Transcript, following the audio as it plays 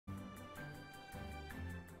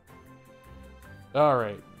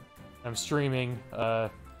Alright. I'm streaming,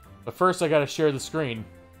 but first I gotta share the screen.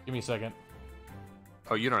 Give me a second.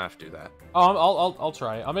 Oh, you don't have to do that. Oh, I'll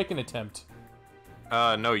try. I'll make an attempt.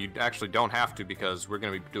 No, you actually don't have to because we're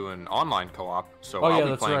gonna be doing online co-op, so Oh, yeah, I'll be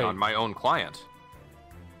that's playing right. on my own client.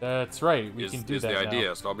 That's right. We can do that Is the idea,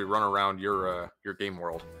 now. so I'll be running around your game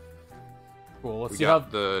world. Cool. Let's We see how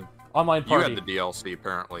got the... online You party. had the DLC,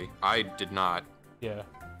 apparently. I did not, Yeah.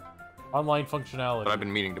 Online functionality. but I've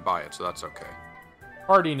been meaning to buy it, so that's okay.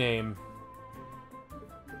 Party name.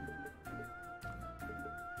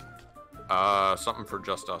 Something for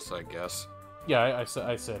just us, I guess. Yeah,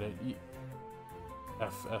 I said it.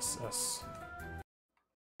 FSS.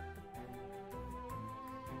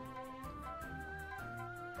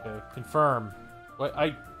 Okay, confirm. What I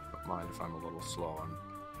Don't mind if I'm a little slow on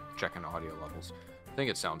checking audio levels. I think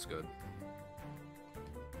it sounds good.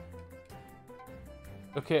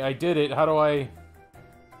 Okay, I did it. How do I?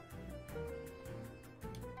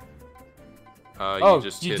 You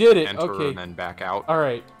just you hit did it. enter Okay. and then back out. All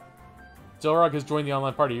right. Xelrog has joined the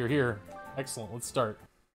online party. You're here. Excellent. Let's start.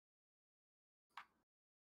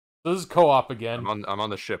 This is co-op again. I'm on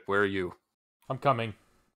the ship. Where are you? I'm coming.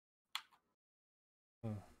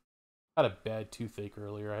 I had a bad toothache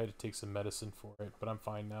earlier. I had to take some medicine for it, but I'm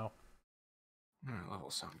fine now.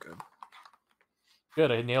 Levels sound good.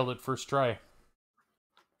 Good, I nailed it first try.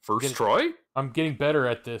 First try? I'm getting better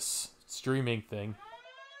at this streaming thing.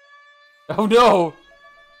 Oh no!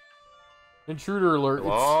 Intruder alert.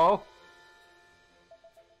 Hello?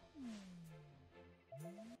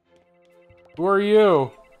 Who are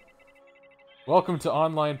you? Welcome to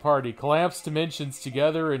online party. Collapse dimensions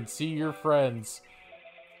together and see your friends.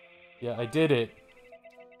 Yeah, I did it.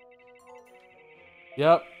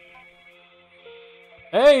 Yep.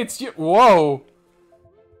 Hey, it's you. Whoa.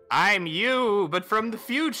 I'm you, but from the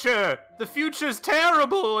future. The future's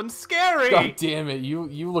terrible and scary. God damn it.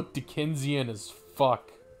 You look Dickensian as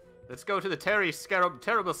fuck. Let's go to the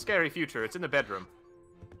terrible, scary future. It's in the bedroom.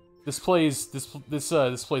 This plays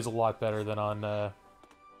a lot better than on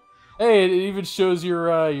Hey, it even shows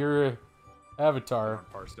your avatar.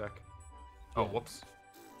 Parsec. Oh, Yeah. whoops.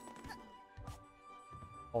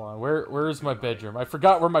 Hold on. Where is my bedroom? I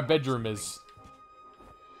forgot where my bedroom is.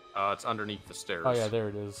 It's underneath the stairs. Oh yeah, there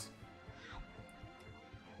it is.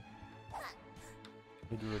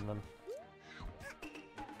 Bedroom.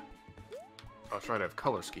 I was trying to have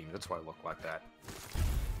color scheme. That's why I look like that.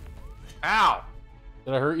 Ow!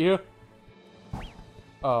 Did I hurt you?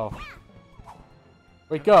 Oh.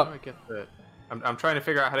 Wake How up! do I get the... I'm trying to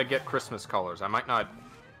figure out how to get Christmas colors. I might not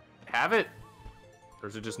have it. Or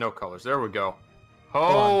is it just no colors? There we go.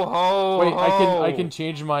 Ho ho! Wait, ho. I can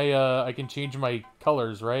change my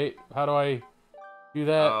colors, right? How do I do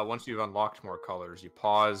that? Once you've unlocked more colors, you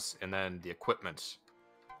pause and then the equipment.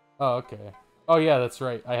 Oh, okay. Oh yeah, that's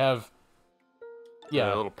right. I have.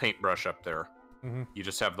 Yeah. A little paintbrush up there. Mhm. You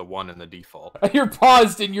just have the one in the default. You're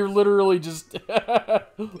paused and you're literally just.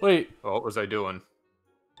 Wait. Oh, what was I doing?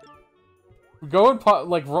 Go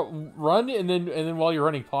and run and then while you're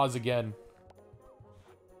running, pause again.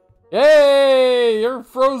 Yay! You're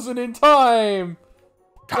frozen in time.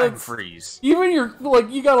 Time freeze. Even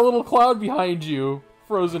you got a little cloud behind you,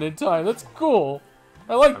 frozen in time. That's cool.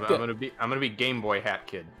 I like that. I'm gonna be Game Boy Hat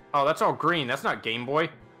Kid. Oh, that's all green. That's not Game Boy.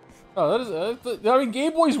 Oh, that is. I mean,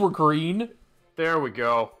 Game Boys were green. There we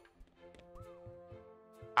go.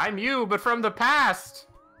 I'm you, but from the past.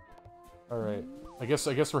 All right. I guess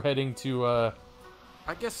we're heading to. I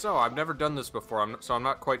guess so. I've never done this before, so I'm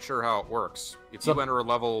not quite sure how it works. If you enter a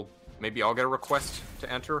level, maybe I'll get a request to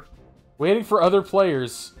enter. Waiting for other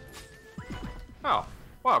players. Oh,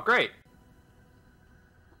 wow, great.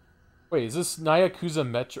 Wait, is this Nyakuza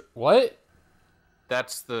Metro? What?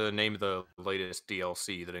 That's the name of the latest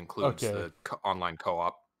DLC that includes Okay. the online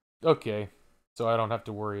co-op. Okay, so I don't have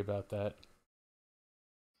to worry about that.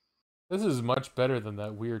 This is much better than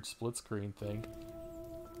that weird split screen thing.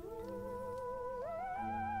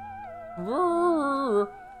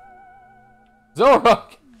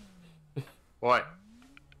 Xelrog! What?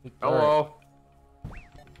 All Hello.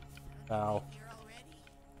 right. Ow.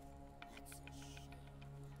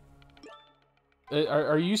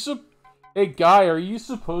 Are you Hey guy, are you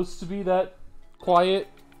supposed to be that quiet?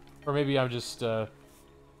 Or maybe I'm just Okay.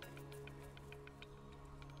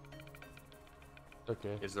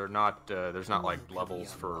 Is there not, there's not like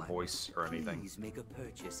levels for voice or anything?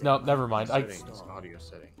 No, never mind. Settings, audio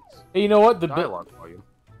settings. Hey, you know what? The Dialogue volume.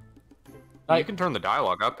 You can turn the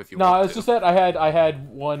dialogue up if you No, want it's to. just that I had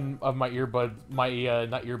one of my earbuds,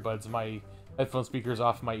 not earbuds, my headphone speakers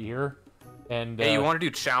off my ear, and Hey, you want to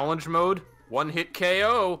do challenge mode? One hit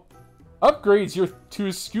KO. upgrades your to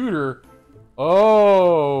a scooter.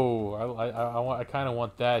 Oh, I kind of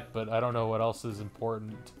want that, but I don't know what else is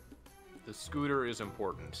important. The scooter is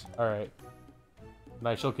important. All right. And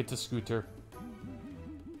I shall get to scooter.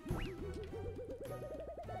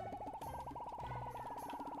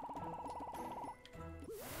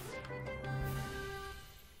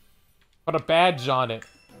 Put a badge on it.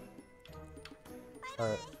 All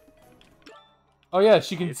right. Oh yeah,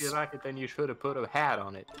 she can. If you like it, then you should have put a hat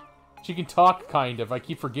on it. She can talk, kind of. I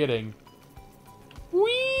keep forgetting.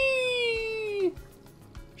 Whee!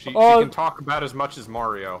 She can talk about as much as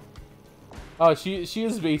Mario. Oh, she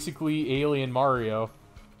is basically alien Mario.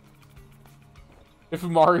 If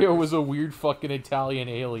Mario was a weird fucking Italian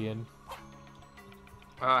alien.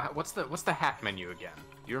 What's the hat menu again?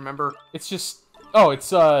 Do you remember? It's just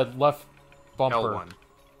it's left bumper. L1.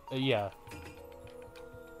 Yeah.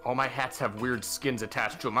 All my hats have weird skins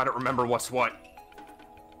attached to them. I don't remember what's what.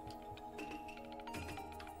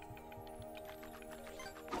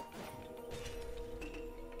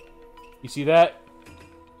 You see that?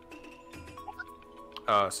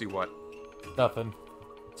 See what? Nothing.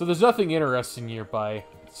 So there's nothing interesting nearby.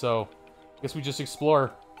 So, I guess we just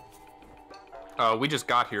explore. We just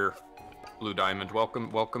got here, Blue Diamond.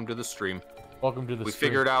 Welcome to the stream. Welcome to the We stream.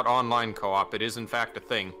 figured out online co-op. It is in fact a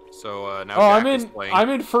thing. So now Oh, Jack is playing. I'm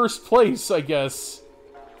in first place, I guess.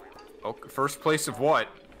 Oh, first place of what?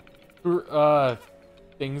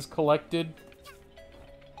 Things collected.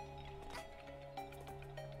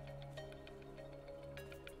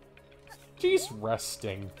 She's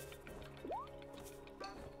resting.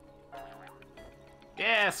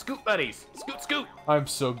 Yeah, scoot buddies. Scoot, scoot. I'm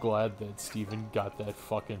so glad that Steven got that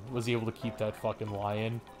was able to keep that fucking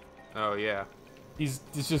lion. Oh yeah. It's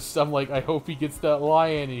just, I'm like, I hope he gets that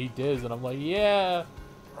lion, and he does, and I'm like, yeah.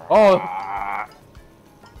 Oh,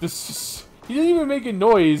 he didn't even make a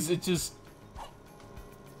noise. It just.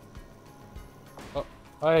 Oh,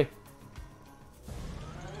 hi.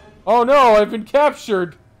 Oh no, I've been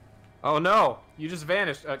captured. Oh no, you just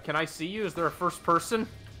vanished. Can I see you? Is there a first person?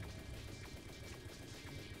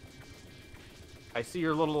 I see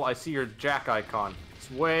your Jack icon. It's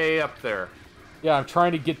way up there. Yeah, I'm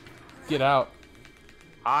trying to get out.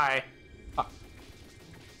 Hi.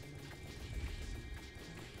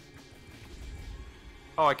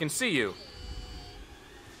 Oh, I can see you.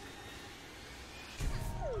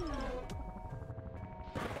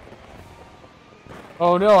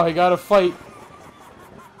 Oh no, I gotta fight.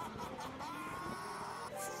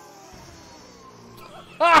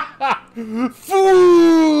 Fool!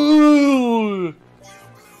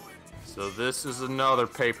 So this is another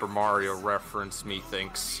Paper Mario reference,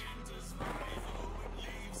 methinks.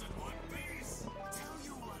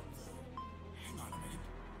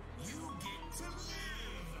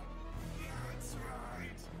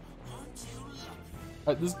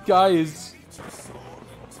 This guy is...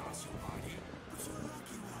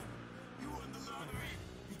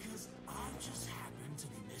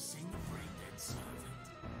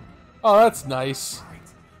 Oh, that's nice.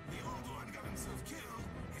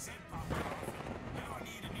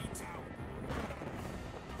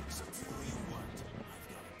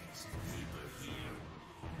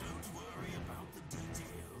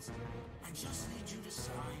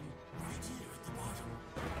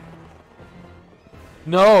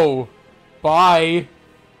 No. Bye.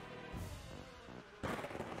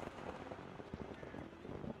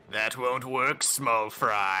 That won't work, small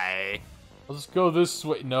fry. I'll just go this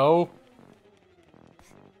way. No.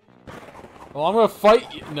 Well, I'm gonna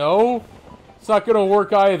fight you. No. It's not gonna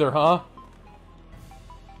work either, huh?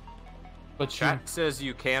 But Chat says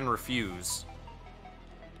you can refuse.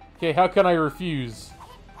 Okay, how can I refuse?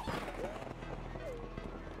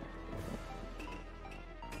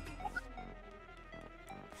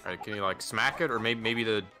 Alright, can you like smack it, or maybe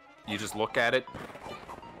you just look at it?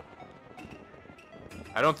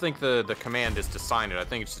 I don't think the command is to sign it. I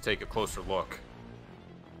think it's to take a closer look.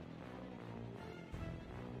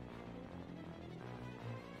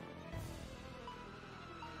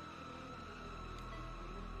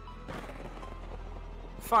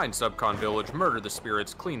 Find Subcon Village, murder the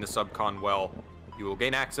spirits, clean the Subcon well. You will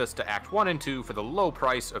gain access to Act 1 and 2 for the low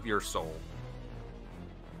price of your soul.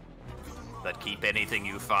 But keep anything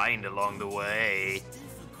you find along the way.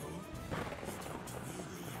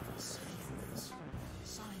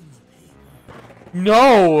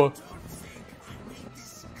 No!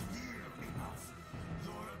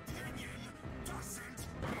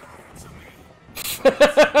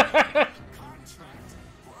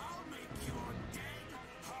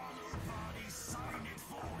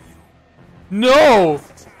 No!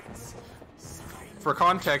 For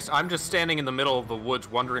context, I'm just standing in the middle of the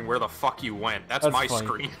woods wondering where the fuck you went. That's my funny.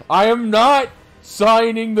 screen. I am not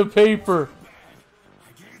signing the paper.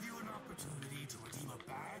 I gave you an opportunity to redeem a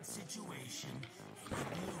bad situation. You blew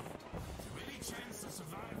it. Any chance of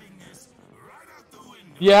surviving this right out the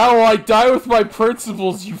window. Yeah, well, I die with my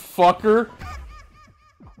principles, you fucker.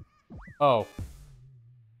 Oh.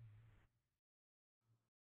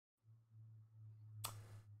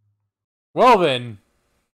 Well then.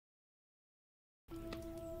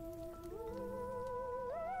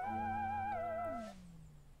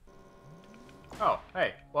 Oh,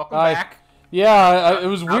 hey, welcome back. Yeah, it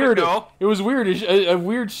was weird. go? It was weird. A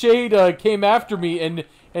weird shade came after me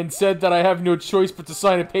and said that I have no choice but to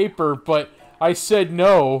sign a paper, but I said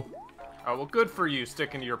no. Oh, well, good for you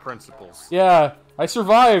sticking to your principles. Yeah, I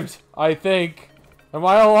survived, I think. Am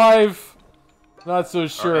I alive? Not so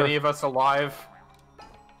sure. Are any of us alive?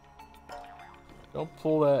 Don't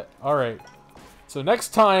pull that. Alright. So next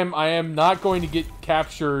time, I am not going to get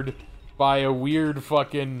captured by a weird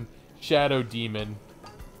fucking shadow demon.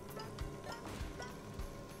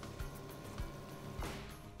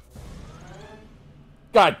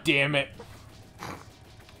 God damn it.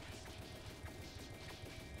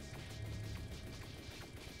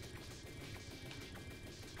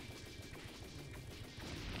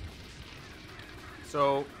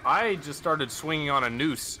 So, I just started swinging on a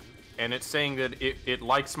noose, and it's saying that it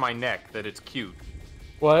likes my neck, that it's cute.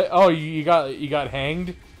 What? Oh, you got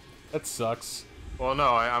hanged? That sucks. Well, no,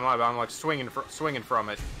 I'm like swinging from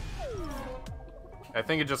it. I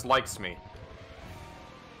think it just likes me.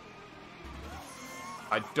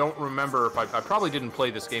 I don't remember if I probably didn't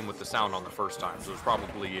play this game with the sound on the first time, so it was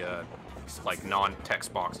probably like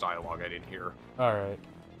non-text box dialogue I didn't hear. Alright.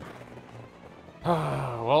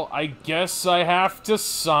 Well, I guess I have to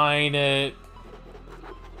sign it.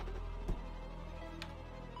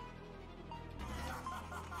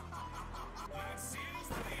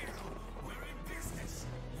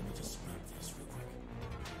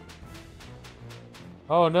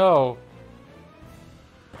 Oh no.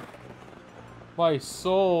 My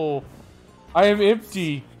soul. I am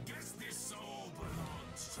empty. Guess this soul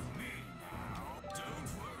belongs to me now. Don't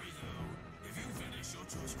worry though. If you finish your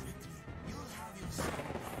chores quickly, you'll have yourself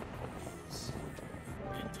a soul.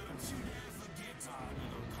 And don't you dare forget our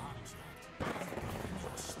little contract. When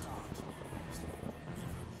your start knows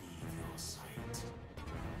never leave your sight.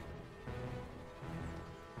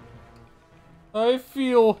 I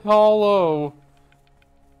feel hollow.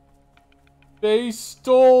 They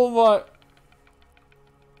stole my...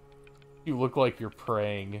 You look like you're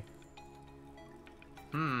praying.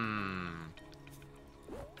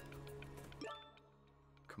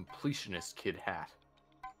 Completionist kid hat.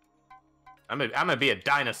 I'm gonna be a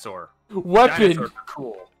dinosaur. Weapon! Dinosaurs are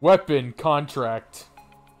cool. Weapon contract.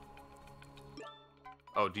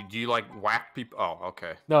 Oh, do you like whack people? Oh,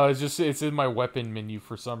 okay. No, it's in my weapon menu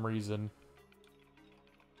for some reason.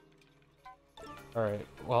 Alright,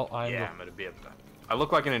 well, Yeah, I'm gonna be a... I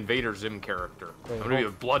look like an Invader Zim character. Wait, I'm gonna be a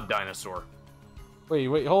blood dinosaur. Wait,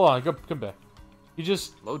 hold on, come back. You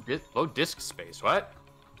just... Low disk space, what?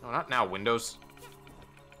 No, not now, Windows.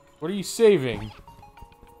 What are you saving?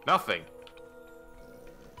 Nothing.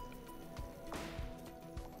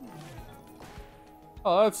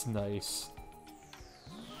 Oh, that's nice.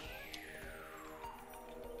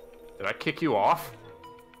 Did I kick you off?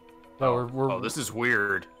 No, we're Oh, this is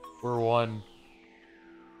weird. we're one.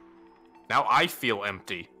 Now I feel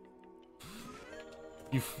empty.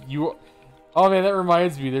 You... Oh man, that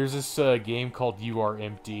reminds me, there's this game called You Are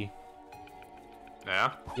Empty.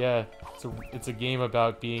 Yeah? Yeah, it's a game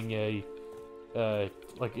about being a,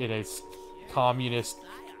 like in a communist...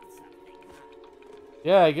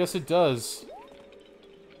 Yeah, I guess it does.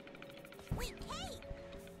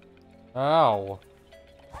 Ow.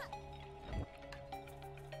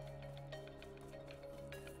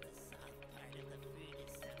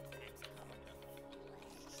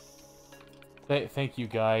 Thank you,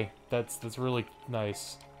 guy. That's really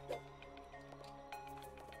nice.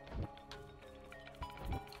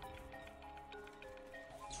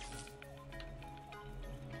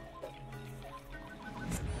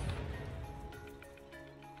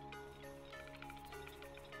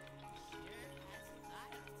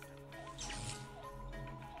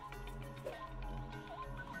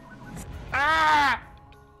 Ah!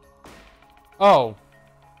 Oh.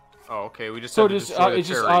 Oh, okay, we just So had to destroy it the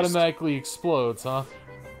just cherries. automatically explodes, huh?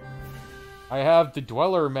 I have the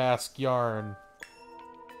Dweller Mask yarn.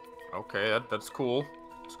 Okay, that's cool.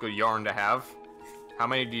 It's good yarn to have. How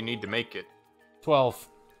many do you need to make it? 12.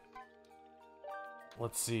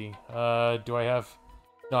 Let's see. Do I have...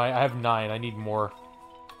 No, I have 9. I need more.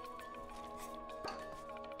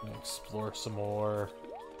 Explore some more.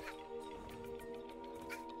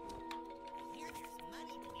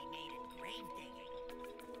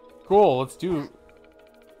 Cool, let's do...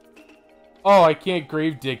 Oh, I can't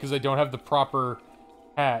grave dig because I don't have the proper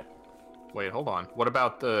hat. Wait, hold on. What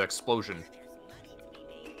about the explosion?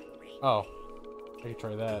 Oh, I can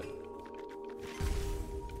try that.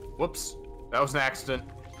 Whoops. That was an accident.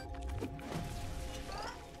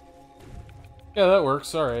 Yeah, that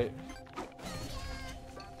works, alright.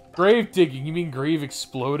 Grave digging, you mean grave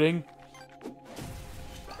exploding?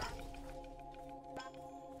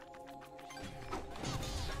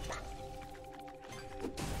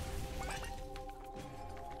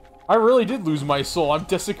 I really did lose my soul. I'm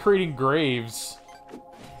desecrating graves.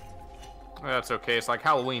 That's okay. It's like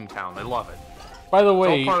Halloween Town. They love it. By the It's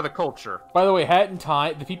way, all part of the culture. By the way, Hat in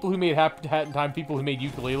Time, the people who made Hat in Time, people who made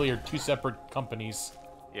Yooka-Laylee are two separate companies.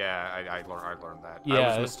 Yeah, I learned that. Yeah. I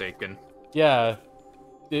was mistaken. Yeah.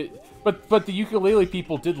 But the Yooka-Laylee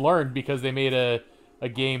people did learn because they made a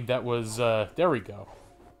game that was, there we go.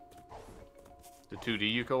 The 2D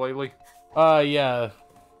ukulele? Yeah.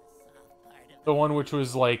 The one which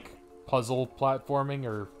was, like, puzzle platforming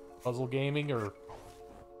or puzzle gaming or...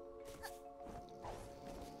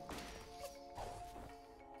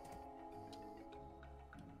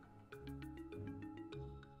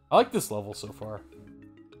 I like this level so far.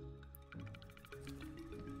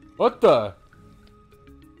 What the?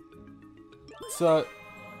 It's,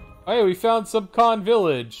 hey, we found some Khan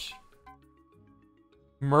village.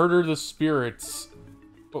 Murder the spirits.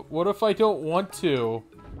 But what if I don't want to?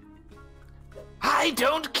 I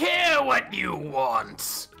don't care what you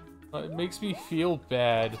want! It makes me feel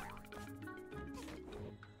bad.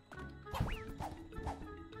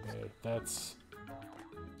 Okay, that's...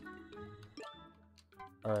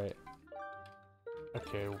 Alright.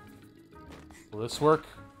 Okay. Will this work?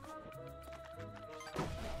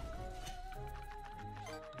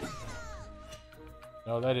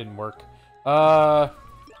 No, that didn't work. How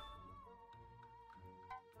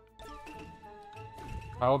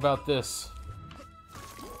about this?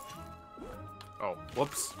 Oh,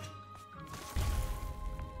 whoops.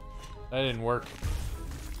 That didn't work.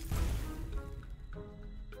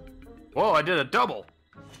 Whoa, I did a double!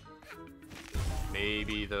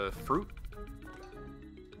 Maybe the fruit?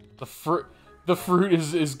 The fruit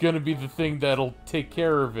is gonna be the thing that'll take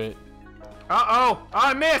care of it. Uh-oh!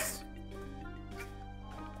 I missed!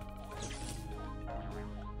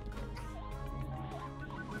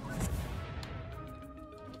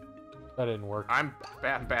 That didn't work. I'm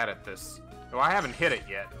bad at this. Oh, I haven't hit it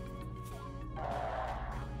yet.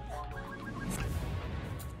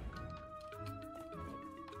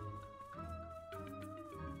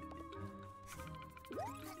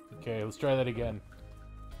 Okay, let's try that again.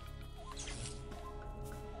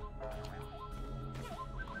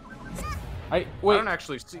 Wait. I don't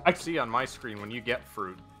actually see on my screen when you get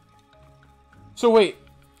fruit. So wait,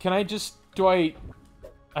 can I just... I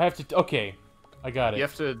have to... Okay, I got it. You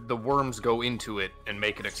have to... The worms go into it and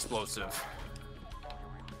make it explosive.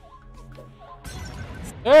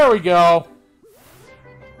 There we go!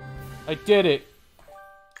 I did it.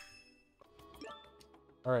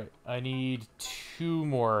 Alright, I need 2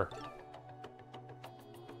 more.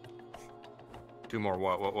 2 more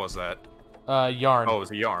what? What was that? Yarn. Oh, it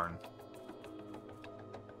was a yarn.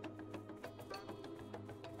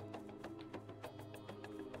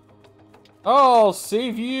 I'll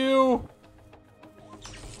save you!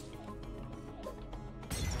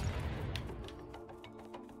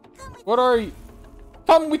 What are you?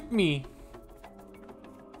 Come with me!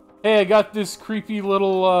 Hey, I got this creepy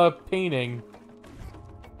little, painting.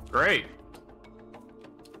 Great.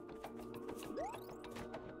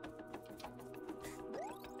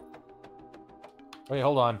 Wait,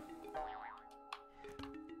 hold on.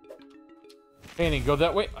 Painting, go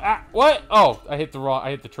that way. Ah, what? Oh, I hit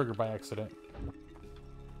the trigger by accident.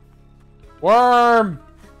 Worm!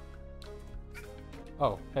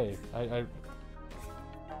 Oh, hey,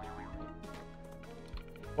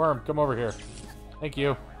 Worm, come over here. Thank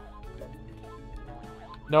you.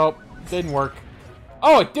 Nope, didn't work.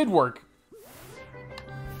 Oh, it did work!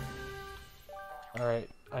 Alright,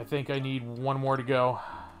 I think I need 1 more to go.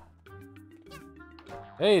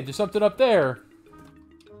 Hey, there's something up there!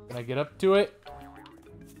 Can I get up to it?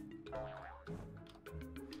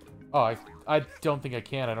 Oh, I don't think I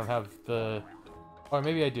can. I don't have the... Oh,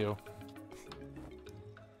 maybe I do.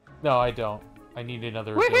 No, I don't. I need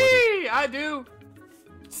another ability. Whee! I do!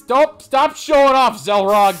 Stop showing off,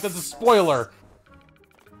 Xelrog! That's a spoiler!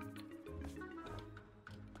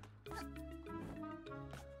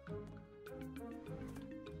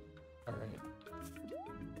 Alright.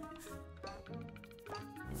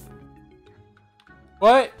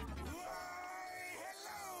 What?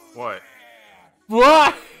 What?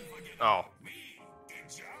 What? Oh. Me,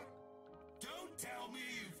 did ya? Don't tell me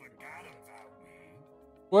you forgot about me.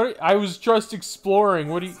 What? I was just exploring.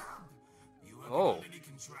 What do you... You have Oh. any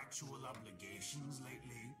contractual obligations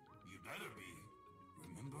lately? You better be.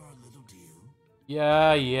 Remember our little deal?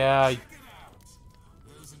 Yeah. Check it out.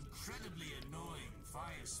 Those incredibly annoying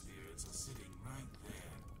fire spirits are sitting right there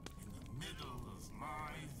in the middle of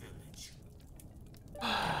my village.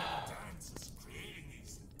 Dance is creating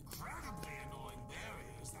these incredibly annoying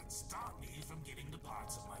barriers that stop me from getting to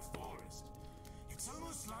parts of my forest. It's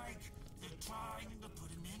almost like they're trying to put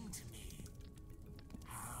an end to me.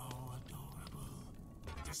 How adorable.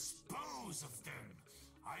 Dispose of them.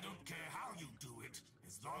 I don't care how you do it,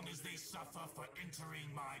 as long as they suffer for entering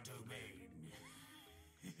my domain.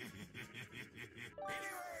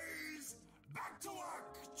 Anyways, back to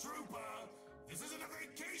work, trooper. This isn't a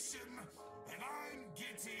vacation, and I'm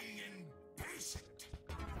getting impatient.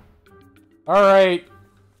 Alright.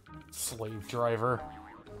 Slave driver.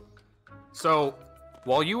 So,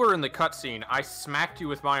 while you were in the cutscene, I smacked you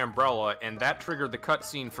with my umbrella, and that triggered the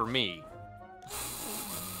cutscene for me.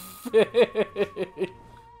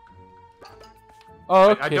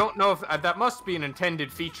 Oh, okay. I don't know if that must be an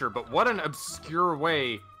intended feature, but what an obscure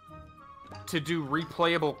way to do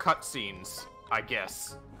replayable cutscenes, I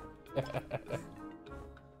guess.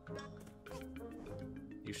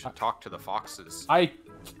 You should talk to the foxes.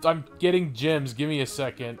 I'm getting gems. Give me a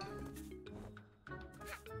second.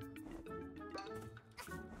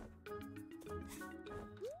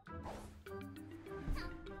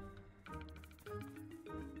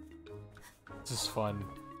 This is fun.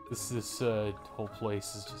 This whole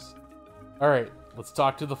place is just... Alright, let's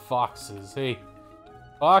talk to the foxes. Hey,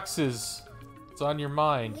 foxes, what's on your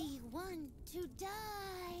mind? We want to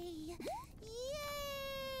die. Yay!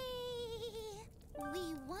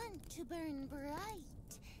 We want to burn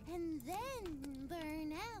bright and then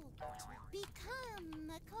burn out. Become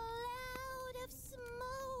a cloud of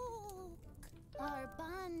smoke. Our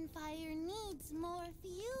bonfire needs more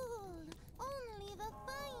fuel. Only the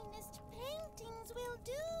finest paintings will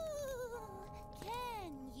do.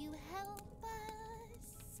 Can you help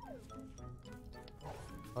us?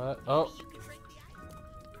 What? Oh,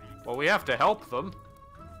 Well, we have to help them.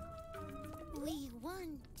 We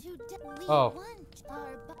want to we Oh. want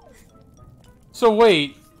our so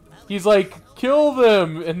wait. He's like, kill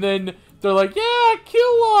them, and then they're like, yeah,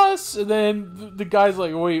 kill us, and then the guy's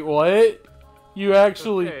like, wait, what? You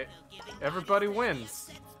actually... Okay, everybody wins.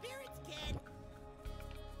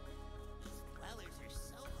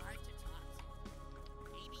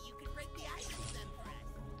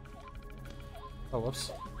 Oh,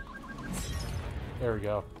 whoops. There we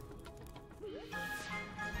go.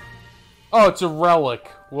 Oh, it's a relic.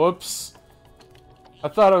 Whoops. I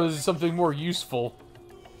thought it was something more useful.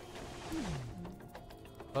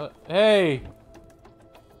 Hey!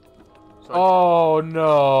 So Oh,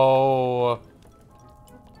 no.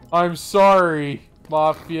 I'm sorry,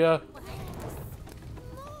 Mafia.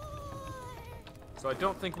 So I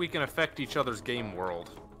don't think we can affect each other's game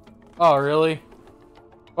world. Oh, really?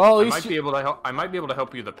 Well, I at might least be able to help. I might be able to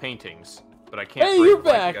help you with the paintings, but I can't. Hey, bring, you're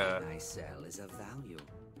like, back! I sell is of value.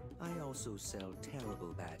 I also sell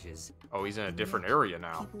terrible badges. Oh, he's in a different area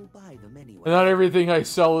now. People buy them anyway. Not everything I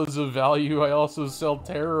sell is of value. I also sell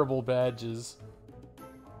terrible badges.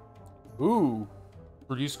 Ooh.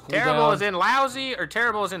 Reduce cooldown. Terrible as in lousy, or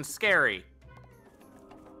terrible as in scary?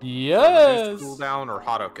 Yes! Reduce cooldown or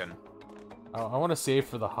Hadoken? I want to save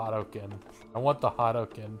for the Hadoken. I want the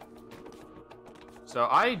Hadoken. So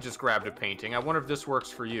I just grabbed a painting. I wonder if this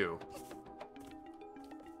works for you.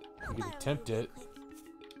 You could attempt it.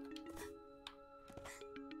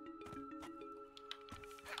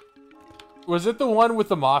 Was it the one with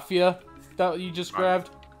the Mafia that you just grabbed?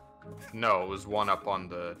 No, it was one up on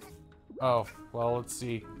the... Oh, well, let's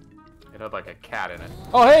see. It had like a cat in it.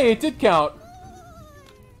 Oh, hey, it did count!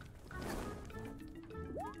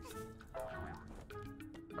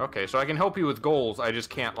 Okay, so I can help you with goals. I just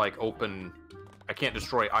can't, like, open... I can't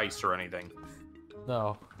destroy ice or anything.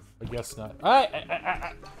 No, I guess not.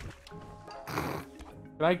 Can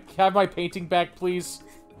I have my painting back, please?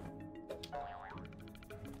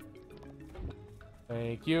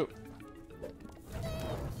 Thank you.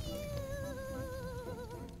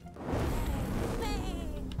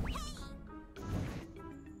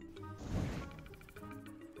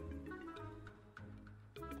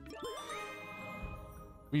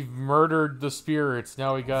 We've murdered the spirits.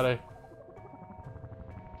 Now we gotta...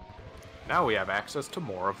 Now we have access to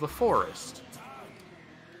more of the forest.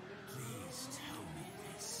 Please tell me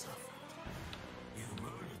they suffered. You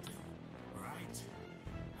murdered them, right?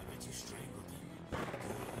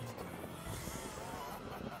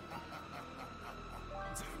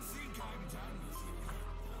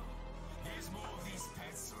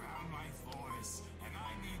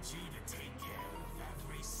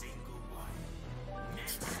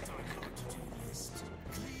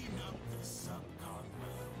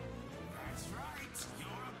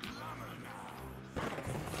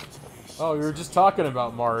 Oh, we were just talking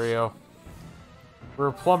about Mario. We're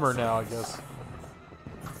a plumber now, I guess.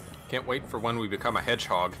 Can't wait for when we become a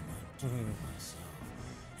hedgehog. And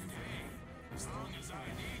hey, as long as I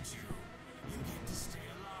need you, you get to stay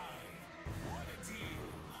alive. What a deal,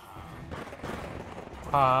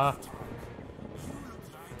 huh? Huh? You look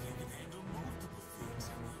like you can handle multiple things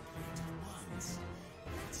on your plate at once.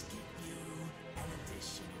 Let's give you an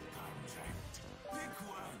additional contract. Pick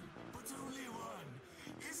one, but only one.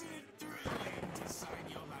 Isn't it thrilling to sign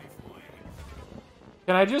your life away?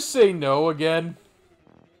 Can I just say no again?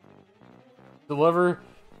 Deliver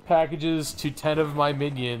packages to 10 of my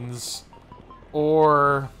minions,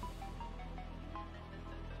 or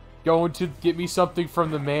going to get me something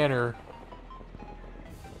from the manor.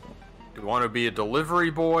 Do you want to be a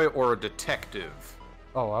delivery boy or a detective?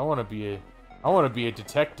 Oh, I want to be a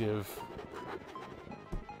detective.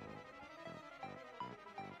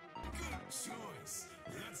 Good choice.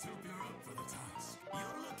 Let's hope you're up for the task. You're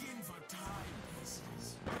looking for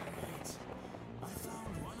timepieces, right? I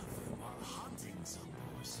found one of them while hunting some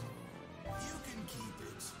poor soul. You can keep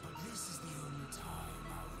it, but this is the only time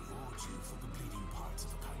I'll reward you for completing parts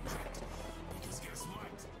of the contract. Because guess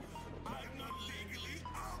what? I'm not legally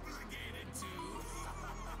obligated to.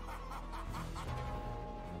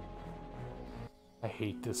 I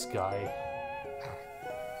hate this guy.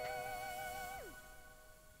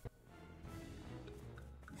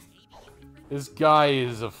 This guy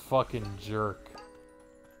is a fucking jerk.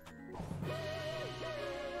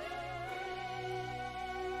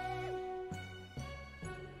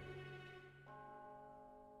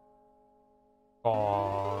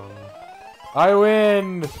 Bong. I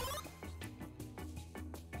win!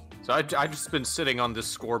 So I just been sitting on this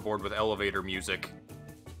scoreboard with elevator music.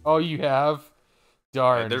 Oh, you have?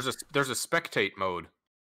 Darn. There's a spectate mode.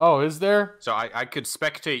 Oh, is there? So I could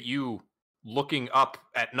spectate you looking up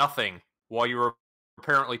at nothing while you were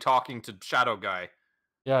apparently talking to Shadow Guy.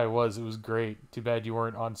 Yeah, it was. It was great. Too bad you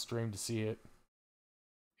weren't on stream to see it.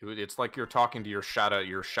 It's like you're talking to your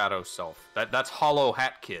shadow self. That's Hollow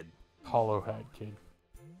Hat Kid. Hollow Hat Kid.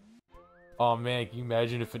 Oh man, can you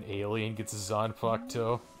imagine if an alien gets a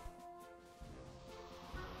Zanpakuto?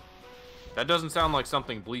 That doesn't sound like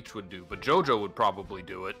something Bleach would do, but JoJo would probably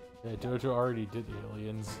do it. Yeah, Jojo already did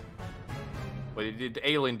aliens. But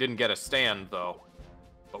Alien didn't get a stand, though.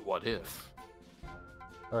 But what if?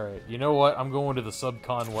 Alright, you know what? I'm going to the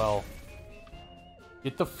subcon well.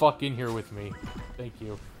 Get the fuck in here with me. Thank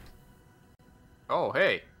you. Oh,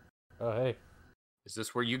 hey. Oh, hey. Is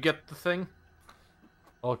this where you get the thing?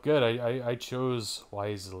 Oh, good. I chose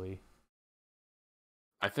wisely.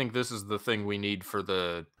 I think this is the thing we need for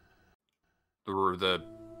the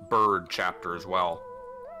bird chapter as well.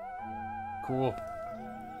 Cool.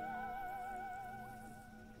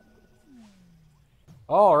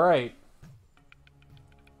 Alright.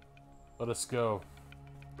 Let us go.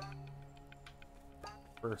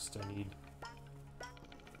 First,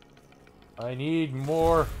 I need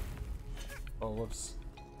more. Oh, whoops.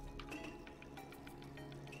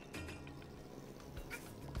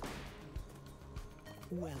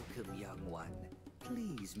 Welcome, young one.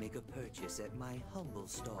 Please make a purchase at my humble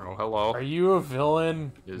store. Oh, hello. Are you a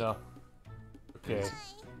villain? No. Okay.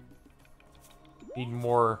 Need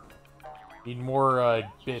more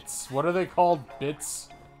bits. What are they called? Bits?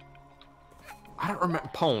 I don't remember.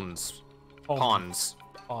 Pawns. Pawns.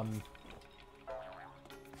 On.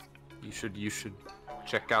 You should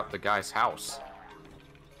check out the guy's house.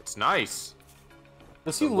 It's nice.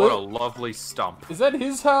 Does he What a live? lovely stump. Is that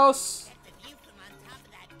his house?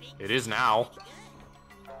 It is now.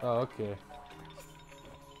 Oh, okay.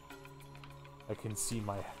 I can see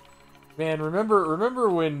my... Man, remember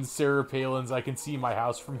when Sarah Palin's I Can See My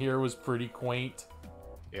House From Here was pretty quaint?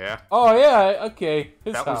 Yeah. Oh, yeah, okay.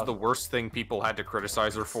 His That house. was the worst thing people had to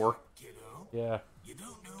criticize her for. Kiddo, Yeah. you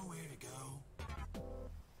don't know where to go.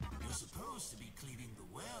 You're supposed to be cleaning the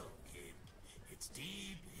well, kid. It's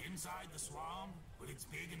deep inside the swamp, but it's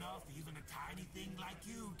big enough even a tiny thing like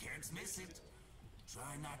you can't miss it.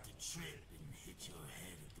 Try not to trip and hit your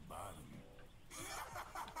head at the bottom.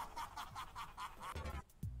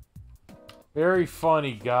 Very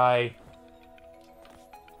funny guy.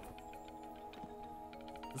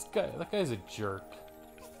 That guy's a jerk.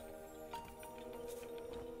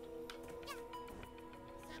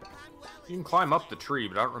 You can climb up the tree,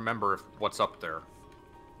 but I don't remember what's up there.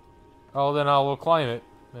 Oh, then I will climb it,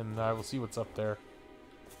 and I will see what's up there.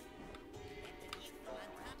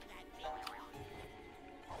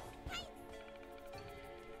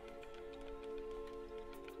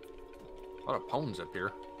 A lot of pawns up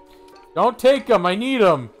here. Don't take them, I need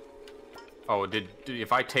them! Oh,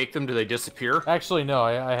 if I take them, do they disappear? Actually, no.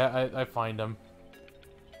 I find them.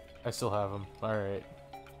 I still have them. All right.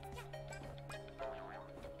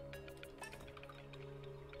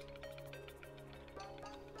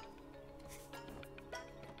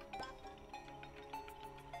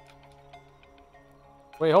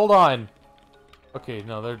 Wait, hold on. Okay,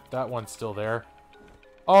 no, that one's still there.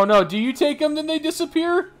 Oh no, do you take them, then they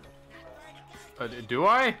disappear? Do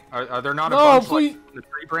I? Are there not a No, bunch please. like the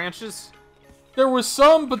tree branches? There was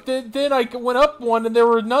some, but then I went up one and there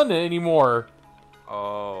were none anymore.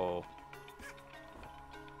 Oh.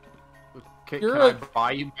 Can You're I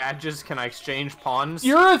buy you badges? Can I exchange pawns?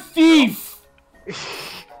 You're a thief!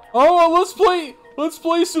 Oh, let's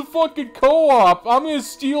play some fucking co-op. I'm gonna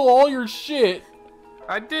steal all your shit.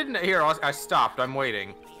 I didn't. Here, I stopped. I'm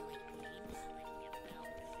waiting.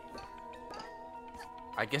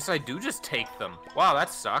 I guess I do just take them. Wow, that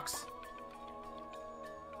sucks.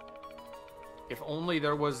 If only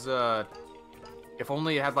there was, if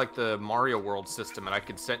only it had like the Mario World system, and I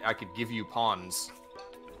could give you pawns.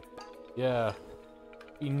 Yeah.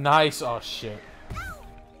 Be nice. Oh shit.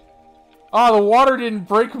 Oh, the water didn't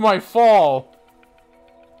break my fall.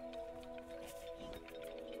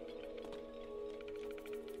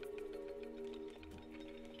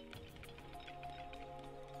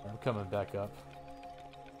 I'm coming back up.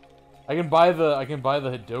 I can buy the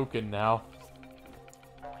Hadoken now.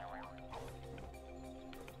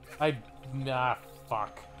 Nah,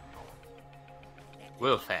 fuck.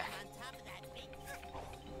 Wilfak.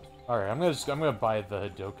 Alright, I'm gonna buy the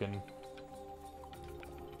Hadoken.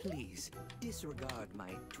 Please, disregard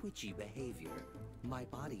my twitchy behavior. My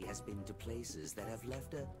body has been to places that have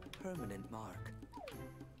left a permanent mark.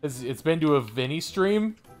 It's been to a Vinny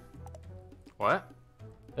stream. What?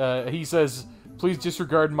 He says, please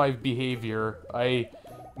disregard my behavior.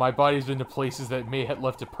 My body's been to places that may have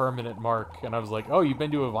left a permanent mark. And I was like, oh, you've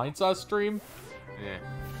been to a Vinesauce stream? Yeah.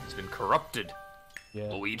 It's been corrupted. Yeah.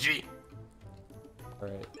 Luigi.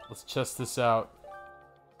 Alright, let's test this out.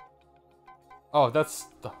 Oh, that's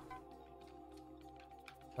the...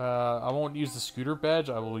 I won't use the scooter badge,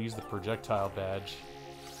 I will use the projectile badge.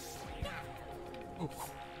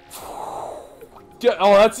 Yeah,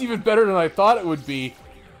 oh, that's even better than I thought it would be.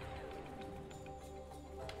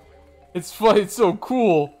 It's fun, it's so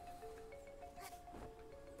cool.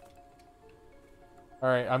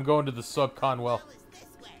 Alright, I'm going to the Subcon well.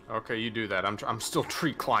 Okay, you do that. I'm still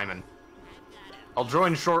tree climbing. I'll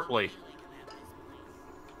join shortly.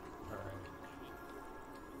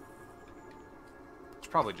 It's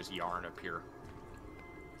probably just yarn up here.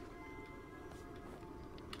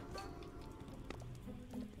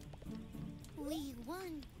 We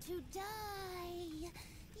want to die.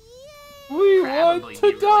 Yay! We Probably want to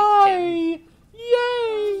you really die!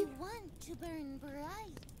 Yay! We want to burn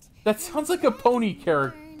bright. That sounds like a pony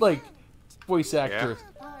character, like, voice actor.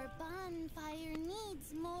 Our bonfire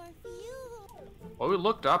needs more fuel. Well, we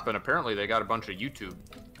looked up, and apparently they got a bunch of YouTube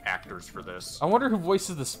actors for this. I wonder who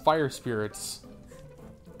voices the fire spirits.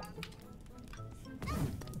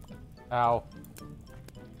 Ow.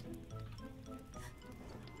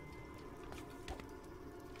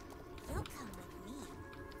 You'll come with me.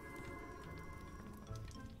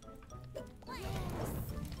 Yes,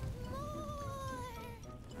 more.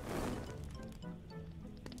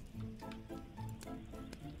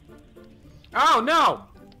 Oh, no!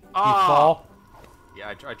 You Ah. fall?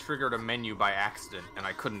 Yeah, I triggered a menu by accident, and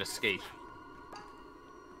I couldn't escape.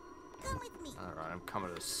 Come with me. Alright, I'm coming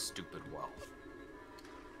to this stupid well.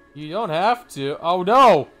 You don't have to. Oh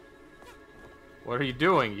no! What are you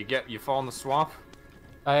doing? You fall in the swamp?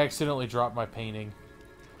 I accidentally dropped my painting.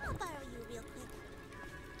 I'll borrow you real quick.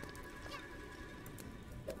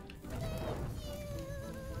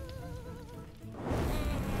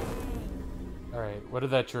 Alright, what did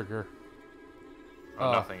that trigger?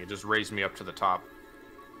 Oh, nothing. It just raised me up to the top.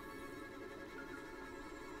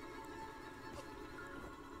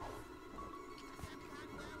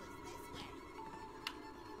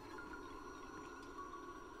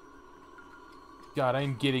 God,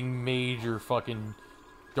 I'm getting major fucking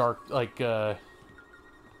dark, like,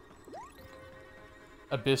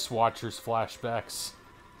 Abyss Watchers flashbacks.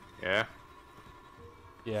 Yeah?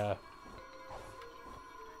 Yeah.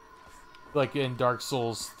 Like in Dark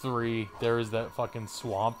Souls 3, there is that fucking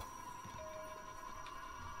swamp.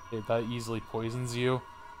 That easily poisons you.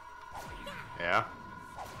 Yeah?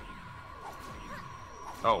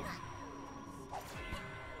 Oh.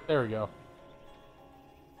 There we go.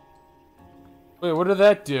 Wait, what did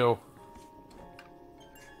that do?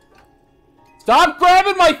 Stop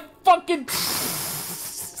grabbing my fucking...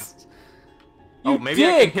 Oh, maybe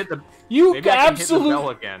I can hit the... You Maybe I can hit the absolute... bell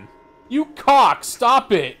again. You cock!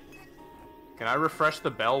 Stop it! Can I refresh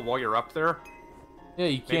the bell while you're up there? Yeah,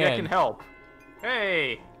 you can. Maybe I can help.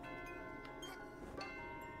 Hey!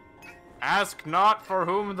 Ask not for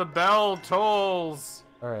whom the bell tolls.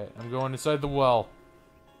 Alright, I'm going inside the well.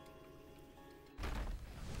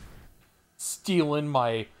 Stealing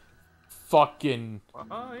my fucking...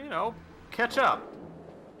 You know, catch up.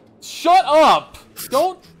 Shut up!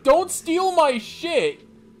 Don't steal my shit!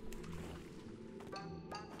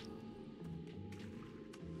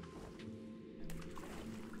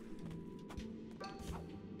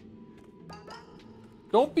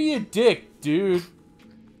 Don't be a dick, dude.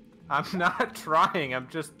 I'm not trying. I'm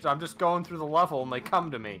just going through the level and they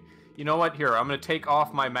come to me. You know what? Here, I'm gonna take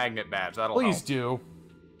off my magnet badge. That'll Please help. do.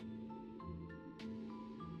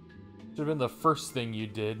 Should have been the first thing you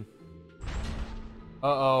did.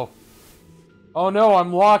 Uh-oh. Oh no,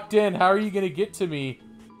 I'm locked in. How are you gonna get to me?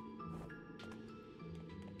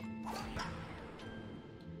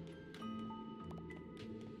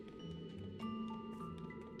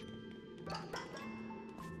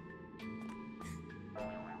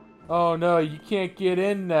 Oh no, you can't get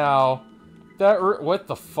in now. What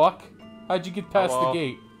the fuck? How'd you get past the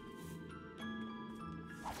gate?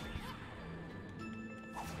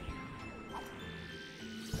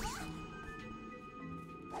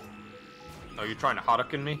 Oh, you're trying to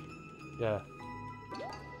Hadouken me? Yeah.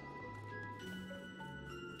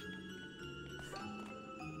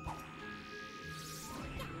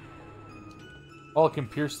 Oh, it can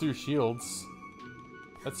pierce through shields.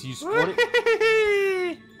 That's useful.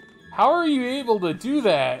 How are you able to do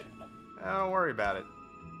that? Don't worry about it.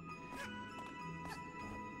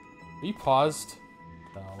 Are you paused?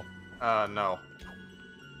 No. No.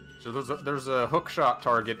 So there's a hook shot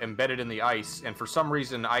target embedded in the ice, and for some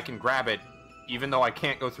reason I can grab it, even though I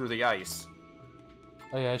can't go through the ice.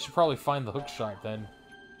 Oh yeah, I should probably find the hook shot then.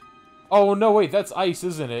 Oh no, wait, that's ice,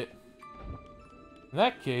 isn't it? In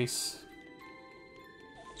that case...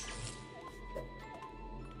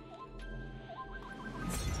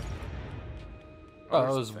 Oh,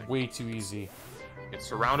 that was way too easy. It's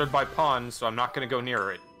surrounded by ponds, so I'm not going to go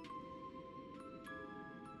near it.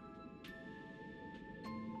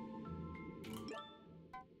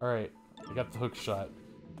 Alright, I got the hook shot.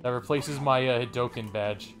 That replaces my Hadoken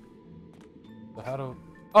badge. So how do...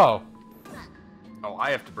 Oh! Oh,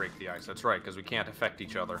 I have to break the ice. That's right, because we can't affect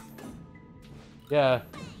each other. Yeah.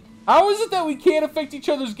 How is it that we can't affect each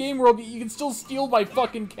other's game world, but you can still steal my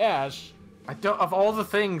fucking cash? I don't... Of all the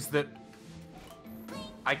things that...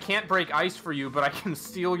 I can't break ice for you, but I can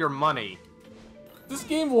steal your money. This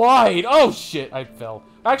game lied! Oh shit, I fell.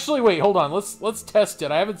 Actually, wait, hold on. Let's test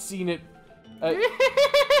it. I haven't seen it...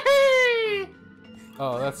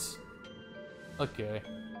 Oh, that's... Okay.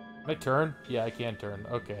 Can I turn? Yeah, I can turn.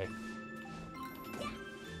 Okay.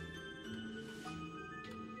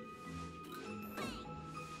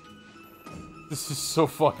 This is so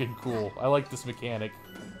fucking cool. I like this mechanic.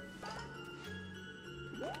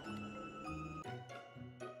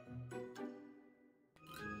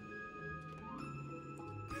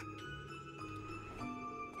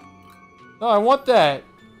 No, I want that!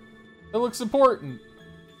 That looks important.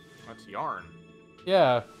 That's yarn.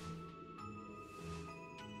 Yeah.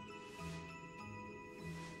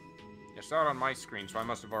 I saw it on my screen, so I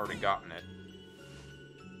must have already gotten it.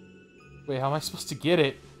 Wait, how am I supposed to get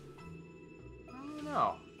it? I don't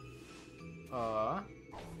know.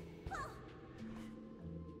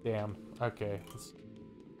 Damn. Okay.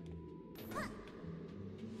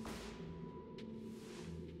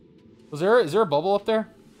 Is there a bubble up there?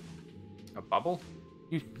 A bubble?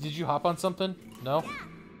 Did you hop on something? No?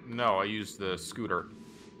 No, I used the scooter.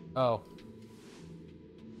 Oh.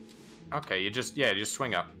 Okay, you just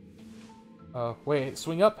swing up. Wait,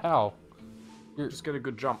 swing up? How? Just get a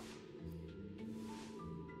good jump.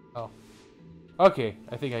 Oh. Okay,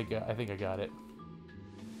 I think I got it.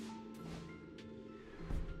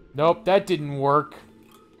 Nope, that didn't work.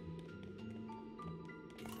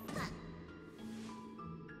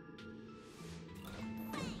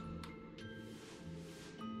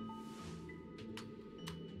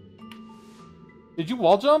 Did you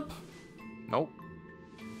wall jump? Nope.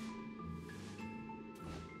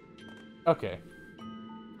 Okay.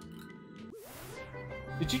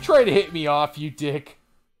 Did you try to hit me off, you dick?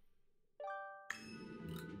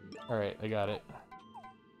 Alright, I got it.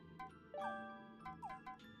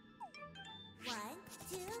 1,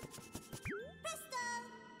 2, presto!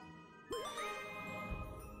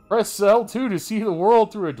 Press L2 to see the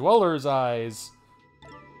world through a dweller's eyes.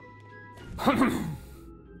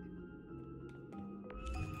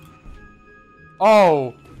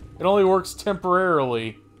 Oh, it only works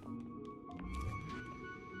temporarily.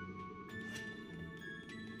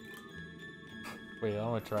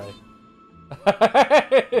 want to try.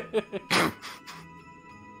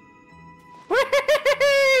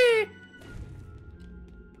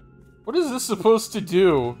 What is this supposed to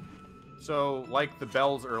do? So, like the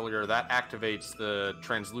bells earlier, that activates the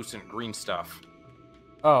translucent green stuff.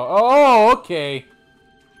 Oh, okay. You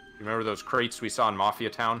remember those crates we saw in Mafia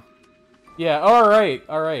Town? Yeah, alright,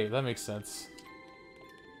 that makes sense.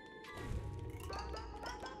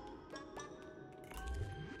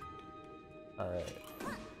 Alright.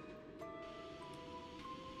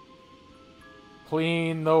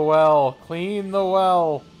 Clean the well, clean the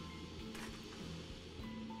well.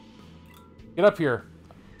 Get up here.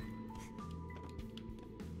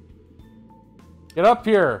 Get up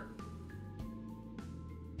here.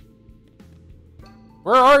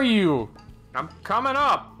 Where are you? I'm coming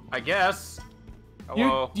up, I guess.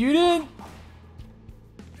 Hello. You didn't?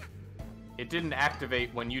 It didn't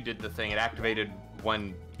activate when you did the thing. It activated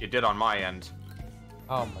when it did on my end.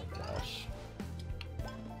 Oh my gosh.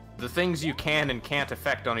 The things you can and can't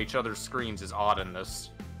affect on each other's screens is odd in this.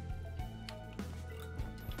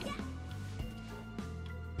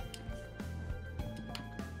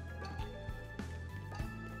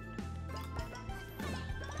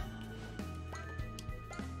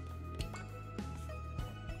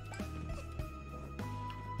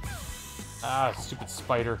 Ah, stupid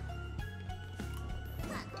spider.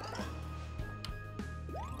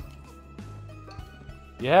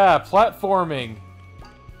 Yeah, platforming.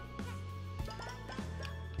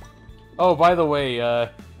 Oh, by the way,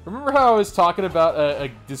 remember how I was talking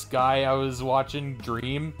about this guy I was watching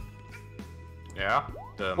Dream? Yeah?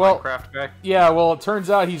 The Well, Minecraft guy? Yeah, well, it turns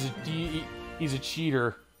out he's a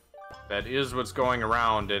cheater. That is what's going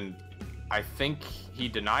around, and I think he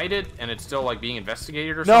denied it, and it's still, like, being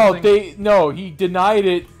investigated or something? No, he denied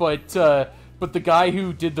it, but the guy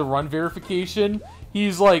who did the run verification,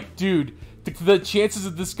 he's like, dude, the chances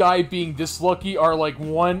of this guy being this lucky are like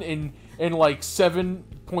 1 in like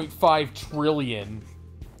 7.5 trillion.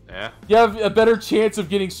 Yeah. You have a better chance of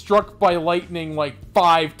getting struck by lightning like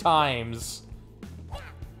 5 times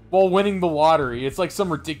while winning the lottery. It's like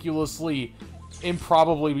some ridiculously,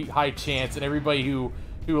 improbably high chance, and everybody who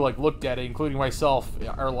like looked at it, including myself,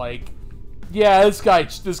 are like, yeah, this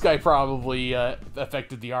guy probably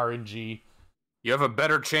affected the RNG. You have a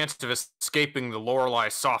better chance of escaping the Lorelei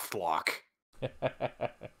softlock.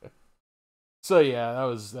 So yeah, that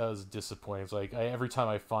was disappointing. It's like every time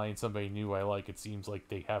I find somebody new I like, it seems like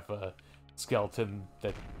they have a skeleton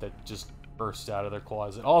that just burst out of their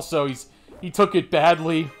closet. Also, he took it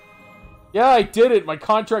badly. Yeah, I did it. My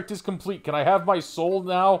contract is complete. Can I have my soul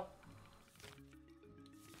now?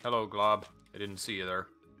 Hello, Glob. I didn't see you there.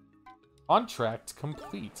 Contract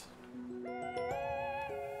complete.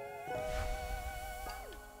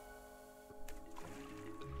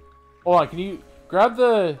 Hold on, can you grab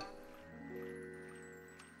the...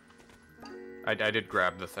 I did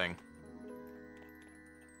grab the thing.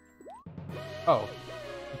 Oh,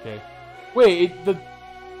 okay. Wait, the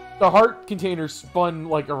heart container spun,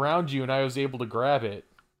 like, around you, and I was able to grab it.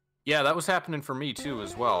 Yeah, that was happening for me, too,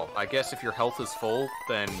 as well. I guess if your health is full,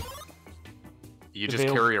 then you just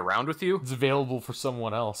carry it around with you? It's available for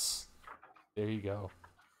someone else. There you go.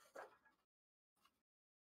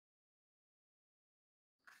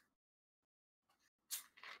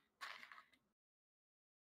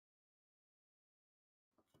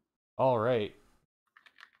 Alright.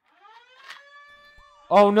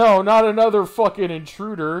 Oh no, not another fucking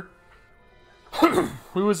intruder.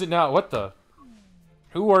 Who is it now? What the?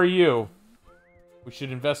 Who are you? We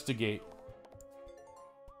should investigate.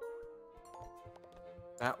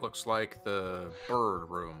 That looks like the bird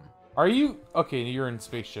room. Are you... Okay, you're in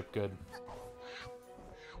spaceship, good.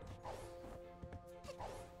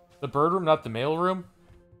 The bird room, not the mail room?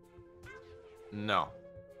 No.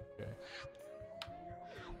 Okay.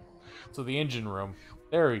 So the engine room.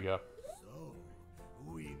 There we go. So,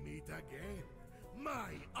 we meet again. My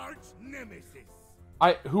arch nemesis.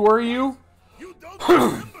 Who are you? You don't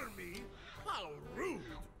remember me? How rude.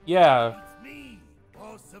 Yeah. It's me,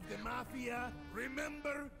 boss of the mafia.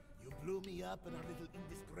 Remember? You blew me up in a little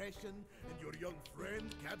indiscretion, and your young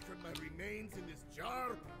friend captured my remains in this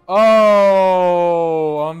jar.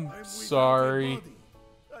 Oh, I'm without a sorry. body.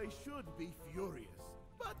 I should be furious,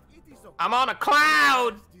 but it is okay. I'm on a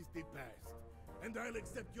cloud! Is the past, and I'll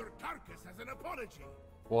accept your carcass as an apology.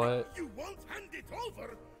 What? You won't hand it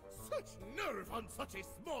over? Such nerve on such a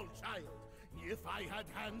small child. If I had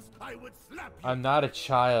hands, I would slap you. I'm not a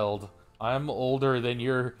child. I'm older than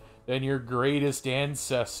your greatest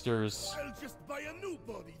ancestors. I'll just buy a new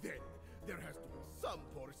body then. There has to be some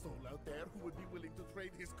poor soul out there who would be willing to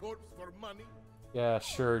trade his corpse for money. Yeah,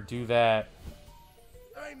 sure, do that.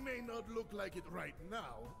 I may not look like it right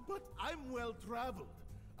now, but I'm well traveled.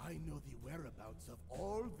 I know the whereabouts of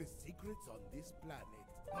all the secrets on this planet.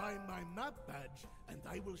 Buy my map badge, and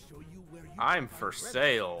I will show you where you I'm can for find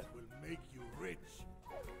sale. relics that will make you rich.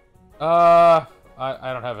 I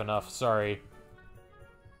don't have enough. Sorry.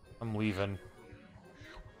 I'm leaving.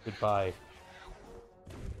 Goodbye.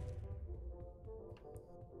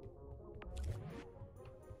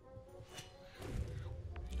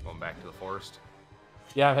 Going back to the forest.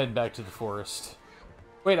 Yeah, I'm heading back to the forest.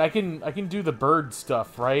 Wait, I can do the bird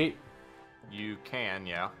stuff, right? You can,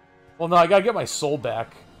 yeah. Well, no, I gotta get my soul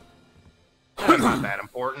back. That's not that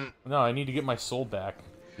important. No, I need to get my soul back,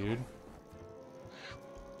 dude.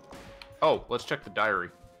 Oh, let's check the diary.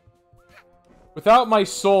 Without my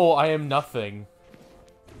soul, I am nothing.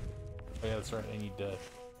 Oh yeah, that's right. I need to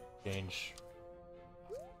change.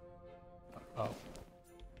 Oh.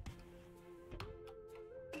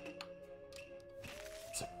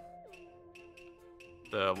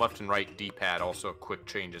 The left and right D-pad also quick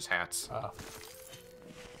changes hats.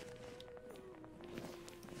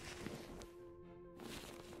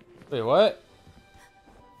 Wait, what?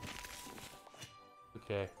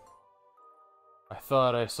 Okay. I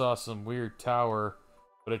thought I saw some weird tower,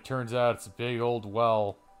 but it turns out it's a big old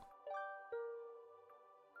well.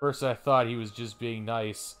 First I thought he was just being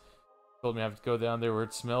nice. Told me I have to go down there where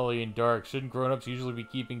it's smelly and dark. Shouldn't grown-ups usually be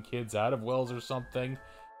keeping kids out of wells or something?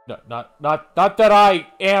 No, not that I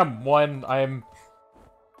am one. I'm...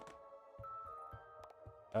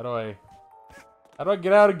 How do I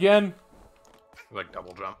get out again? Like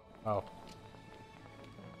double jump. Oh.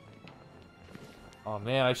 Oh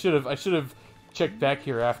man, I should have checked back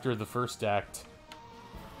here after the first act.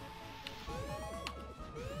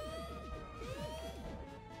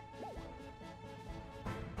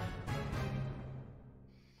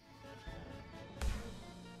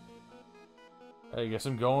 I guess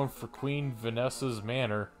I'm going for Queen Vanessa's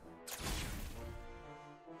manor.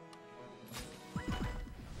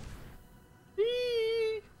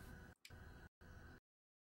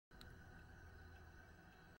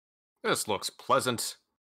 This looks pleasant.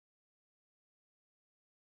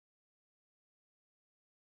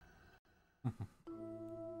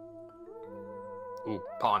 Ooh,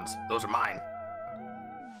 pawns. Those are mine.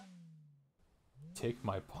 Take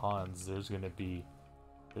my pawns. There's gonna be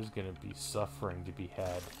suffering to be had.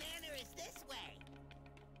 Manor is this way.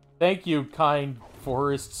 Thank you, kind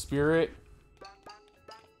forest spirit.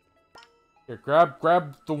 Here,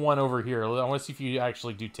 grab the one over here. I want to see if you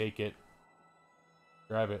actually do take it.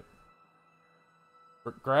 Grab it.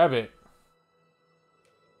 Grab it.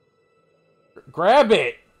 Grab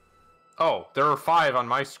it! Oh, there are 5 on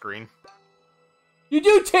my screen. You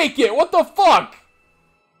do take it! What the fuck?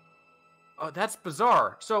 Oh, that's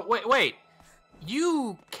bizarre. So, wait.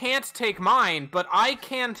 You can't take mine, but I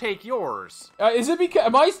can take yours. Is it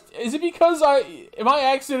because am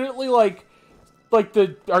I accidentally like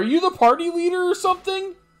are you the party leader or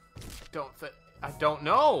something? I don't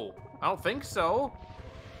know. I don't think so.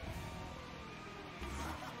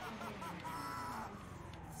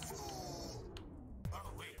 Oh,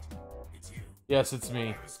 wait. It's you. Yes, it's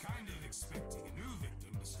me. I was kind of expecting a new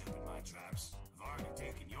victim to slip in my traps. I've already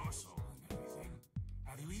taken your soul and everything.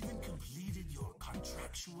 Have you even completed your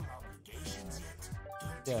contractual obligations yet?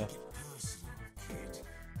 Don't Yeah. take it personal, kid.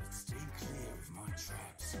 But stay clear of my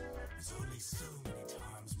traps. There's only so many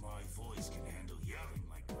times my voice can handle yelling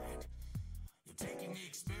like that. You're taking the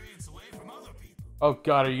experience away from other people. Oh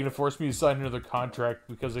god, are you gonna force me to sign another contract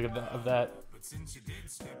because of that? But since you did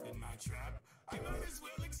step in my trap, I might as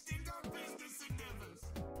well extend our business endeavors.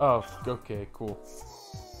 Oh, okay, cool.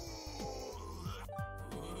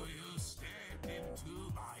 You stepped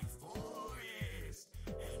into my forest,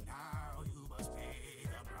 and now you must pay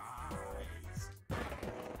the price.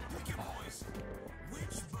 Pick your poison.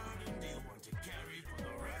 Which burden do you want to carry for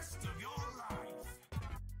the rest of your life?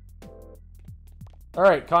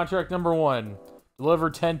 Alright, contract number 1. Deliver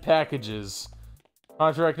 10 packages.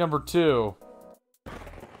 Contract number 2.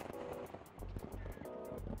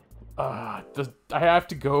 I have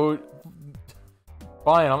to go.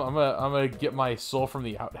 Fine, I'm gonna get my soul from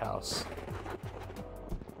the outhouse.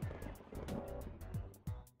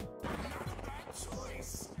 Not a bad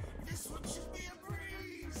choice. This one should be a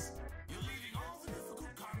breeze. You're leaving all the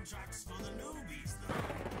difficult contracts for the newbies, though,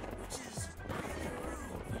 which is really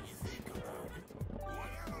rude when you think about it.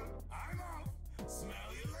 Whatever, I'm off.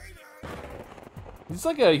 Smell you later.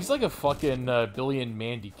 He's like a fucking Billy and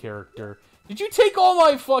Mandy character. Did you take all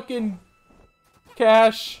my fucking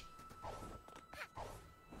cash?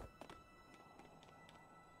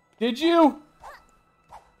 Did you?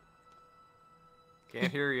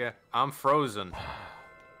 Can't hear you. I'm frozen.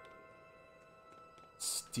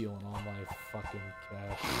 Stealing all my fucking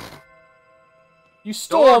cash. You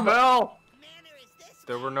stole my... Doorbell!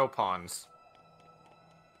 There were no pawns.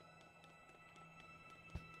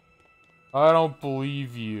 I don't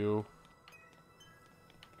believe you.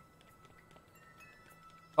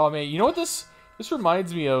 Oh man, you know what this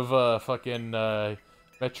reminds me of? Fucking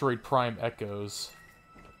Metroid Prime Echoes.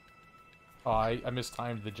 Oh, I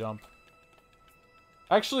mistimed the jump.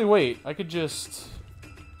 Actually, wait, I could just...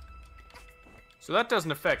 So that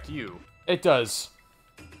doesn't affect you. It does.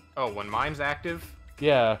 Oh, when mine's active?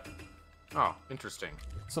 Yeah. Oh, interesting.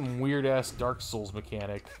 Some weird-ass Dark Souls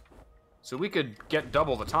mechanic. So we could get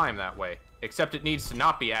double the time that way. Except it needs to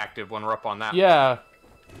not be active when we're up on that. Yeah.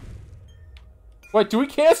 Wait, do we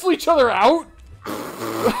cancel each other out?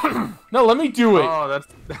 No, let me do it. Oh,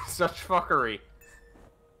 that's such fuckery.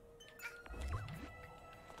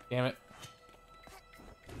 Damn it.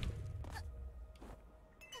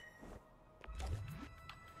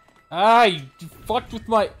 Ah, you fucked with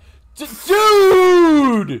my...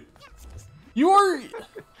 Dude! You are...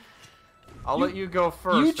 I'll let you go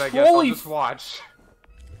first, you I guess. I'll trolley just watch.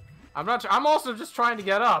 I'm also just trying to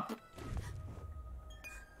get up.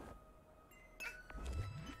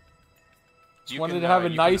 Wanted to have a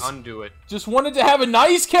nice... undo it. Just wanted to have a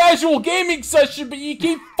nice casual gaming session, but you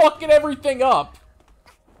keep fucking everything up.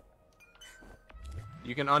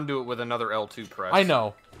 You can undo it with another L2 press. I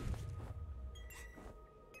know.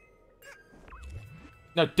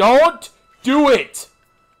 Now don't do it!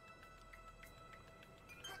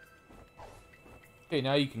 Okay,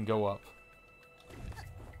 now you can go up.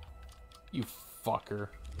 You fucker.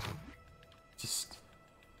 Just...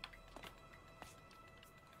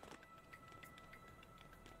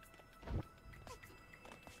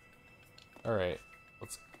 Alright,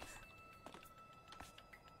 let's...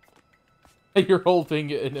 You're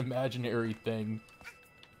holding an imaginary thing.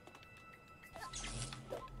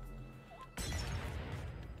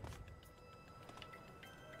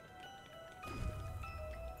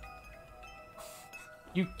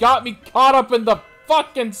 You got me caught up in the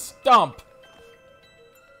fucking stump!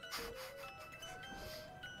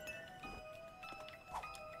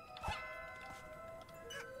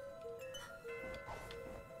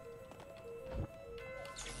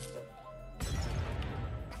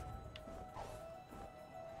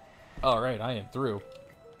 Alright, I am through.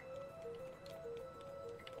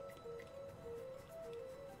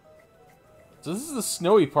 So this is the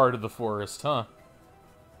snowy part of the forest, huh?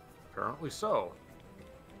 Apparently so.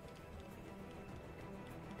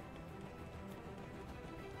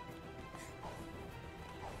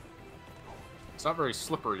 It's not very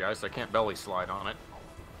slippery, guys. I can't belly slide on it.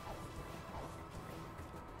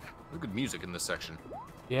 There's good music in this section.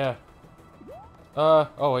 Yeah.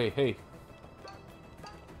 Oh, wait, hey.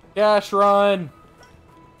 Cash run!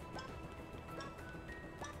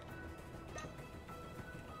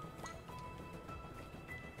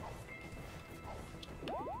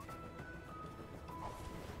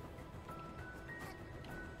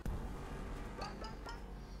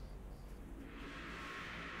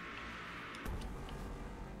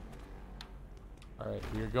 Alright,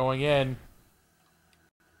 we're going in.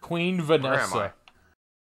 Queen Vanessa. Where am I?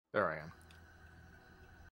 There I am.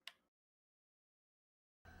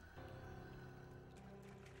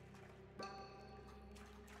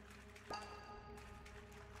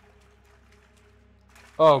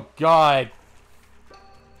 Oh God.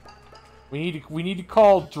 We need to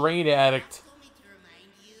call Drain Addict. Told me to remind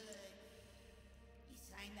you, you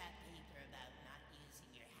signed that paper about not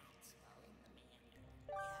using your hats while in the manor.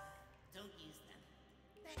 Yeah, don't use them.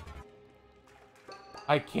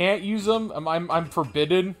 I can't use them. I'm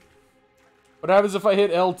forbidden. What happens if I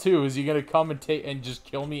hit L2? Is he gonna come and just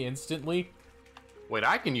kill me instantly? Wait,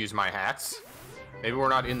 I can use my hats. Maybe we're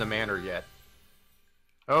not in the manor yet.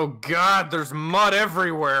 Oh God, there's mud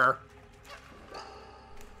everywhere.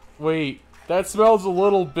 Wait, that smells a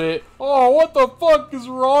little bit... Oh, what the fuck is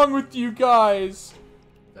wrong with you guys?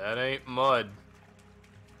 That ain't mud.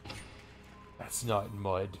 That's not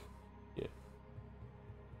mud. Yeah.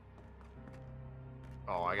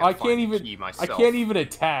 Oh, I gotta find the key I myself. can't even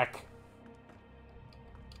attack.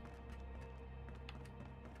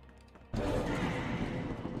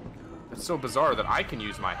 It's so bizarre that I can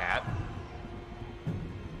use my hat.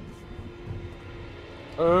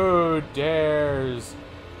 Oh, dares.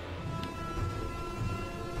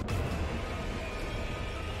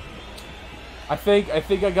 I think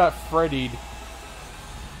I got Freddied.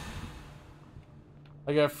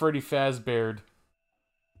 I got Freddy Fazbeared.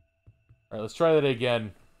 Alright, let's try that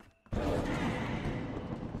again.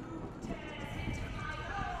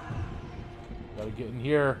 Gotta get in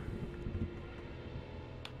here.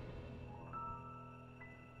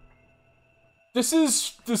 This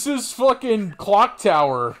is fucking Clock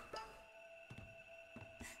Tower.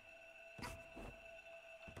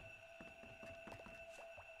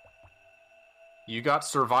 You got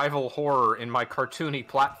survival horror in my cartoony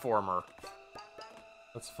platformer.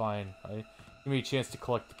 That's fine. Give me a chance to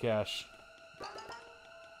collect the cash.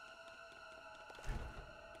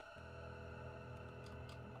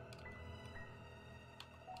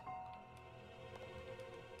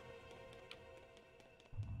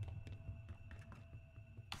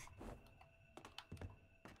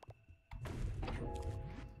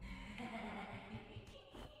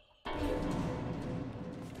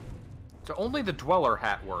 So only the Dweller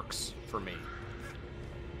hat works for me.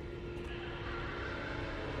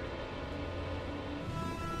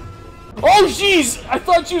 Oh, jeez! I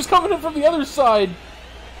thought she was coming in from the other side!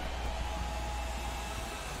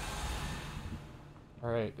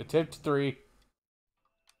 Alright, attempt 3.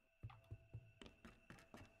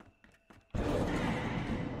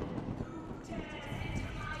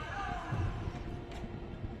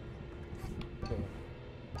 Okay.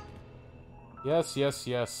 Yes, yes,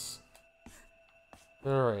 yes.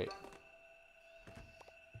 Alright.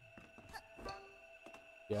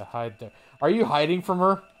 Yeah, hide there. Are you hiding from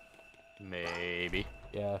her? Maybe.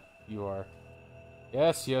 Yeah, you are.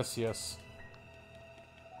 Yes, yes, yes.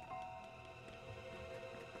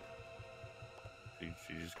 Did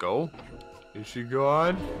she just go? Is she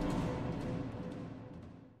gone?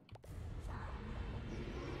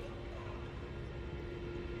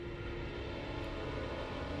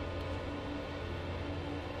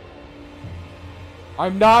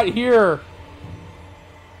 I'm not here!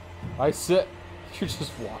 I said... You're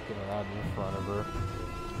just walking around in front of her.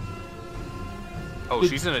 Oh,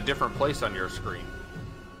 she's in a different place on your screen.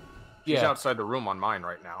 She's Yeah. outside the room on mine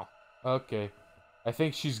right now. Okay. I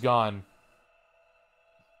think she's gone.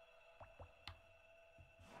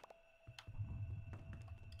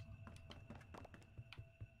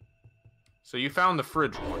 So you found the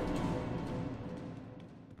fridge one.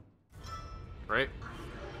 Right?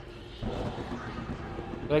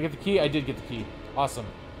 Did I get the key? I did get the key. Awesome.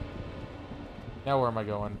 Now where am I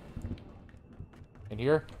going? In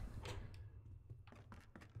here?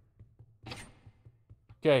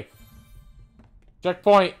 Okay.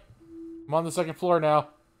 Checkpoint! I'm on the second floor now.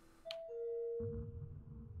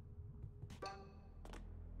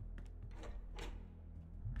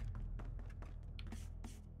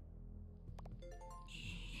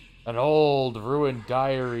 An old, ruined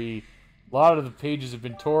diary. A lot of the pages have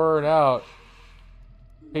been torn out.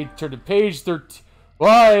 Turn to page 13.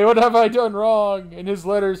 Why? What have I done wrong? In his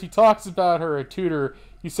letters, he talks about her, a tutor.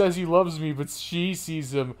 He says he loves me, but she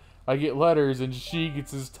sees him. I get letters, and she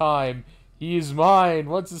gets his time. He is mine.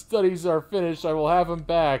 Once his studies are finished, I will have him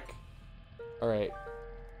back. Alright.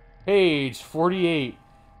 Page 48.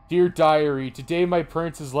 Dear Diary, today my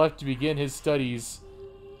prince has left to begin his studies.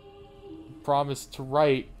 He promised to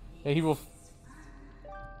write, and he will...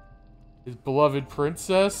 His beloved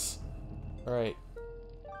princess? Alright.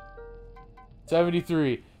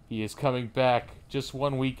 73. He is coming back. Just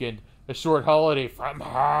one weekend. A short holiday from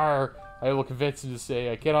her. I will convince him to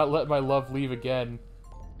say, I cannot let my love leave again.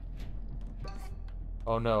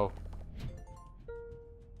 Oh no.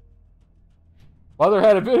 Mother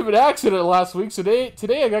had a bit of an accident last week, so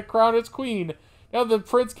today I got crowned as queen. Now the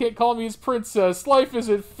prince can't call me his princess. Life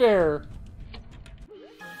isn't fair.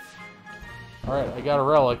 Alright, I got a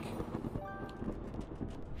relic.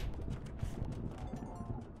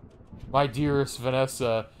 My dearest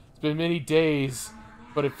Vanessa, it's been many days,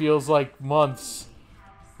 but it feels like months.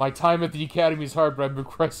 My time at the academy is hard, but I'm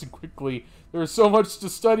progressing quickly. There is so much to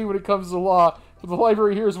study when it comes to law, but the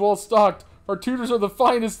library here is well stocked. Our tutors are the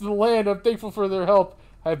finest in the land. I'm thankful for their help.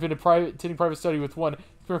 I have been attending private study with one.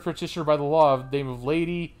 He's been a practitioner by the law of the name of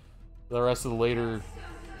Lady. The rest of the later.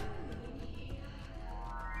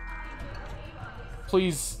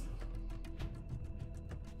 Please.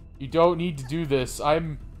 You don't need to do this.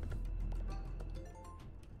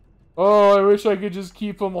 Oh, I wish I could just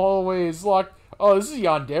keep them always locked. Oh, this is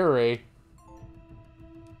Yandere.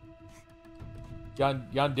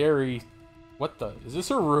 Yandere. What the? Is this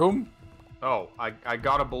her room? Oh, I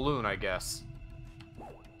got a balloon, I guess.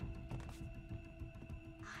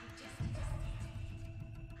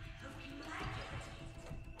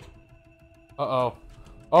 Uh-oh.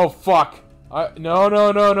 Oh, fuck. No,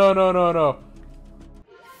 no, no, no, no, no, no.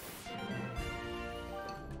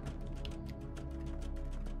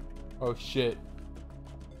 Oh, shit.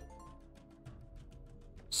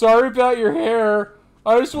 Sorry about your hair.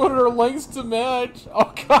 I just wanted our lengths to match.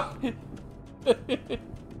 Oh, God.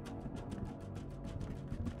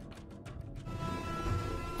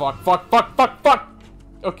 Fuck, fuck, fuck, fuck, fuck.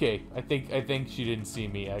 Okay, I think she didn't see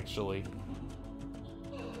me, actually.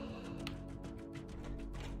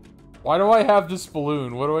 Why do I have this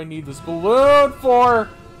balloon? What do I need this balloon for?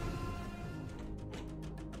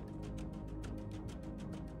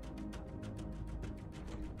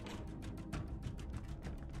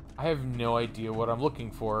 I have no idea what I'm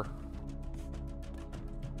looking for.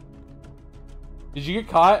 Did you get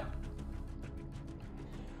caught?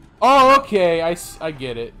 Oh, okay. I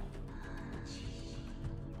get it.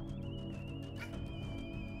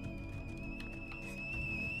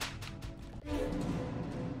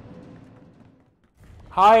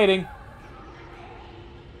 Hiding.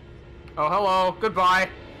 Oh, hello. Goodbye.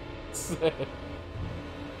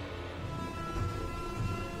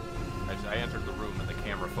 I entered the room and the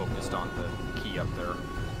camera focused on the key up there.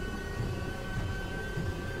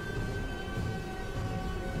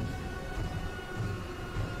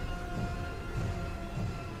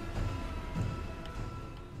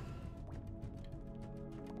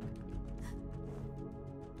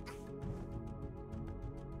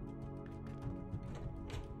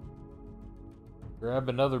 Grab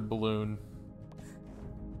another balloon.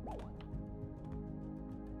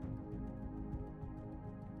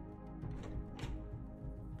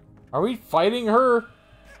 Are we fighting her?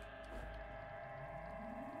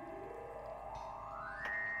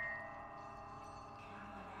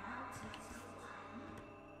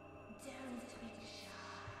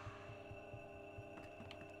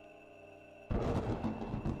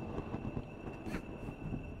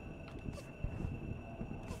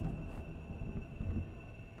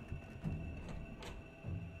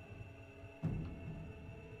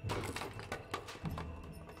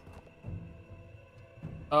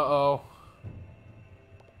 Uh-oh.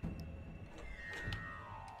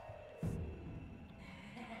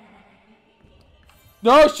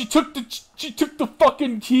 No, she took the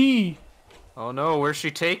fucking key. Oh no, where's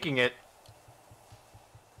she taking it?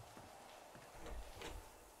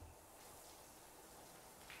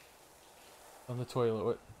 On the toilet.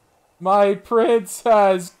 What? My prince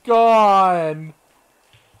has gone.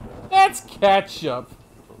 That's ketchup.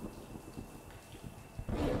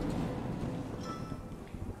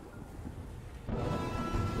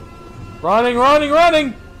 Running, running,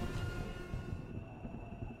 running!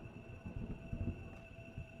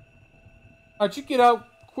 How'd you get out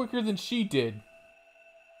quicker than she did?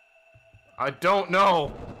 I don't know.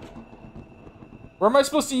 Where am I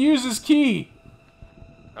supposed to use this key?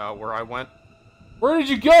 Where I went? Where did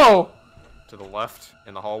you go? To the left,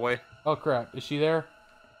 in the hallway. Oh crap, is she there?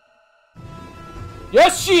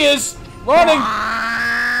 Yes, she is! Running!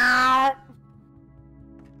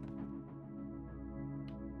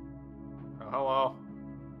 Oh, hello.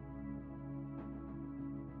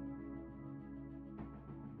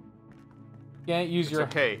 Can't use It's your...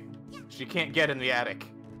 okay. She can't get in the attic.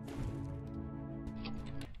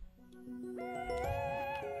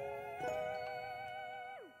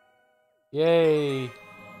 Yay.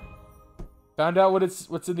 Found out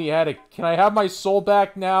what's in the attic. Can I have my soul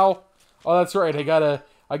back now? Oh, that's right. I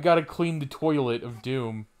gotta clean the toilet of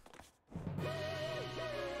doom.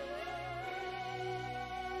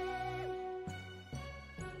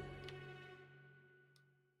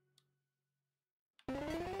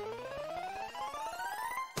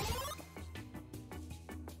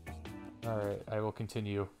 Alright, I will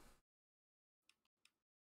continue.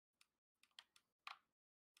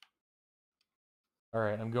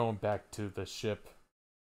 Alright, I'm going back to the ship.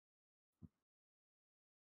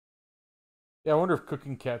 Yeah, I wonder if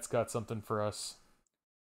Cooking Cat's got something for us.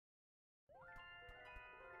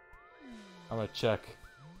 I'm gonna check.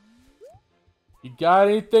 You got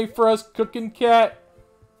anything for us, Cooking Cat?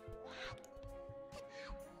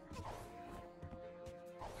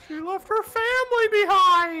 She left her family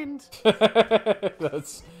behind!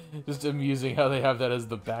 That's just amusing how they have that as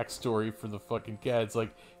the backstory for the fucking cat. It's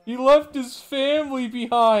like, he left his family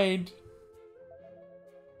behind!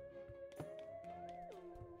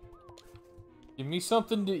 Give me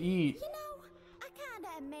something to eat. You know, I kinda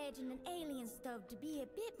imagine an alien stove to be a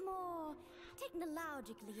bit more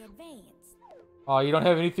technologically advanced. Oh, you don't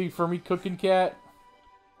have anything for me, Cooking Cat?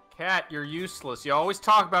 Cat, you're useless. You always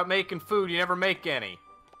talk about making food, you never make any.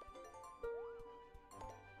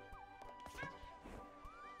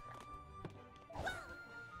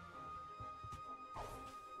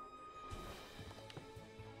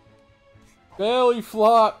 Belly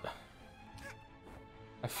flop!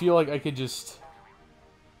 I feel like I could just...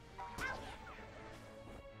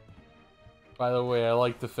 By the way, I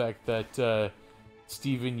like the fact that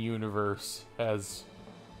Steven Universe has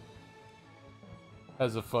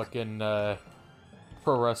a fucking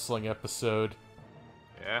pro wrestling episode.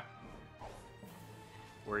 Yeah.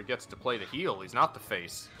 where he gets to play the heel. He's not the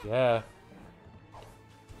face. Yeah.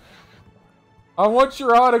 I want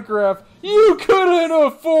your autograph. You couldn't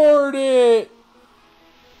afford it!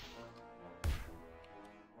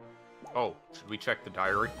 Oh, should we check the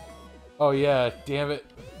diary? Oh yeah, damn it.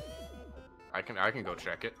 I can go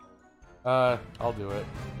check it. I'll do it.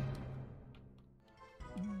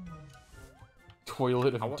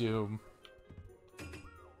 Toilet of Doom. I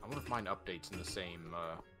wonder if mine updates in the same,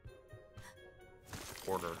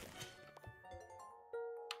 order.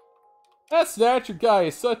 That Snatcher guy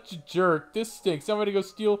is such a jerk. This stinks. I'm gonna go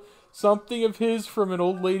steal something of his from an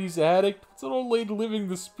old lady's attic. What's an old lady living in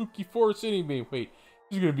the spooky forest anyway? Wait,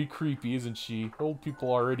 she's gonna be creepy, isn't she? Old people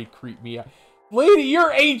already creep me out. Lady,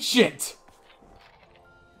 you're ancient!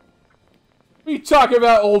 What are you talking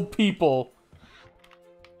about, old people?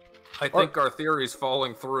 I think our theory's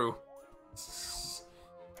falling through.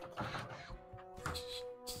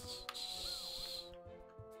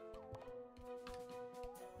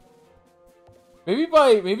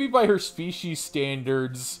 Maybe by her species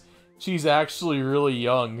standards, she's actually really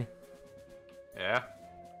young. Yeah.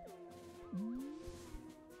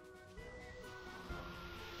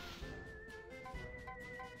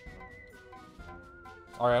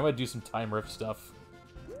 Alright, I'm gonna do some time rift stuff.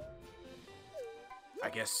 I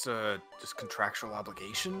guess, just contractual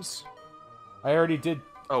obligations? I already did.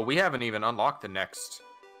 Oh, we haven't even unlocked the next...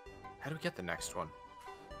 How do we get the next one?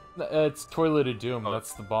 It's Toilet of Doom, Oh.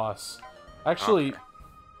 that's the boss. Actually...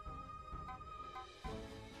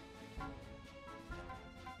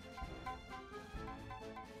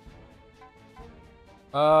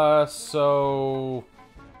 Okay. So...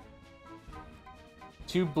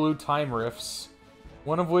 2 blue time rifts.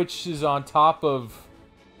 One of which is on top of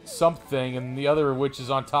something, and the other of which is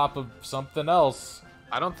on top of something else.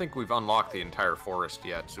 I don't think we've unlocked the entire forest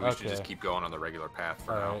yet, so we should Okay. just keep going on the regular path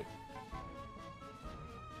for now. Alright.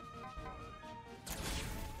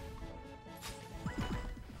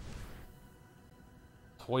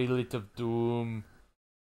 Toilet of Doom.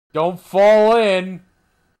 Don't fall in!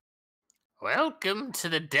 Welcome to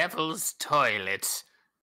the Devil's Toilet.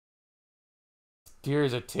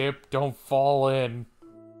 Here's a tip, don't fall in.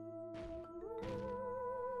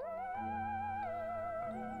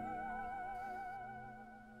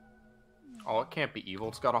 Oh, it can't be evil.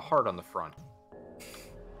 It's got a heart on the front.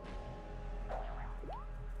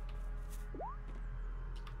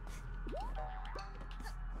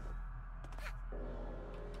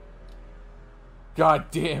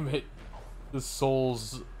 God damn it. The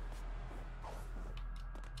souls.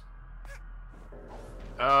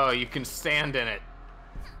 Oh, you can stand in it.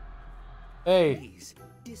 Hey. Please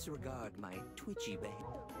disregard my twitchy behavior.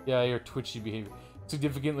 Yeah, your twitchy behavior.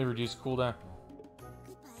 Significantly reduced cooldown.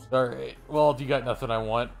 Alright. Well, you got nothing I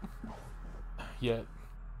want. Yet.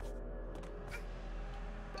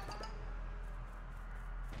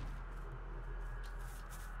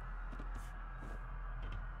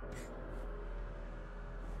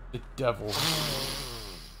 The devil.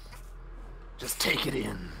 Just take it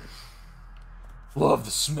in. Love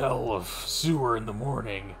the smell of sewer in the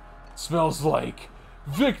morning. Smells like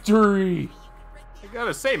victory! I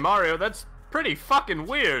gotta say, Mario, that's pretty fucking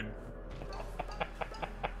weird.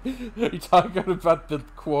 You talking about the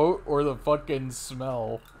quote or the fucking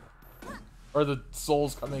smell? Or the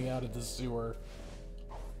souls coming out of the sewer?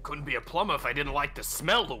 Couldn't be a plumber if I didn't like the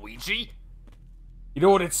smell, Luigi. You know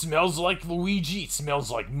what it smells like, Luigi? It smells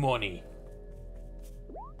like money.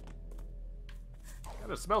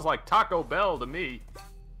 Kinda smells like Taco Bell to me.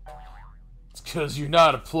 It's cause you're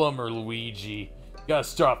not a plumber, Luigi. You gotta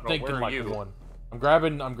stop Well, thinking where are like you? one. I'm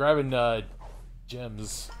grabbing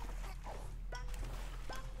gems.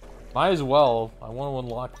 Might as well. I want to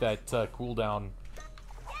unlock that cooldown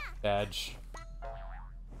badge.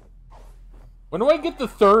 When do I get the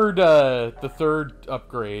third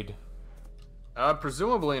upgrade?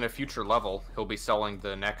 Presumably in a future level, he'll be selling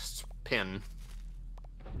the next pin.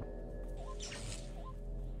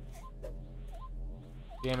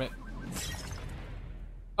 Damn it.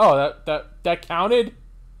 Oh, that counted?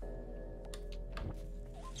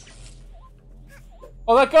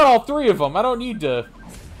 Oh, that got all 3 of them. I don't need to...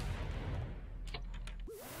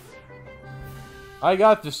 I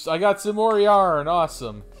got this. I got some more yarn.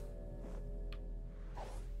 Awesome.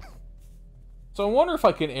 So I wonder if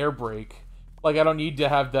I can air brake. Like, I don't need to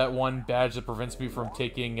have that one badge that prevents me from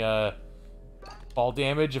taking fall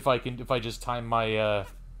damage if I just time my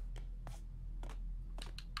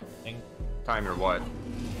thing. Time your what?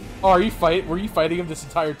 Oh, were you fighting him this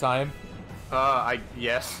entire time?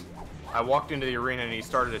 Yes. I walked into the arena and he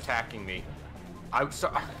started attacking me. I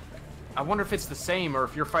wonder if it's the same or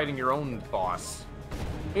if you're fighting your own boss.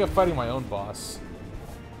 I think I'm fighting my own boss.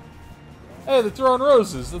 Hey, they're throwing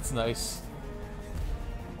roses. That's nice.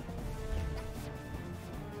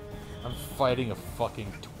 I'm fighting a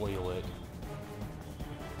fucking toilet.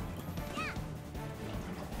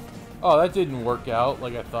 Oh, that didn't work out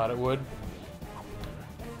like I thought it would.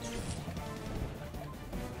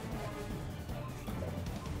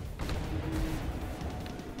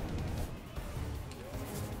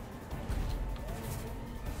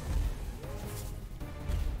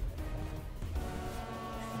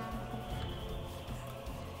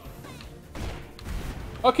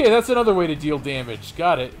 Okay, that's another way to deal damage.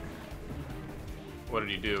 Got it. What did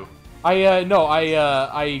he do?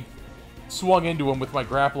 I swung into him with my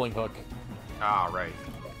grappling hook. Ah, right.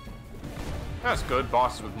 That's good.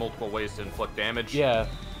 Bosses with multiple ways to inflict damage. Yeah.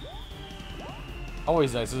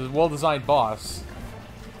 Always nice. It's a well-designed boss.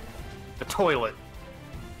 The toilet.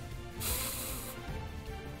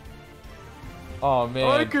 Oh, man.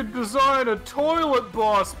 I could design a toilet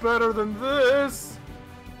boss better than this.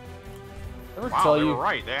 Ever Wow, tell they you? were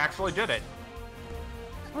right. They actually did it.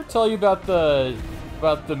 Ever tell you about the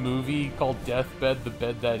movie called Deathbed: The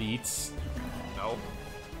Bed That Eats? No.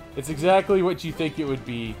 It's exactly what you think it would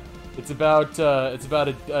be. It's about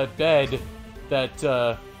a bed that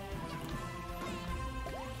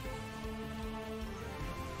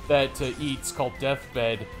eats, called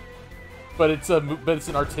Deathbed, but it's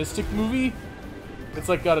an artistic movie. It's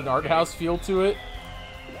like got an art house feel to it.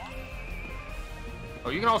 Oh,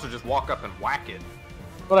 you can also just walk up and whack it.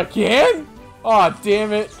 But I can? Aw, oh,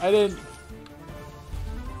 damn it! I didn't.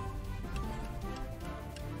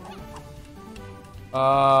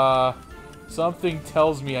 Something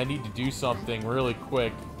tells me I need to do something really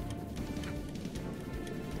quick.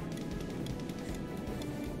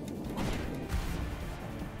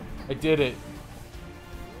 I did it.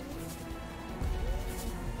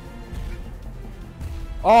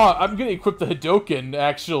 Oh, I'm gonna equip the Hadoken,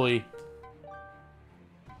 actually.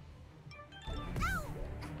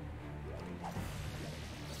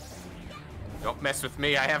 Don't mess with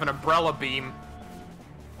me. I have an umbrella beam.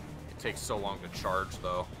 It takes so long to charge,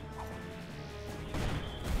 though.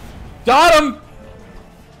 Got him!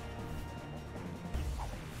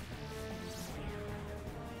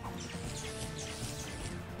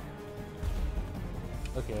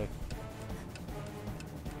 Okay.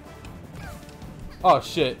 Oh,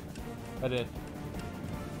 shit. I didn't.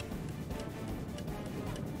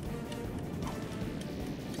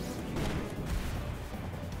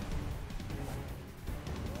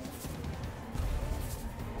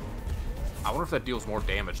 I wonder if that deals more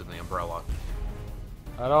damage than the umbrella.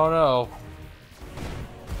 I don't know.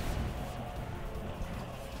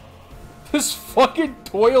 This fucking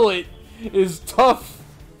toilet is tough.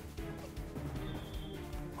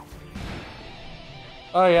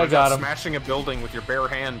 Oh yeah, I got him. Smashing a building with your bare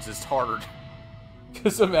hands is hard.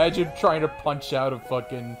 Just imagine trying to punch out a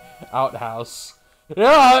fucking outhouse.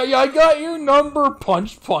 Yeah, I got you number.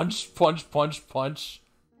 Punch, punch, punch, punch, punch.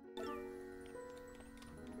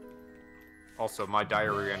 Also, my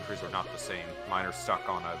diary entries are not the same. Mine are stuck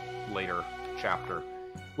on a later chapter.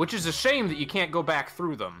 Which is a shame that you can't go back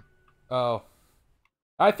through them. Oh.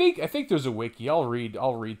 I think there's a wiki. I'll read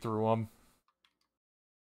through them.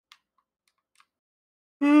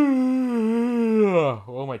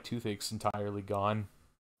 Oh, my toothache's entirely gone.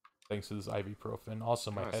 Thanks to this ibuprofen.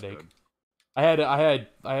 Also, my headache. Good. I had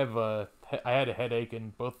a headache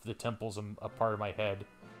in both the temples and a part of my head.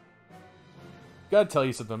 Gotta tell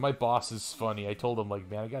you something. My boss is funny. I told him,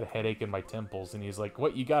 like, man, I got a headache in my temples, and he's like,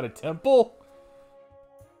 "What? You got a temple?"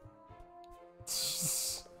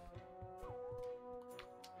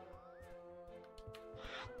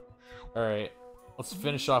 All right, let's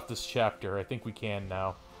finish off this chapter. I think we can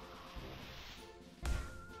now.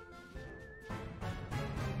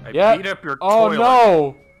 I beat up your Oh toilet.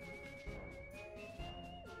 no!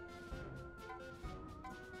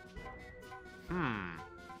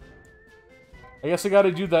 I guess I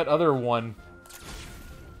gotta do that other one.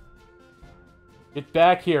 Get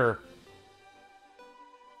back here.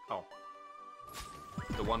 Oh.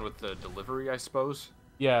 The one with the delivery, I suppose?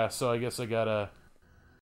 Yeah, so I guess I gotta...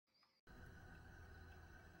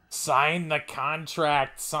 Sign the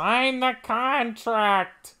contract! Sign the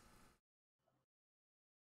contract!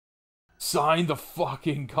 Sign the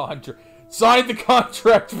fucking contract! Sign the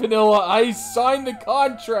contract, Vanilla Ice! Sign the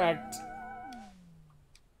contract!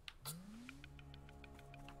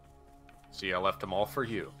 See, I left them all for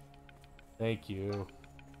you. Thank you.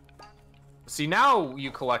 See, now you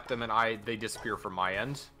collect them and they disappear from my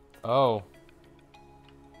end. Oh.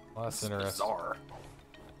 Well, that's It's interesting. bizarre.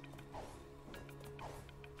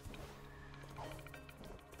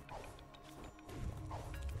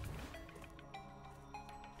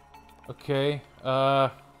 Okay,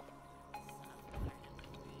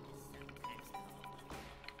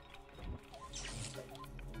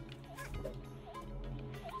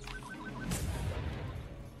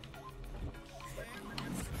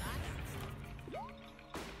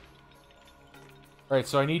 Alright,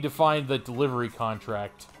 so I need to find the delivery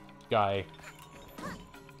contract guy.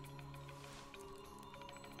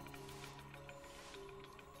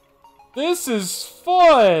 This is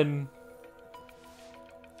fun!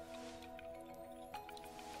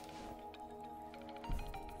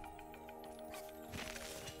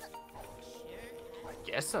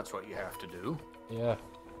 I guess that's what you have to do. Yeah.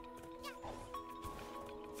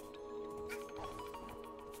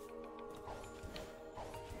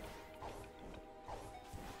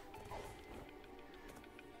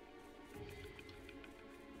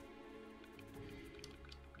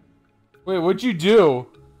 Wait, what'd you do?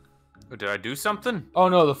 Oh, did I do something? Oh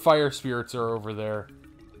no, the fire spirits are over there.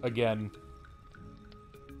 Again.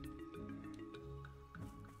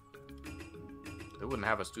 They wouldn't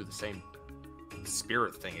have us do the same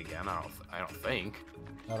spirit thing again, I don't think.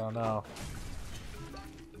 I don't know.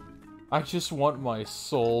 I just want my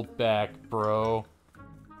soul back, bro.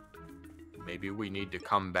 Maybe we need to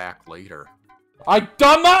come back later. I'm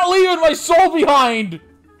not leaving my soul behind!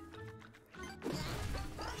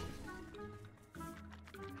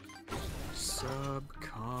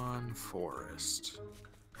 Subcon Forest.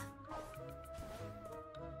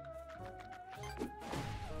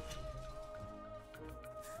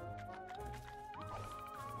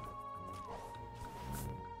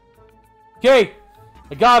 Okay!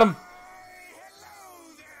 I got him!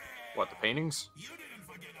 What, the paintings? You didn't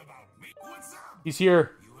forget about me. What's up? He's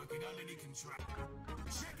here. You working on any contract?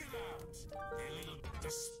 Check it out. A little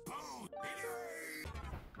dispose.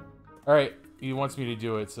 Alright, he wants me to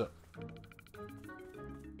do it, so...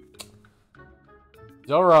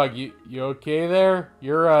 Xelrog, you okay there?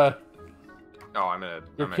 You're, Oh, I'm in a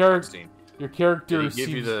cutscene. Your character Did he give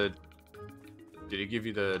you seems... the... Did he give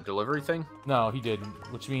you the delivery thing? No, he didn't.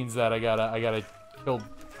 Which means that I gotta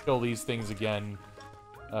kill these things again.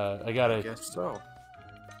 I gotta... Guess so.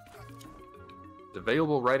 It's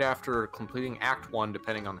available right after completing Act 1,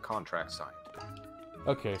 depending on the contract signed.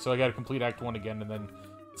 Okay, so I gotta complete Act 1 again and then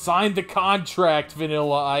sign the contract,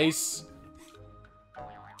 Vanilla Ice!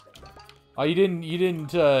 Oh, you didn't,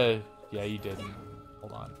 yeah, you didn't.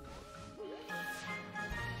 Hold on.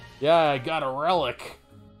 Yeah, I got a relic!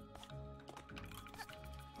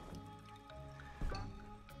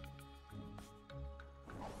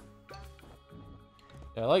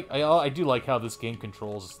 Yeah, I do like how this game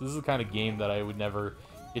controls. This is the kind of game that I would never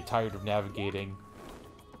get tired of navigating.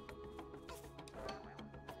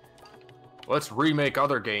 Let's remake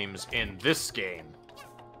other games in this game.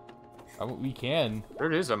 We can.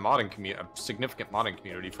 There is a modding community, a significant modding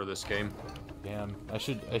community for this game. Damn, I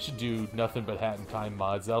should do nothing but Hat in Time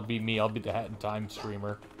mods. That'll be me. I'll be the Hat in Time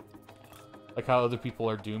streamer. Like how other people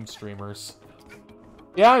are Doom streamers.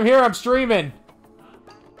 Yeah, I'm here. I'm streaming.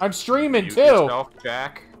 I'm streaming Mute too. yourself,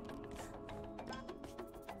 Jack.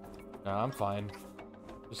 No, I'm fine.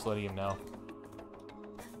 Just letting him know.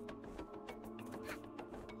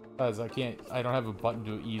 Because I don't have a button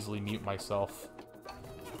to easily mute myself.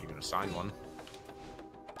 You're gonna sign one.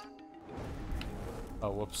 Oh,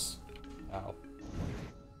 whoops. Ow.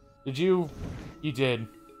 Did you? You did.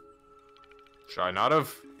 Should I not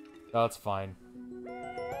have? No, that's fine.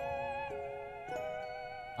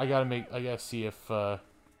 I gotta see if,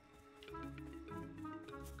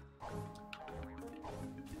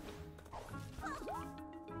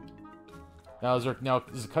 Now is the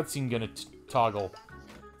cutscene gonna toggle?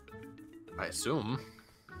 I assume.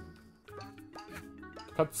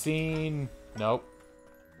 Cutscene. Nope.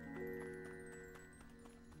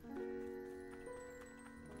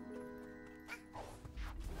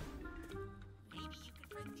 Maybe you could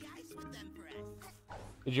break the ice with them for us.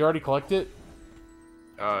 Did you already collect it?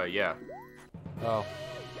 Yeah. Oh.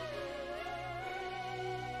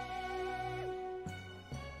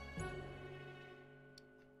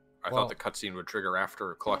 I Well- thought the cutscene would trigger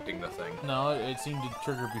after collecting the thing. No, it seemed to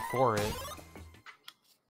trigger before it.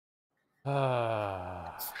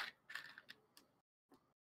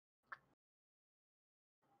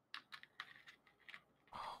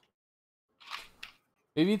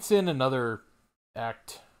 Maybe it's in another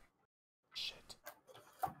act. Shit.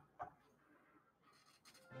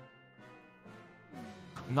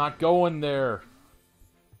 I'm not going there.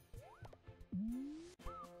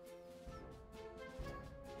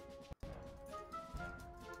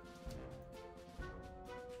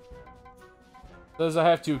 Says I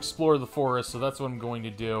have to explore the forest, so that's what I'm going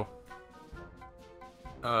to do.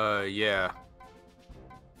 Yeah.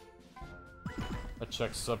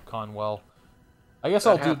 check subcon well. I guess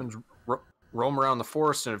That I'll happens. Roam around the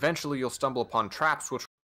forest, and eventually you'll stumble upon traps which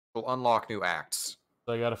will unlock new acts.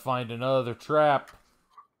 I gotta find another trap.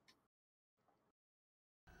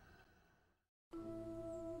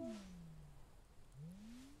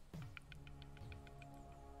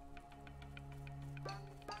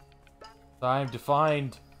 Time to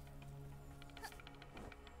find.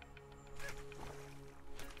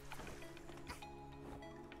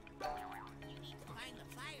 You need to find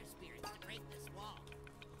the fire spirits to break this wall.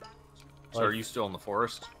 So are you still in the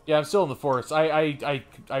forest? Yeah, I'm still in the forest. I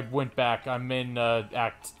went back. I'm in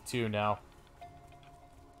Act 2 now.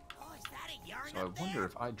 Oh, is that a yarn So I up wonder there?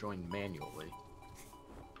 if I joined manually.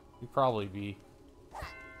 You'd probably be.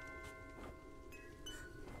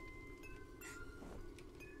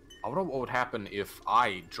 I wonder what would happen if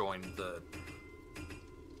I joined the...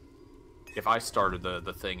 If I started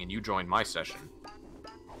the thing and you joined my session.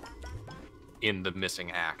 In the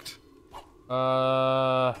missing act.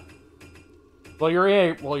 Well,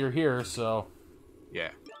 you're here, so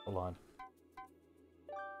Yeah. hold on.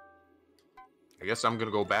 I guess I'm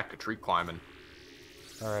gonna go back to tree climbing.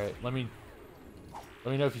 All right, let me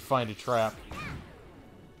know if you find a trap.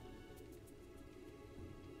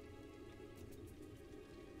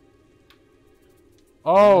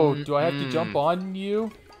 Oh, do I have to jump on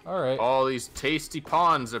you? All right. All these tasty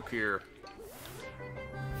pawns up here.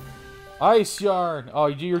 Ice yarn. Oh,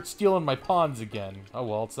 you're stealing my pawns again. Oh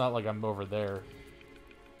well, it's not like I'm over there.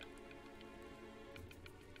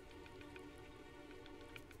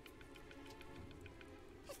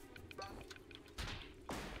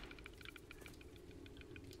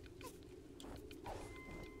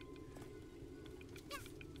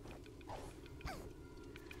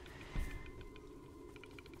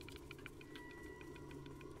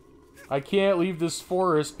 I can't leave this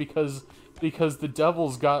forest because the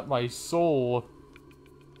devil's got my soul.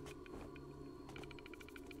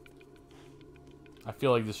 I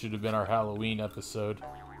feel like this should have been our Halloween episode.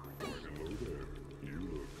 Hello there. You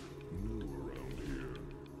look new around here.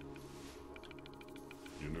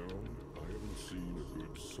 You know, I haven't seen a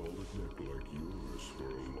good solid neck like yours for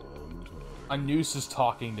a long time. A noose is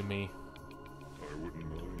talking to me. I wouldn't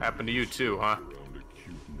mind Happened to you too, huh? around a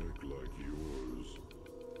cute neck like yours.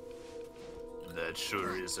 That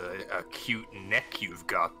sure is a cute neck you've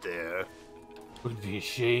got there. Would be a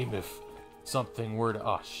shame if something were to.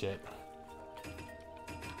 Oh shit. Oh,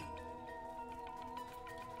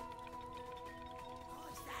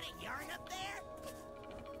 is that a yarn up there?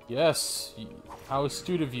 Yes. How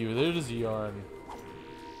astute of you. There is a yarn.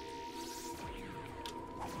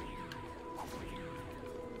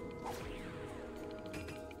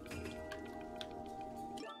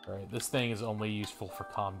 Alright, this thing is only useful for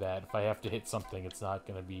combat. If I have to hit something, it's not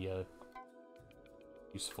gonna be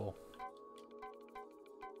useful.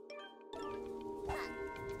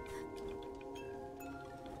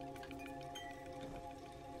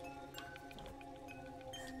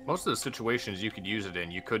 Most of the situations you could use it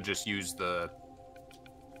in, you could just use the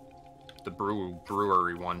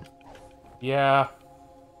brewery one. Yeah.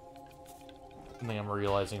 Something I'm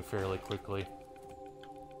realizing fairly quickly.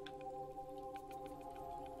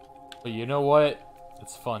 But you know what?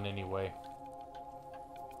 It's fun anyway.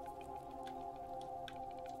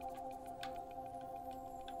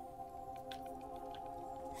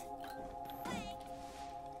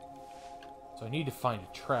 So I need to find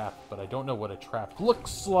a trap, but I don't know what a trap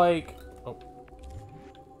looks like. Oh.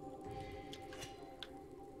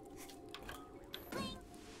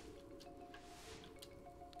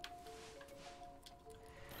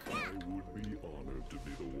 I would be honored to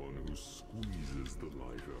be the one who squeezes the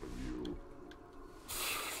life out of you.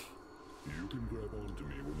 You can grab onto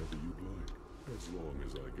me whenever you'd like, as long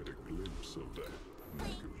as I get a glimpse of that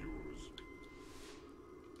neck of yours.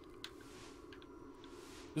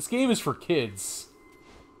 This game is for kids.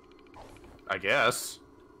 I guess.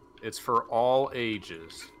 It's for all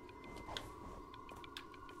ages.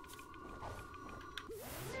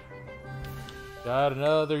 Got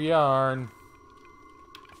another yarn.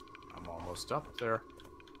 I'm almost up there.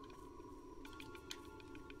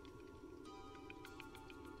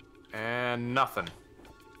 And nothing.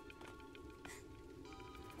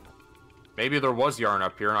 Maybe there was yarn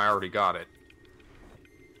up here and I already got it.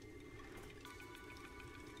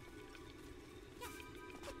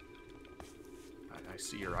 I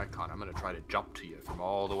see your icon. I'm gonna try to jump to you from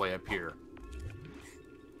all the way up here.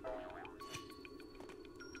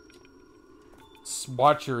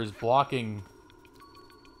 Watcher is blocking.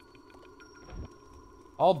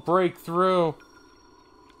 I'll break through.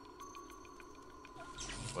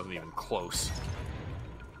 Wasn't even close.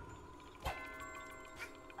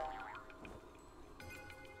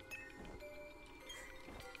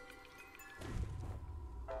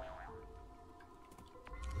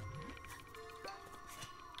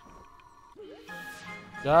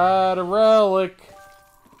 Got a relic.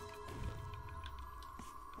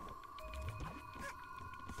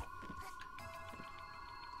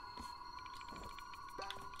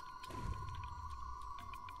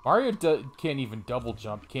 Mario can't even double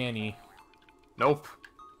jump, can he? Nope.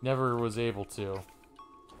 Never was able to.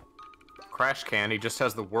 Crash can. He just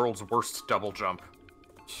has the world's worst double jump.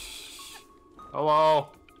 Hello.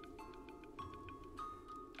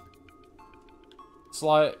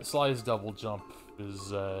 Sly's double jump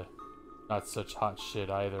is not such hot shit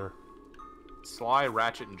either. Sly,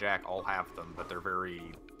 Ratchet, and Jack all have them, but they're very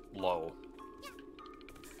low.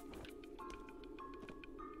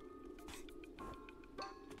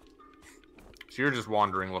 So you're just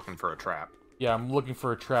wandering looking for a trap. Yeah, I'm looking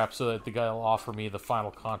for a trap so that the guy will offer me the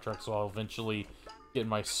final contract so I'll eventually get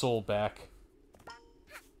my soul back.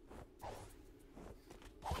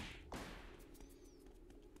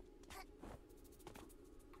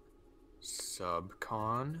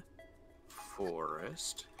 Subcon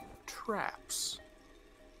Forest Traps.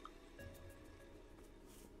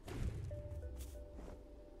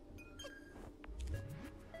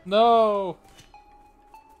 No!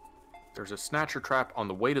 There's a snatcher trap on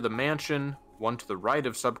the way to the mansion, one to the right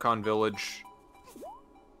of Subcon Village,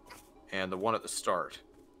 and the one at the start.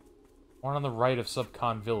 One on the right of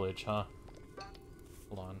Subcon Village, huh?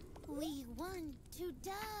 Hold on. We want to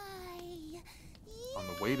die. On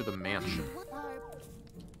the way to the mansion.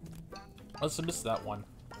 Must have missed that one.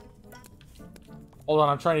 Hold on,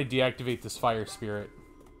 I'm trying to deactivate this fire spirit.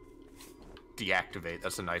 Deactivate,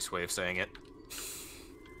 that's a nice way of saying it.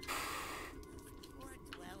 Poor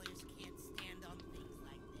dwellers can't stand on things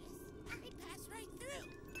like this. They pass right through.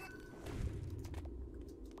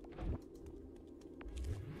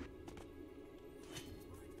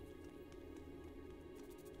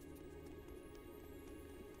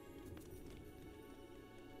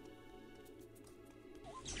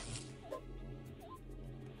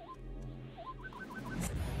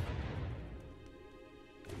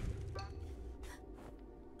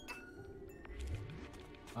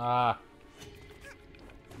 Ah.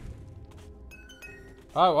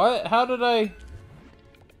 Oh, what? How did I...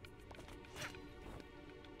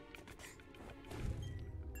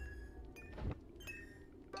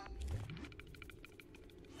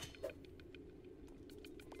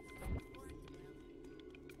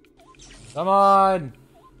 Come on!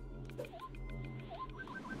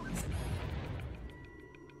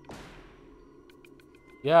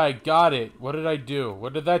 Yeah, I got it. What did I do?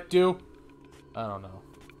 What did that do? I don't know.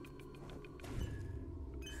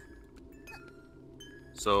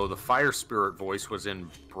 So the fire spirit voice was in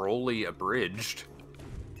Broly Abridged.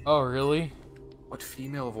 Oh, really? What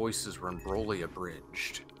female voices were in Broly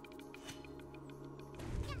Abridged?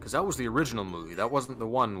 Because that was the original movie. That wasn't the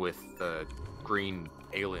one with the green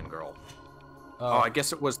alien girl. Oh, I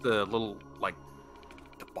guess it was the little, like,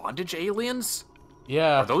 the bondage aliens?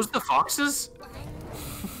 Yeah. Are those the foxes?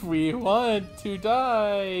 We want to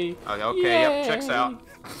die. Okay, yep, checks Yay. out.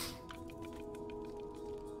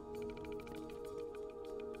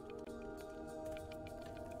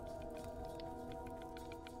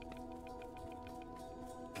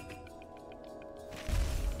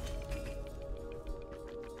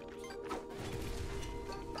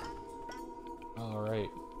 All right.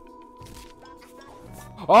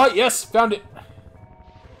 Oh, yes, found it.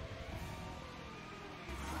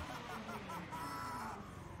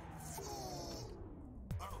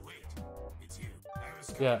 Oh, wait. It's you. I was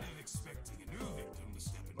Yeah. kind of expecting a new victim to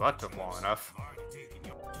step in. Well, that took long enough. Already taken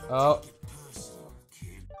your Oh. personal,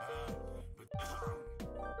 kid.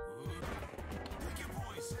 Pick your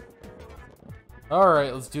poison. All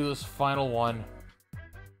right, let's do this final one.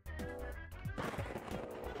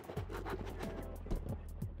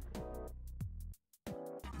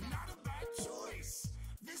 Not a bad choice.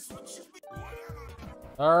 This one should be whatever.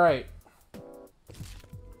 All right.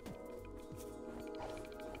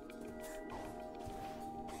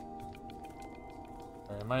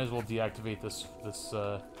 All right, might as well deactivate this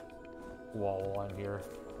wall while I'm here.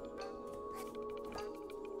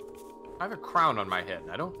 I have a crown on my head,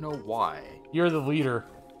 and I don't know why. You're the leader.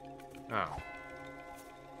 Oh.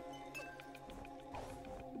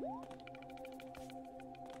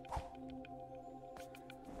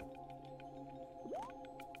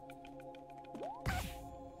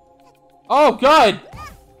 Oh God!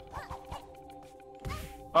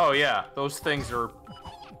 Oh yeah, those things are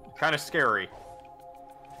kind of scary.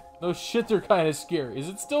 No shit, they're kind of scary. Is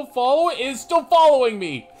it still following? It is still following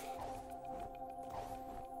me.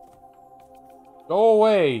 Go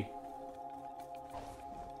away.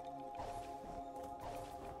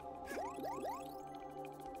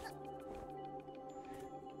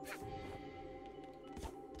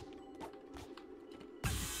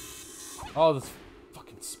 Oh, this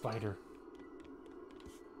fucking spider.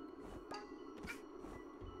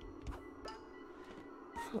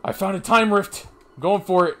 I found a time rift. I'm going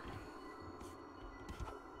for it.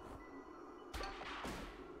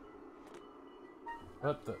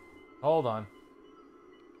 What the? Hold on.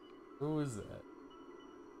 Who is that?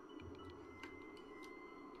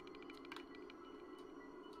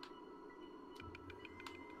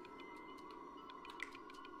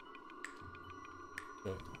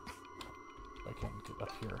 Okay. I can't get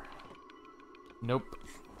up here. Nope.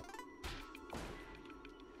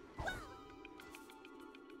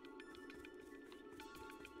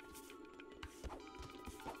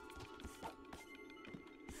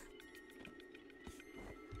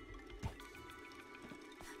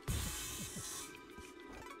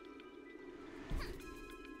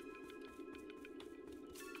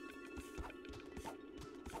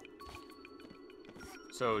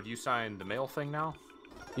 So, do you sign the mail thing now?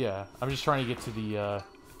 Yeah, I'm just trying to get to the, Alright.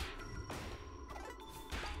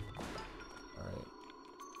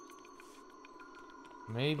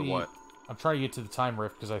 Maybe... The what? I'm trying to get to the time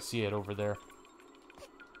rift because I see it over there.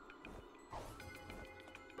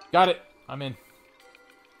 Got it! I'm in.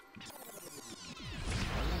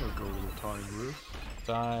 I'm gonna go to the time rift.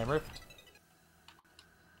 Time rift.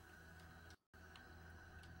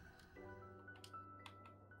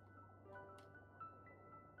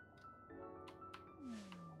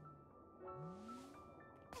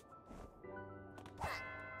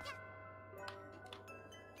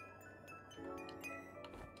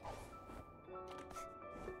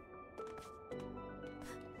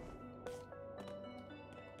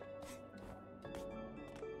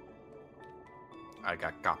 I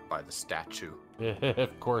got by the statue. Yeah,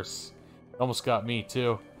 of course. Almost got me,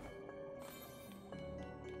 too.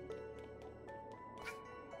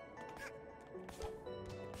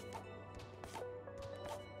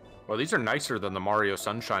 Well, these are nicer than the Mario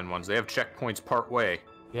Sunshine ones. They have checkpoints part way.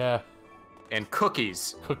 Yeah. And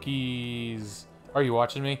cookies. Cookies. Are you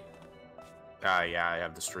watching me? Yeah, I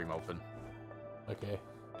have the stream open. Okay.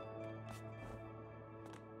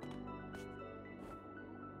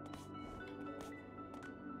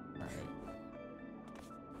 Alright.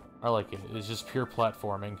 I like it. It's just pure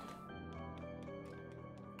platforming.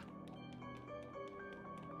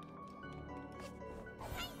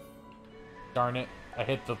 Darn it. I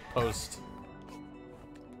hit the post.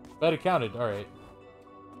 But it counted. Alright.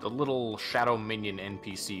 The little shadow minion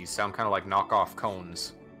NPCs sound kind of like knockoff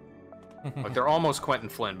cones. Like they're almost Quentin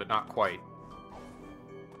Flynn, but not quite.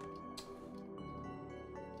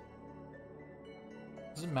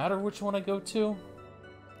 Does it matter which one I go to?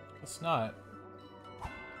 It's not.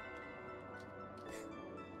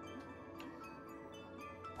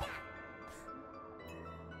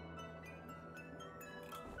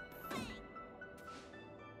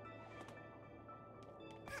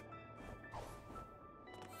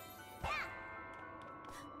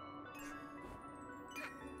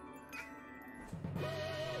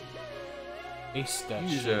 Ace that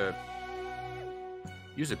Use shit.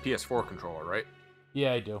 use a PS4 controller, right?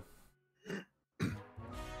 Yeah, I do.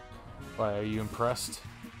 Why, are you impressed?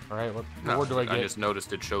 Alright, what more do I get? I just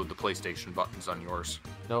noticed it showed the PlayStation buttons on yours.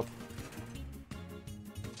 Nope.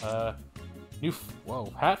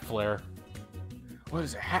 Whoa, hat flare. What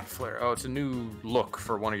is a hat flare? Oh, it's a new look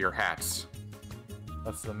for one of your hats.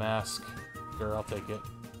 That's the mask. Sure, I'll take it.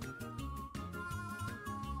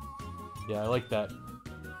 Yeah, I like that.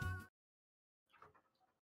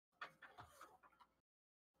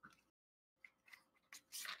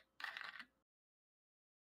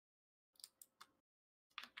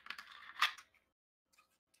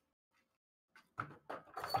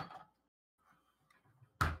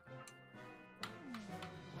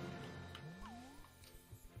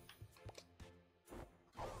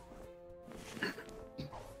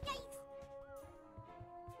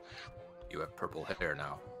 You have purple hair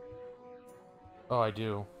now. Oh, I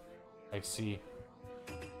do. I see.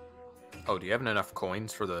 Oh, do you have enough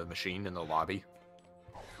coins for the machine in the lobby?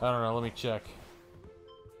 I don't know, let me check.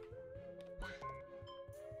 You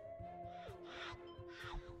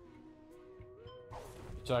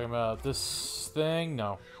talking about this thing?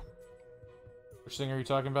 No. Which thing are you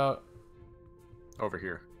talking about? Over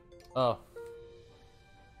here. Oh.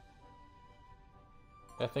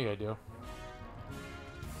 I think I do.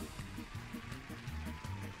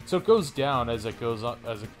 So it goes down as it goes on,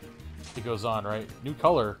 it goes on, right? New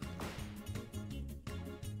color.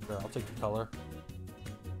 Sure, I'll take the color.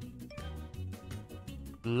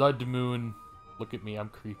 Blood Moon. Look at me, I'm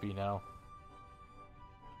creepy now.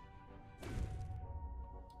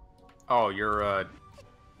 Oh, your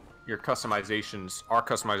customizations, our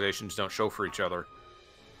customizations don't show for each other.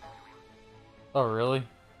 Oh, really?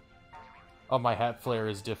 Oh, my hat flare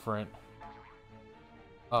is different.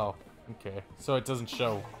 Oh, okay. So it doesn't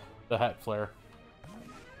show the hat flare.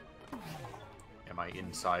 Am I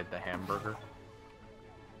inside the hamburger?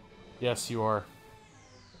 Yes, you are.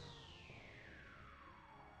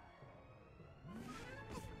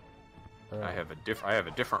 Right. I have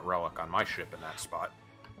a different relic on my ship in that spot.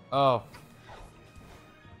 Oh.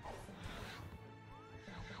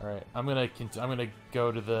 All right, I'm gonna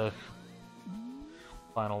go to the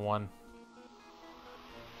final one.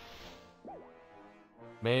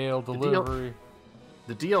 Mail delivery.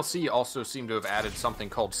 The DLC also seemed to have added something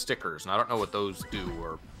called stickers, and I don't know what those do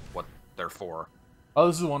or what they're for. Oh,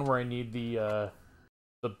 this is the one where I need the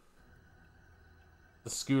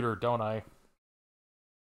scooter, don't I?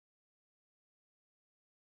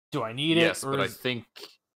 Do I need it? Yes, but I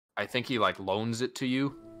think he like loans it to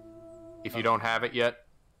you if you don't have it yet.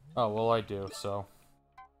 Oh well, I do. So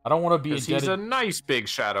I don't want to be indebted. He's a nice big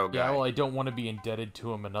shadow guy. Yeah, well, I don't want to be indebted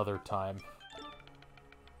to him another time.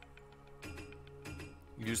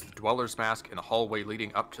 Use the Dweller's Mask in the hallway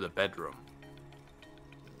leading up to the bedroom.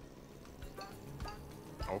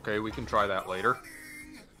 Okay, we can try that later.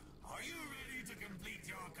 Are you ready to complete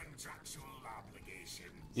your contractual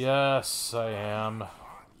obligations? Yes, I am.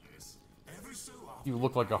 Heartless. Ever so often, You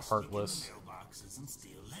look like a I slip into heartless. mailboxes and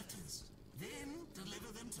steal letters, then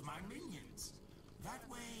deliver them to my minions. That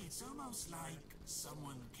way, it's almost like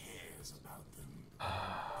someone cares about them.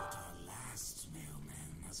 But our last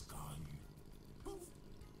mailman has gone. Poof.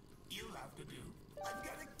 You'll have to do. I've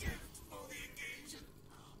got a gift for the occasion.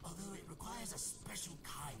 Although it requires a special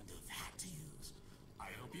kind of hat to use. I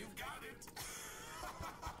hope you've got it.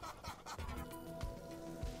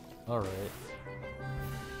 Alright.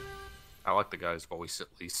 I like the guy's voice at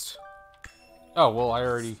least. Oh, well, I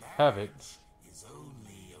already have it. Is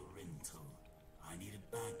only a rental. I need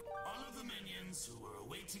it back. All of the minions who were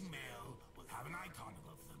awaiting mail will have an icon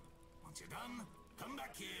above them. Once you're done, come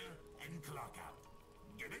back here and clock out.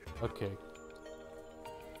 Get it? Okay.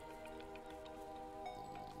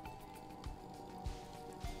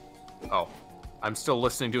 Oh, I'm still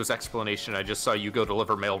listening to his explanation. I just saw you go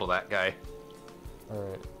deliver mail to that guy.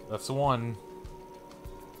 Alright, that's the one.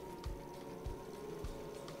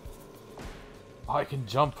 Oh, I can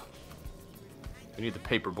jump. We need the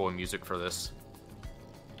Paperboy music for this.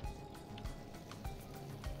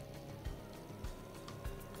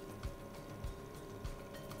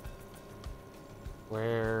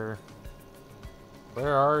 Where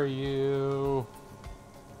are you?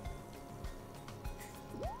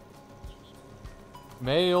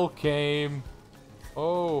 Mail came.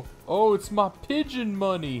 Oh, it's my pigeon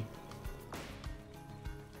money.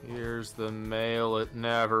 Here's the mail, it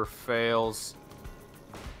never fails.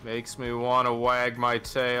 Makes me want to wag my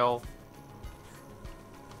tail.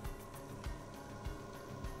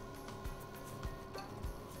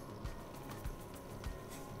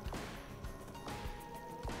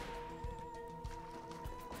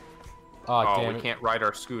 Oh, Oh, damn we it. can't ride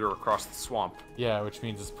our scooter across the swamp. Yeah, which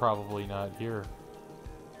means it's probably not here.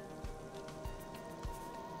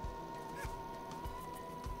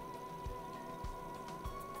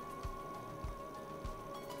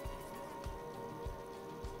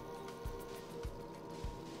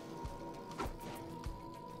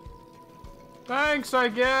 Thanks, I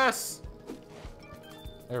guess.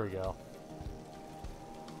 There we go.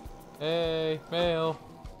 Hey, mail.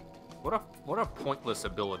 What a pointless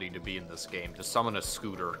ability to be in this game, to summon a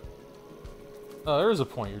scooter. Oh, there is a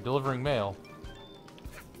point. You're delivering mail.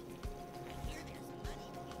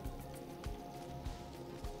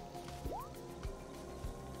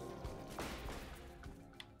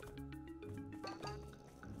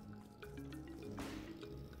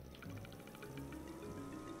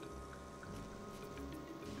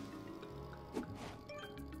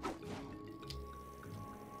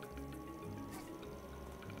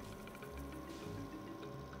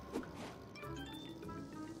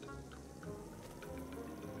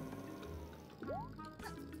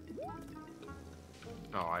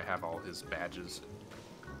 Oh, I have all his badges.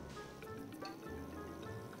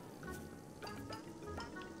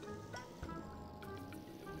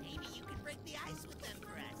 Maybe you could break the ice with them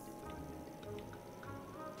for us.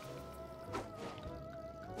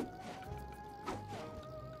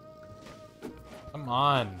 Come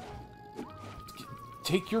on.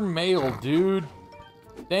 Take your mail, dude.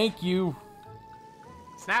 Thank you.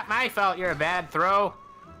 It's not my fault you're a bad throw.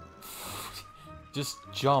 Just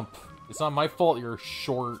jump. It's not my fault you're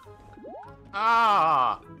short.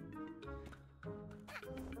 Ah!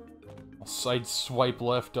 I'll side swipe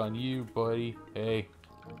left on you, buddy. Hey.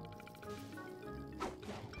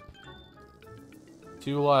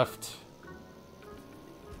 2 left.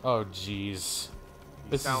 Oh, jeez.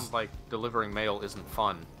 You sound like delivering mail isn't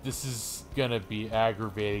fun. This is gonna be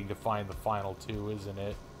aggravating to find the final two, isn't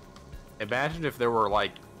it? Imagine if there were,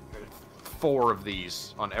 like, 4 of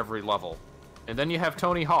these on every level. And then you have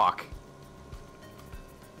Tony Hawk.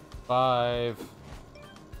 5.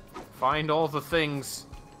 Find all the things.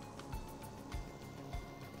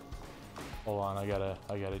 Hold on, I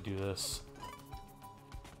gotta do this.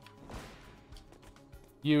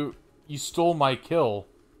 You stole my kill.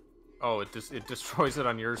 Oh, it destroys it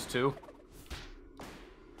on yours too?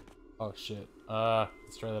 Oh shit.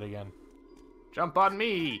 Let's try that again. Jump on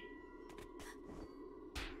me!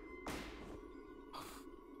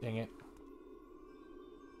 Dang it.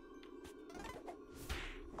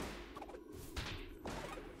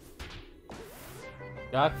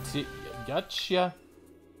 Gotcha.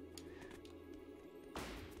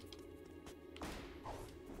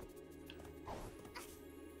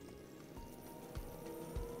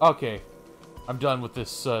 Okay, I'm done with this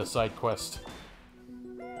side quest.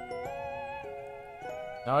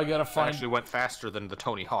 Now I gotta find. Actually went faster than the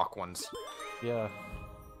Tony Hawk ones. Yeah.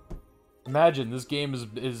 Imagine this game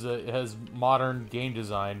has modern game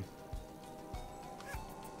design,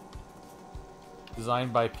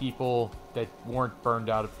 designed by people that weren't burned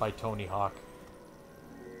out by Tony Hawk.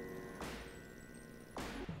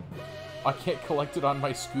 I can't collect it on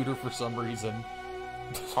my scooter for some reason.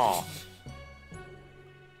 Aw.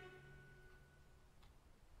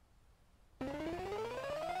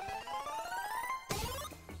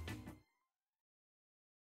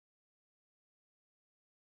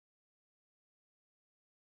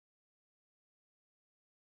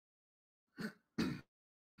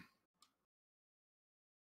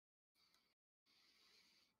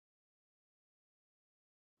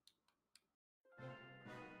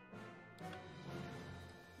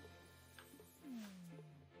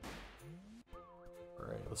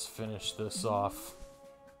 Alright, let's finish this off.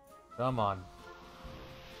 Come on.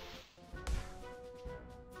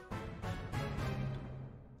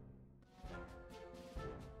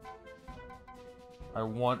 I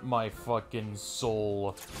want my fucking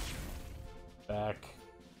soul back.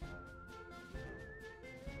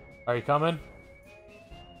 Are you coming?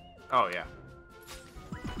 Oh, yeah.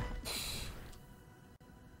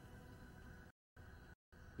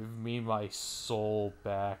 Give me my soul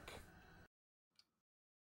back.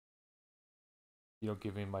 You don't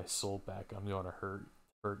give me my soul back, I'm gonna hurt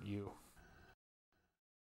you.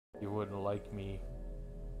 You wouldn't like me.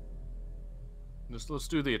 Let's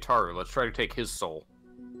do the Ataru. Let's try to take his soul.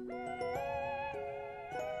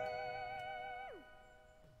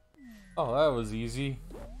 Oh, that was easy.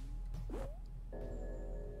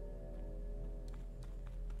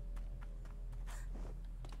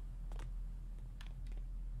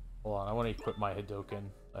 Hold on, I want to equip my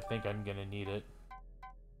Hadoken. I think I'm gonna need it.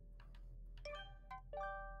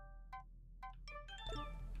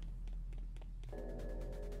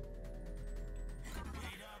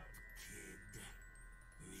 Wait up, kid.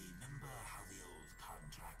 Remember how the old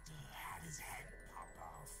contractor had his head pop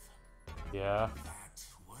off? Yeah. That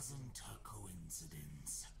wasn't a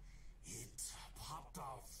coincidence. It popped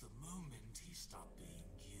off the moment he stopped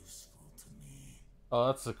being useful to me. Oh,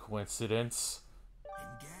 that's a coincidence.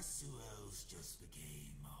 And guess who else just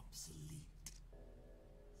became obsolete?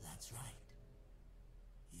 That's right.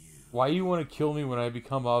 You. Why you want to kill me when I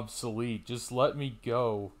become obsolete? Just let me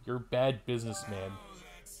go. You're a bad businessman. Oh,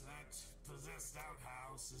 that possessed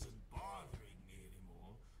outhouse isn't bothering me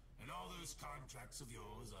anymore, and all those contracts of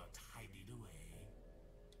yours are tidied away.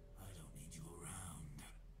 I don't need you around.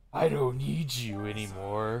 I don't need you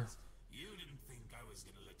anymore. You didn't think I was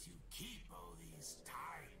gonna let you keep all these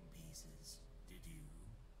timepieces, did you?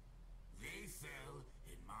 They fell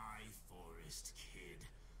in my forest, kid.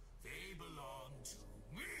 They belong to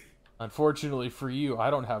me. Unfortunately for you, I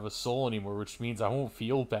don't have a soul anymore, which means I won't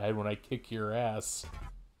feel bad when I kick your ass.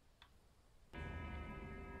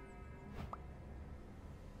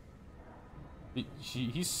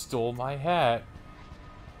 He stole my hat.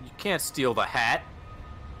 You can't steal the hat.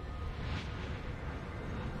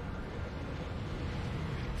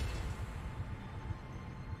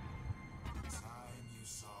 Time you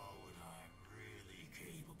saw what I'm really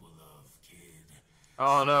capable of, kid.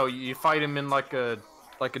 Oh no, you fight him in like a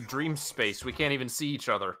dream space. We can't even see each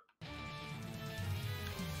other.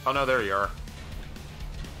 Oh no, there you are.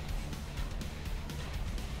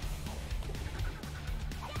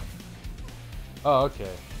 Oh, okay.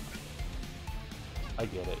 I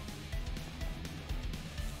get it.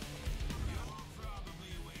 You're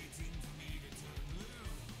probably waiting for me to turn blue,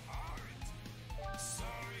 aren't?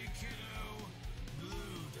 Sorry, kiddo.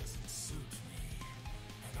 Blue doesn't suit me.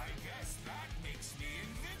 And I guess that makes me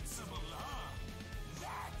invincible.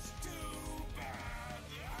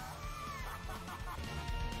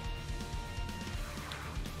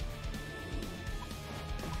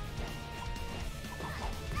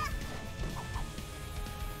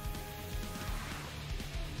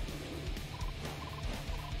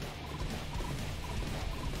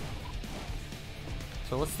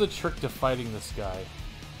 So what's the trick to fighting this guy?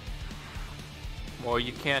 Well,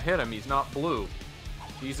 you can't hit him. He's not blue.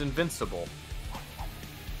 He's invincible.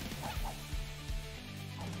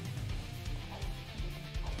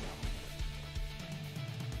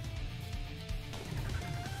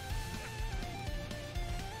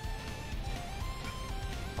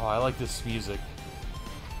 Oh, I like this music.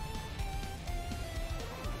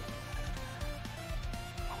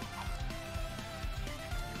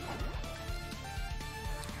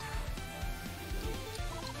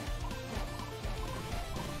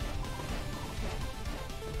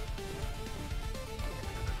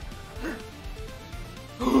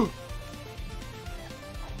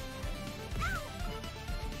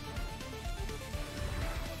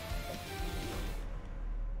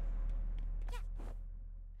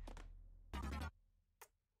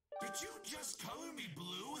 Did you just color me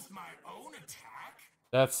blue with my own attack?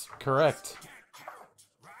 That's correct. Can't count,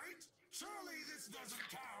 right? Surely this doesn't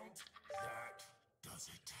count. That does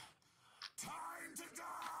it. Time to die!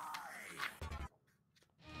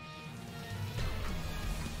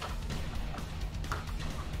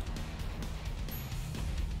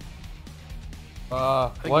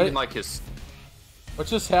 I think what? even like his... What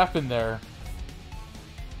just happened there?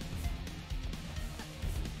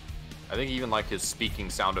 I think even like his speaking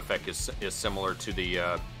sound effect is similar to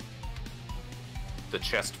the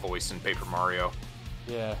chest voice in Paper Mario.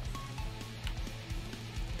 Yeah.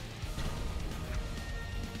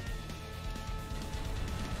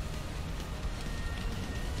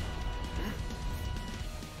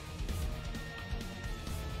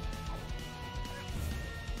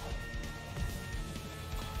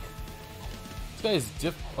 This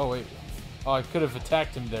guy's oh wait. Oh, I could have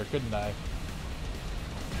attacked him there, couldn't I?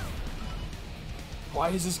 Why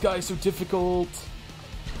is this guy so difficult?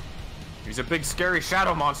 He's a big scary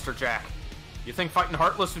shadow monster, Jack. You think fighting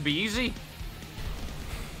Heartless would be easy?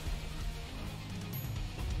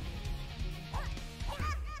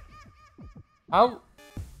 How?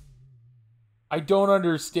 I don't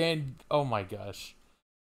understand. Oh my gosh.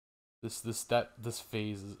 This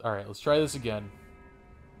phase is... Alright, let's try this again.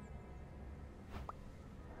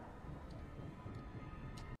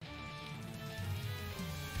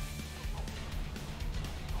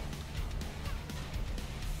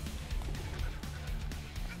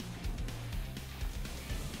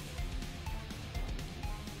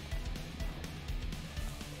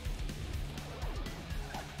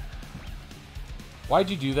 Why'd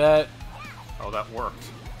you do that? Oh, that worked.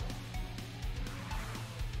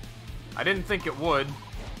 I didn't think it would.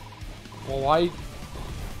 Well, why?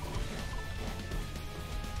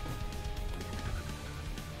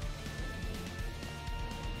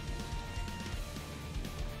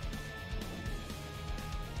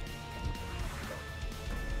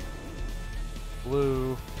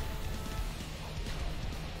 Blue.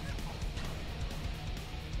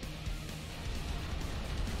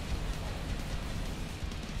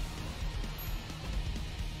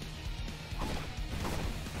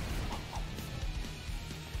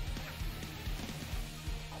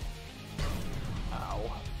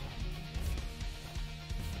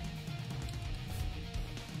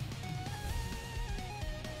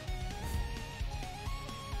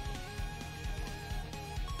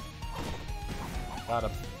 Got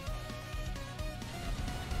him.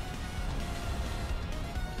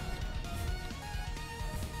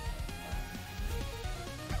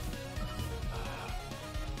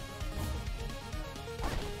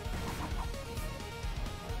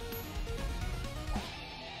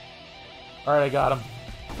 Alright, I got him.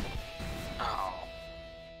 Oh.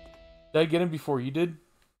 Did I get him before you did?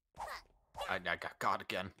 I got caught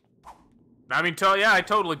again. I mean, yeah, I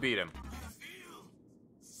totally beat him.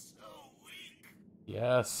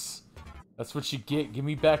 Yes. That's what you get. Give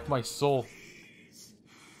me back my soul.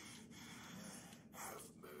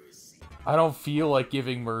 I don't feel like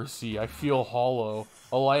giving mercy. I feel hollow.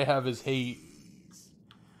 All I have is hate.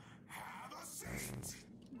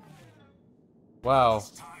 Wow.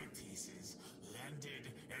 Timepieces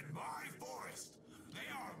landed in my forest. They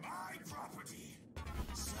are my property.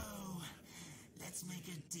 So, let's make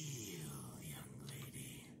a deal, young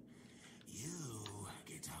lady. You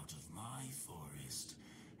get out of my forest,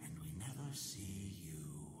 and we never see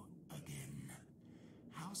you again.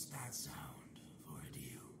 How's that sound for a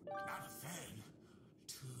deal? Not a fan.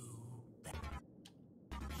 Too bad.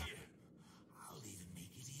 Here, I'll even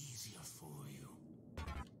make it easier for you.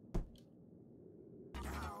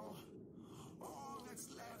 Now, all that's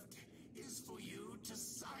left is for you to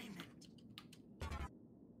sign it.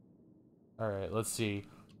 Alright, let's see.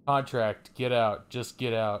 Contract. Get out. Just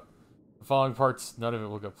get out. The following parts, none of it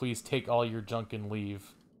will go. Please take all your junk and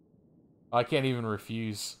leave. I can't even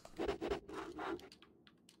refuse.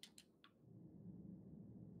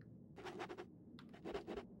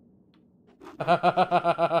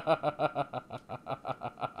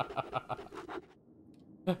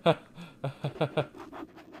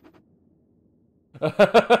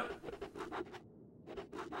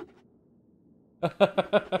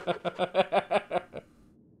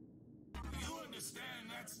 You understand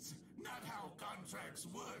that's not how contracts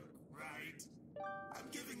work, right? I'm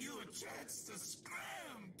giving you a chance to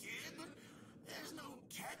scram, kid. There's no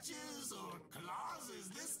catches or clauses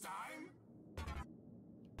this time.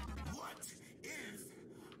 What if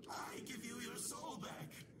I give you your soul back?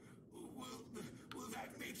 Will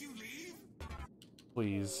that make you leave?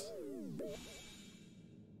 Please.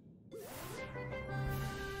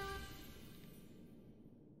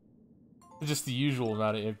 Just the usual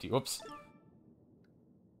amount of empty. Whoops.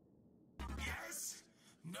 Yes?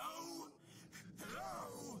 No?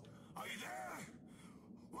 Hello? Are you there?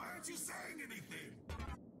 Why aren't you saying anything?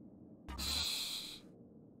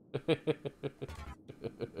 You're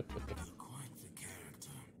quite the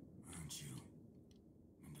character, aren't you?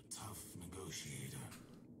 And a tough negotiator.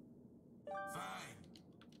 Fine.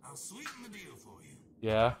 I'll sweeten the deal for you.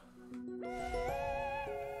 Yeah.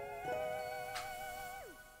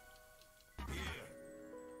 Here,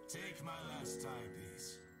 take my last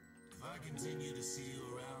timepiece. If I continue to see you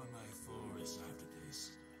around my forest after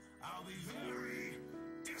this, I'll be very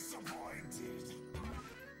disappointed.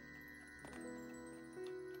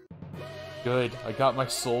 Good. I got my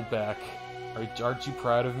soul back. Aren't you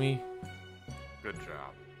proud of me? Good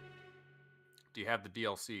job. Do you have the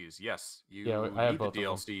DLCs? Yes, you Yeah, I have need the both of them.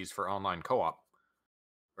 DLCs for online co-op,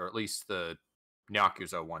 or at least the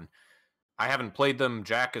Nyakuza one. I haven't played them.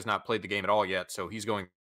 Jack has not played the game at all yet, so he's going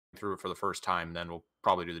through it for the first time. Then we'll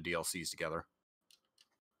probably do the DLCs together.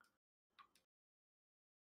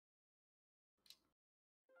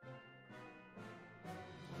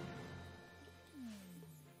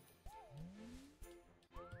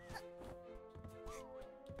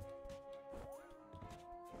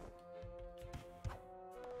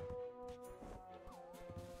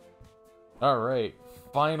 Alright,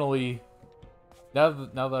 finally, now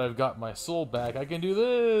that I've got my soul back, I can do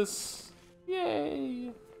this! Yay!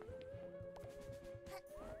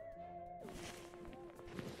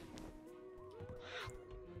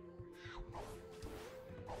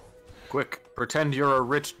 Quick, pretend you're a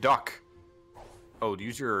rich duck. Oh,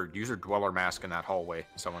 use your dweller mask in that hallway.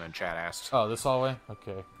 Someone in chat asked. Oh, this hallway?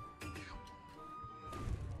 Okay.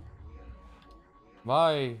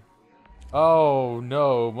 My... Oh,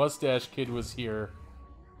 no. Mustache Kid was here.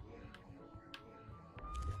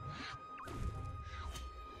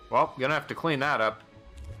 Well, you're gonna have to clean that up.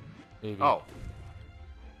 Maybe. Oh.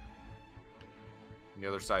 And the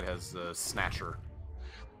other side has the Snatcher.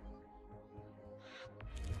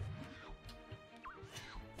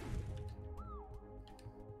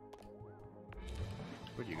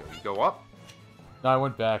 Where'd you go? You go up? No, I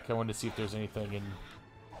went back. I wanted to see if there's anything in...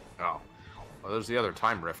 Oh. Well, there's the other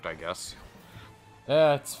time rift, I guess.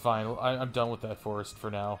 It's fine. I'm done with that forest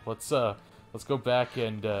for now. Let's go back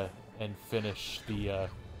and finish the,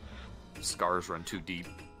 Scars run too deep.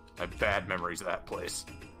 I have bad memories of that place.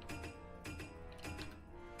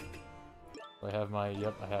 I have my...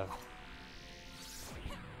 Yep, I have.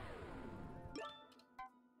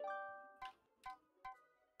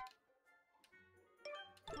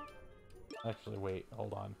 Actually, wait.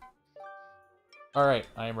 Hold on. Alright,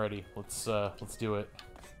 I am ready. Let's do it.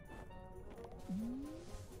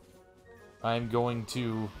 I'm going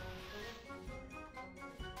to...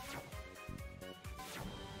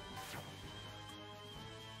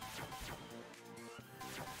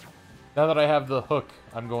 Now that I have the hook,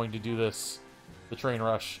 I'm going to do this. The train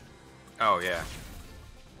rush. Oh, yeah.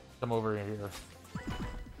 Come over here.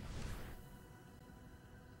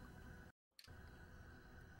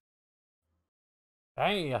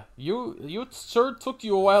 Hey, you sure took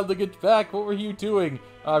you a while to get back. What were you doing?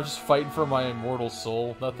 I was just fighting for my immortal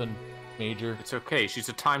soul. Nothing major. It's okay. She's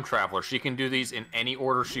a time traveler. She can do these in any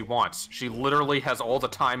order she wants. She literally has all the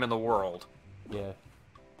time in the world. Yeah.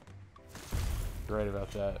 You're right about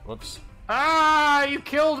that. Whoops. Ah! You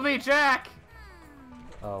killed me, Jack!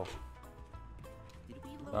 Oh. Did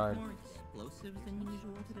we load Darn. more explosives than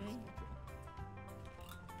usual today?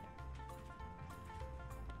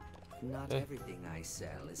 Not everything I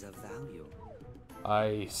sell is of value.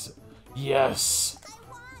 Yes!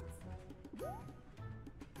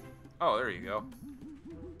 Oh, there you go.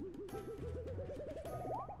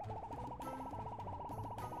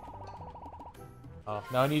 Oh,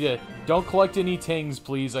 now I need to... Don't collect any tings,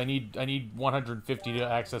 please. I need 150 to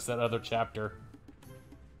access that other chapter.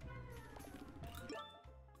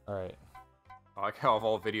 Alright. I like how of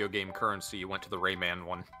all video game currency you went to the Rayman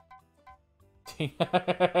one. More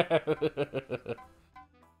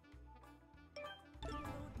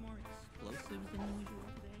explosives than usual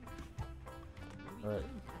today. Alright.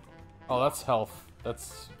 Oh, that's health.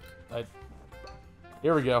 That's...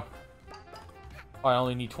 Here we go. Oh, I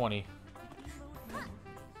only need 20.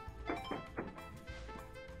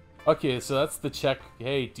 Okay, so that's the check.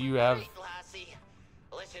 Hey, do you have... Hey, Lassie.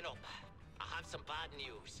 Listen up. I have some bad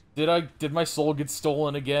news. Did my soul get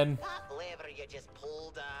stolen again? That lever you just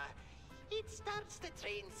pulled, it starts the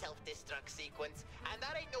train self-destruct sequence, and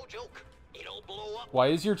that ain't no joke. It'll blow up.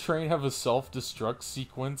 Why does your train have a self-destruct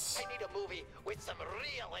sequence? I need a movie with some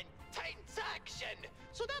real intense action.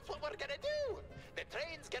 So that's what we're gonna do. The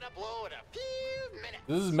train's gonna blow in a few minutes.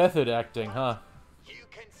 This is method acting, huh? You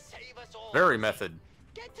can save us all. Very method.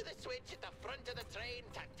 Get to the switch at the front of the train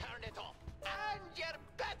to turn it off. And you're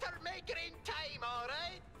better make it in time,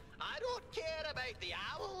 alright? I don't care about the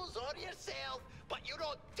owls or yourself, but you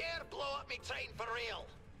don't dare blow up me train for real.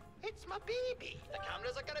 It's my baby. The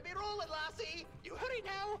cameras are gonna be rolling, Lassie. You hurry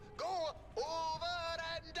now. Go over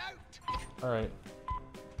and out. Alright.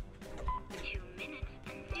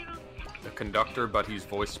 The conductor, but he's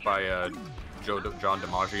voiced by John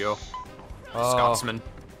DiMaggio, Oh. Scotsman.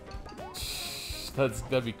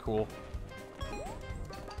 That'd be cool.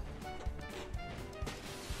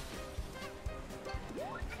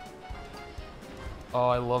 Oh,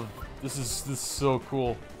 I love this is so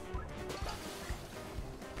cool.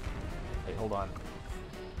 Wait, hold on.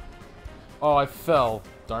 Oh, I fell.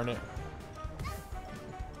 Darn it.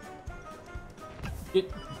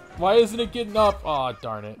 Why isn't it getting up? Oh,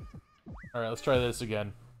 darn it. Alright, let's try this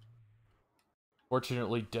again.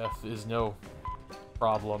 Fortunately, death is no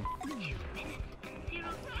problem.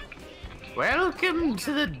 Welcome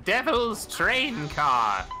to the Devil's Train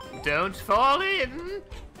Car. Don't fall in.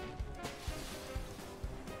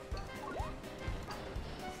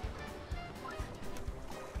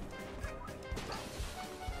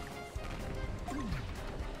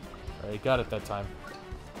 Alright, got it that time.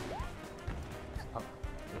 Oh,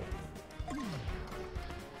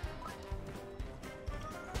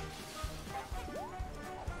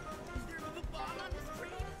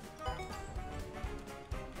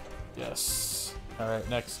 yes. Alright,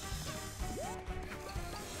 next.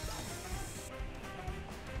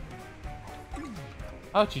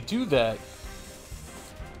 How'd you do that?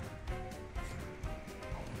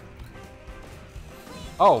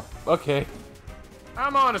 Oh, okay.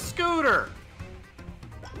 I'm on a scooter.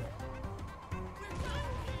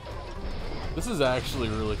 This is actually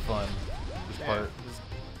really fun. This part. It's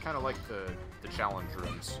kind of like the challenge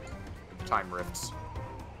rooms, the time rifts.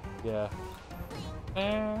 Yeah.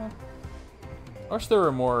 I wish there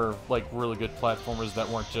were more, like, really good platformers that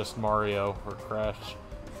weren't just Mario or Crash.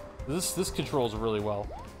 This controls really well.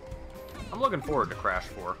 I'm looking forward to Crash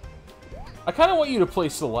 4. I kind of want you to play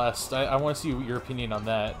Celeste. I want to see your opinion on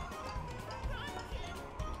that.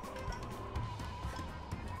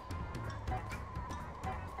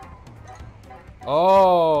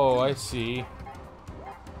 Oh, I see.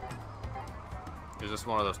 Is this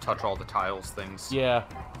one of those touch all the tiles things? Yeah.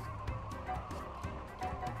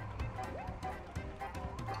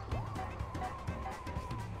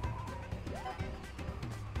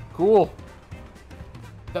 Cool.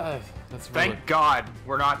 That's really... Thank God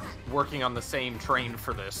we're not working on the same train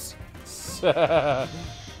for this.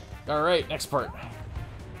 Alright, next part.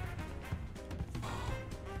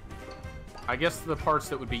 I guess the parts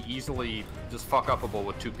that would be easily just fuck upable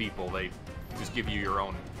with two people, they just give you your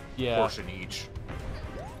own portion each.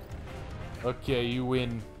 Okay, you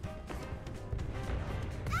win.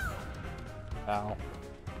 Ow.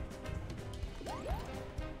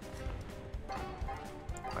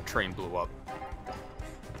 My train blew up.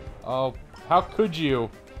 Oh, how could you?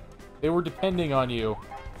 They were depending on you.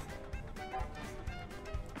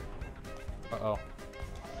 Uh-oh.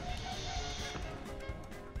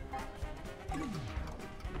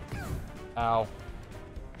 Ow.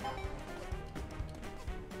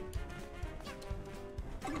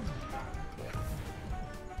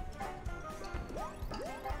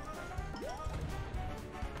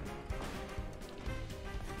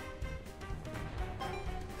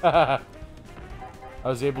 I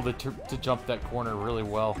was able to jump that corner really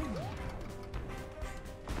well.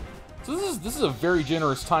 So this is a very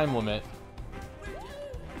generous time limit.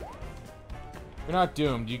 You're not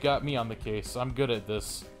doomed. You got me on the case. I'm good at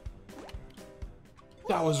this.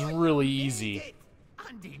 That was really easy.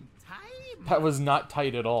 And in time. That was not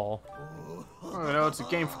tight at all. Oh, no, it's a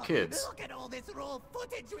game for kids. Look at all this raw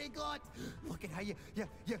footage we got. Look at how you're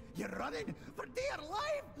running for dear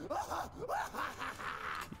life.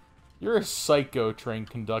 You're a psycho, train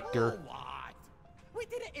conductor. Oh, what? We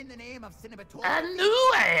did it in the name of cinematography. And who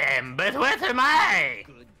I am, but what am I?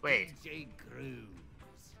 Good Wait. DJ Cruz.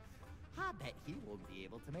 I bet he won't be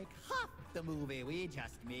able to make half the movie we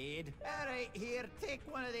just made. All right, here, take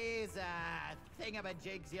one of these,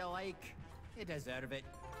 thingamajigs you like. You deserve it.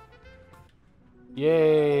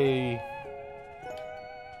 Yay.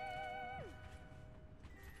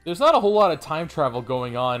 There's not a whole lot of time travel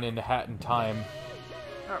going on in Hat in Time.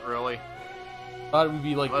 Not really. Thought it would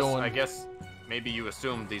be like Unless, going... I guess maybe you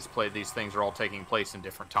assumed these things are all taking place in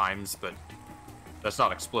different times, but that's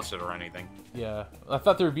not explicit or anything. Yeah, I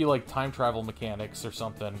thought there would be like time travel mechanics or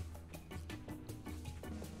something.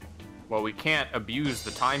 Well, we can't abuse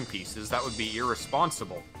the timepieces. That would be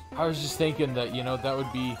irresponsible. I was just thinking that, you know, that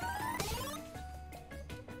would be...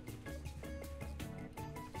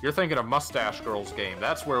 You're thinking of Mustache Girl's game.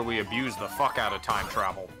 That's where we abuse the fuck out of time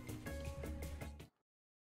travel.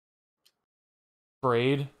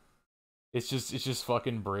 Braid. It's just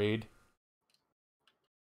fucking Braid.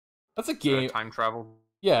 That's a Is that game. a time travel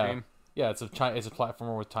Yeah, game? yeah. It's a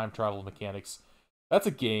platformer with time travel mechanics. That's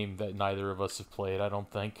a game that neither of us have played. I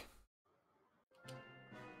don't think.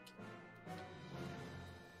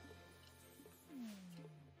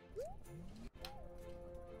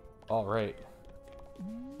 All right.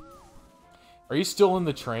 Are you still in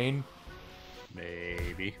the train?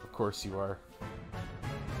 Maybe. Of course you are.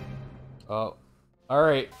 Oh. All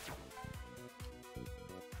right.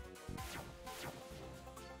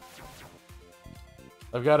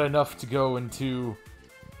 I've got enough to go into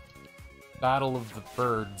Battle of the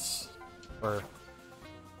Birds. Or...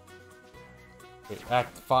 Wait,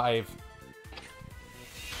 Act 5.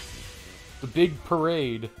 The big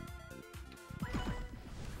parade.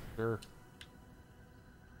 Sure.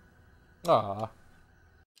 Ah.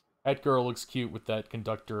 That girl looks cute with that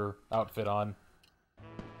conductor outfit on.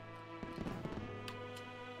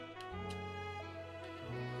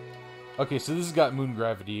 Okay, so this has got moon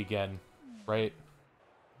gravity again, right?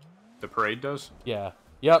 The parade does? Yeah.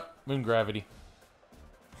 Yep, moon gravity.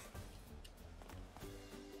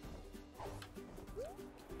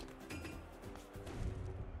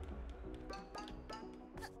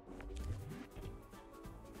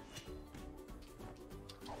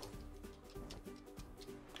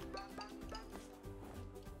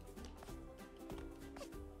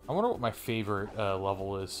 I wonder what my favorite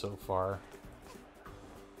level is so far.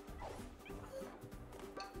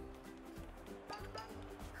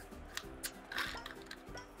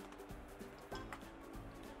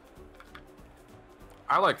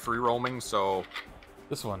 I like free roaming, so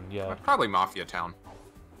This one, yeah. probably Mafia Town.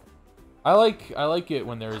 I like it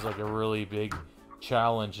when there's like a really big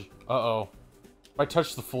challenge. Uh-oh. If I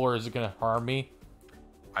touch the floor, is it gonna harm me?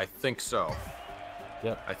 I think so.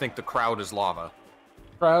 Yep. I think the crowd is lava.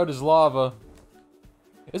 Crowd is lava.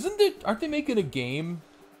 Isn't it? Aren't they making a game?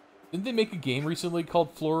 Didn't they make a game recently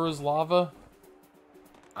called Floor is Lava?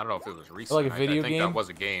 I don't know if it was recent. Like a video I think game? that was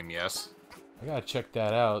a game, yes. I gotta check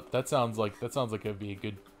that out. That sounds like it'd be a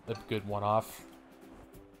good one-off.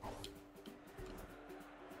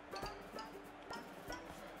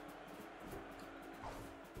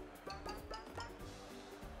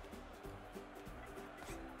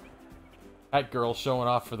 That girl showing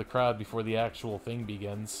off for the crowd before the actual thing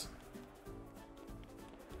begins.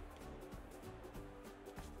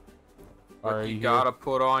 But you gotta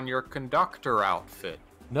put on your conductor outfit.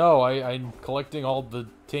 No, I'm collecting all the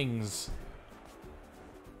tings.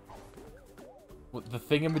 What, the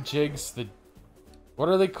thingamajigs, the... What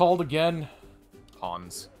are they called again?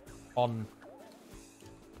 Pawns. On.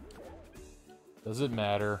 Does it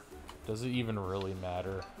matter? Does it even really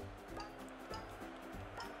matter?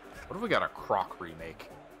 What if we got a Croc remake?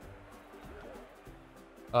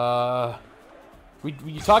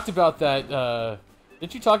 You talked about that,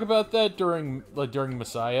 didn't you talk about that during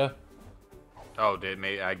Messiah? Oh,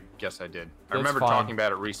 I guess I did. I That's remember fine. talking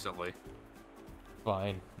about it recently.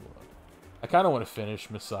 Fine. I kind of want to finish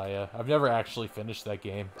Messiah. I've never actually finished that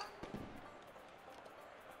game.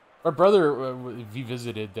 My brother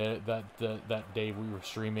visited that day we were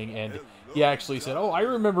streaming, and he actually said, "Oh, I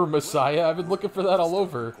remember Messiah. I've been looking for that all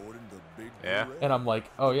over." Yeah. And I'm like,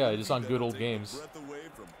 "Oh yeah, just on good old games."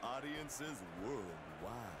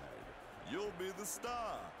 You'll be the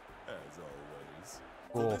star, as always.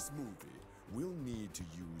 Cool. For this movie, we'll need to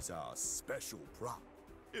use our special prop.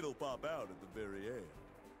 It'll pop out at the very end.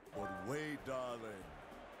 But wait, darling,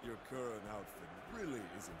 your current outfit really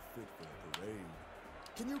isn't fit for the parade.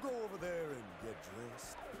 Can you go over there and get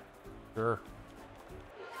dressed? Sure.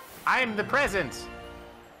 I'm the present!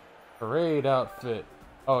 Parade outfit.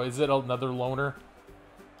 Oh, is it another loner?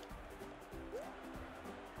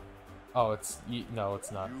 Oh, no,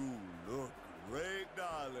 it's not. You look great,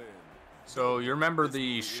 darling. So you remember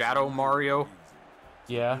the Shadow Mario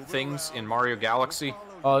Yeah. things in Mario Galaxy?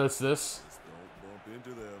 Oh, it's this? Just don't bump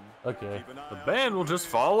into them. Okay. Keep an eye The out band for will just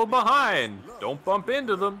rays. follow behind. Love Don't bump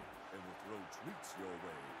into them. And will throw treats your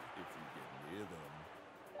way if you get near them.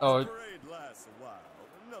 Oh, The parade lasts a while.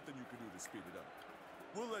 Nothing you can do to speed it up.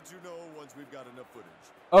 We'll let you know once we've got enough footage.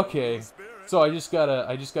 okay. So I just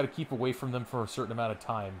gotta keep away from them for a certain amount of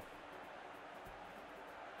time.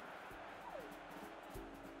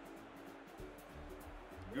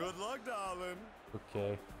 Good luck, darling.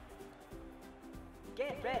 Okay.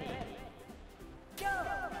 Get ready. Go!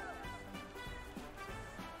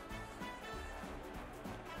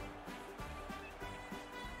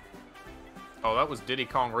 Oh, that was Diddy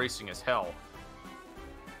Kong Racing as hell.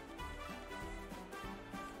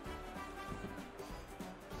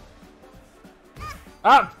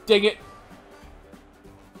 Ah, dang it!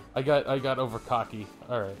 I got over cocky.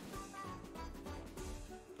 All right.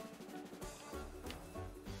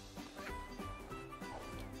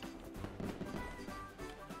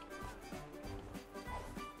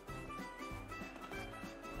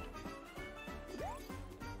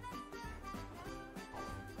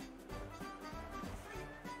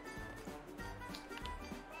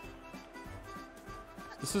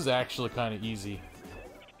 This is actually kind of easy.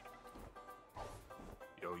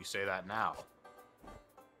 Yo, you say that now.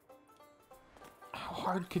 How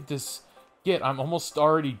hard could this get? I'm almost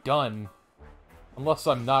already done. Unless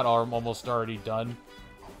I'm not almost already done.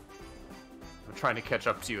 I'm trying to catch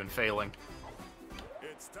up to you and failing.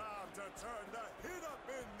 It's time to turn the heat up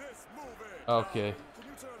in this movie. Okay. Can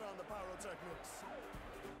you turn on the pyrotechnics?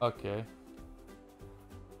 Okay.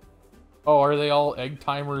 Oh, are they all egg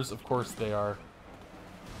timers? Of course they are.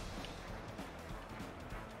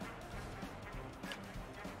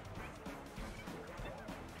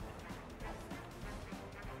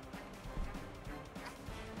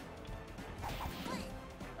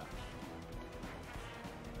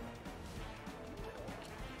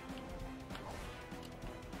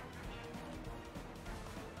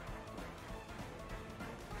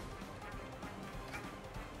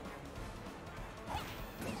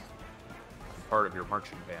 Part of your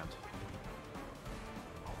marching band.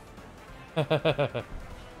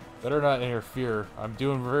 Better not interfere. I'm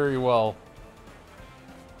doing very well.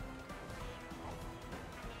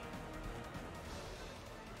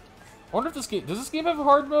 I wonder if this game... Does this game have a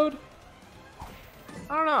hard mode?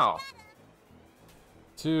 I don't know.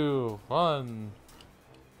 2, 1...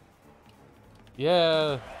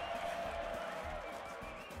 Yeah...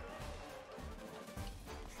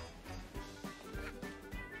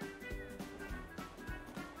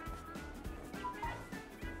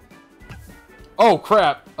 Oh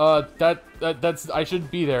crap! That's I shouldn't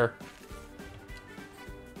be there.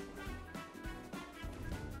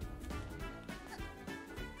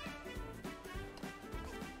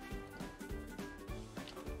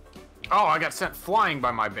 Oh, I got sent flying by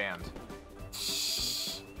my band.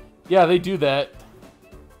 Yeah, they do that.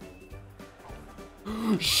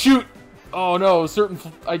 Shoot! Oh no,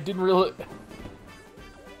 I didn't realize.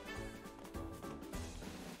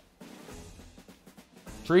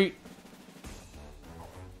 Treat.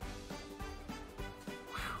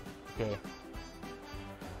 Okay.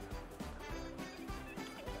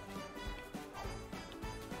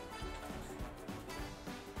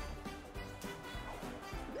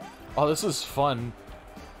 Oh, this is fun.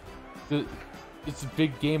 It's a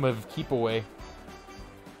big game of keep away.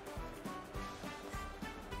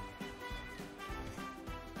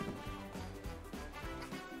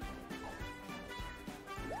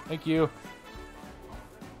 Thank you.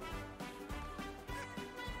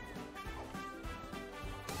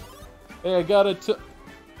 Hey, I got it. Oh,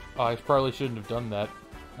 I probably shouldn't have done that.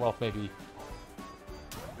 Well, maybe.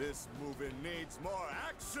 This movie needs more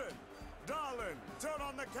action. Darling, turn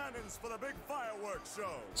on the cannons for the big fireworks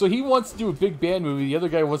show. So he wants to do a big band movie. The other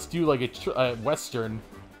guy wants to do like a western.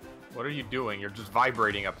 What are you doing? You're just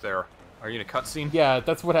vibrating up there. Are you in a cutscene? Yeah,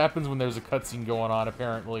 that's what happens when there's a cutscene going on.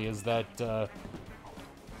 Apparently, is that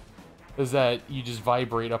you just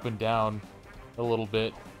vibrate up and down a little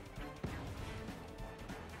bit.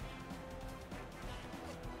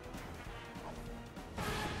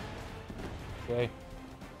 Okay.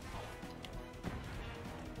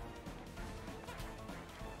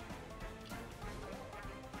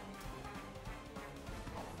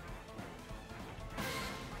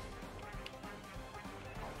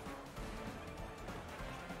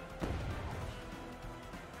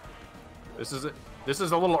 This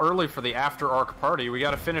is a little early for the after arc party. We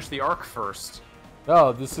got to finish the arc first.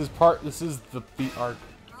 No, this is the arc.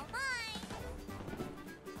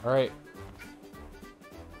 All right.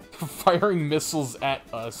 firing missiles at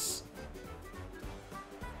us.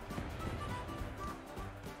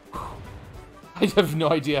 I have no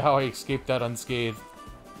idea how I escaped that unscathed.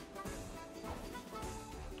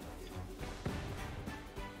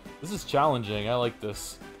 This is challenging. I like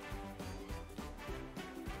this.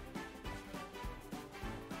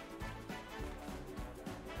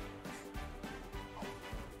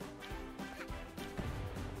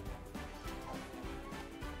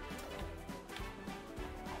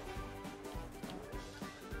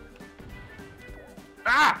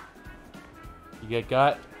 Ah! You get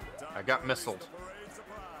got? I got missiled.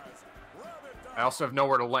 I also have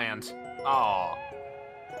nowhere to land. Aw.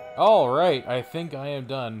 Alright, I think I am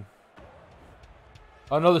done.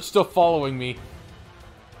 Oh no, they're still following me.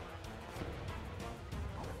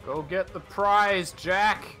 Go get the prize,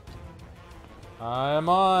 Jack. I'm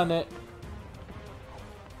on it.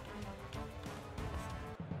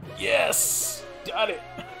 Yes! Got it!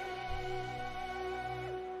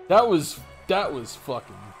 That was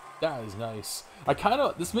fucking... That is nice.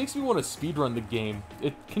 This makes me want to speedrun the game.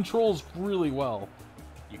 It controls really well.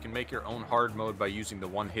 You can make your own hard mode by using the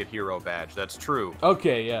one-hit hero badge. That's true.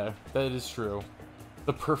 Okay, yeah, that is true.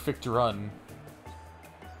 The perfect run.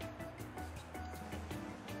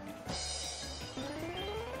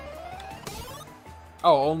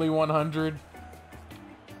 Oh, only 100?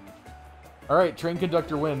 Alright, train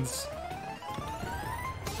conductor wins.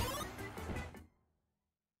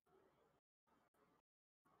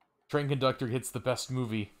 Train conductor gets the best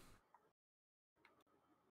movie.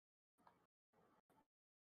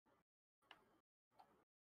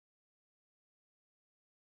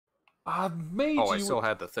 I made you... Oh, I still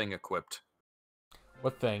had the thing equipped.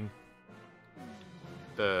 What thing?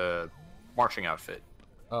 The marching outfit.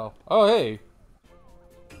 Oh. Oh, hey!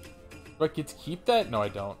 Do I get to keep that? No, I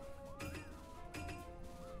don't.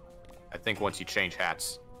 I think once you change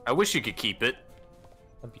hats. I wish you could keep it.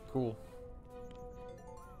 That'd be cool.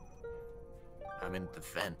 I'm in the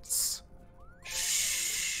vents.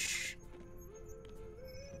 Shh.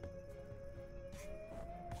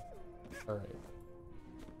 Alright.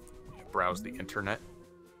 Browse the internet.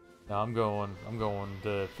 Now I'm going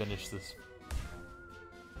to finish this.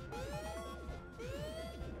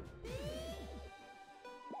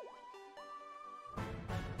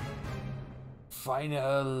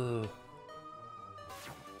 Final.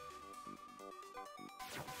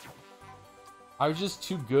 I was just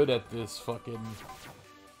too good at this fucking...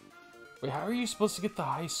 Wait, how are you supposed to get the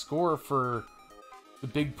high score for the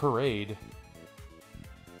big parade?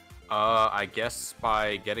 I guess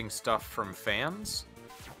by getting stuff from fans?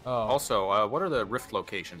 Oh. Also, what are the rift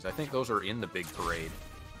locations? I think those are in the big parade.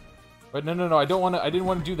 Wait, no, I don't want to... I didn't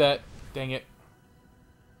want to do that. Dang it.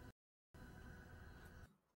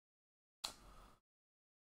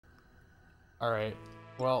 Alright.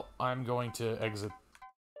 Well, I'm going to exit.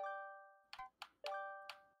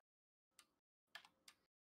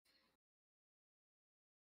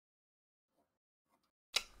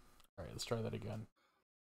 Alright, let's try that again.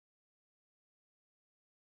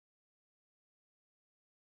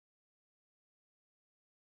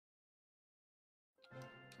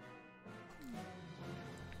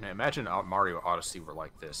 Now imagine Mario Odyssey were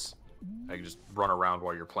like this. I could just run around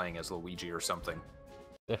while you're playing as Luigi or something.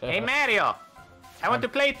 Hey Mario! I want to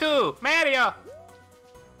play too! Mario!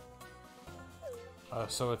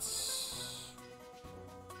 So it's...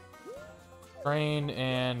 train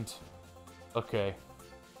and... Okay.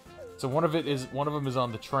 So one of them is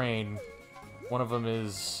on the train. One of them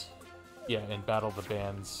is... Yeah, in Battle of the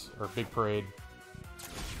Bands. Or Big Parade.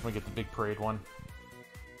 I'm gonna get the Big Parade one.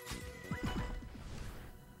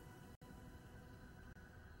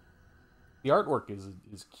 The artwork is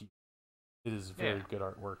cute. It is very good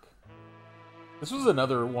artwork. This was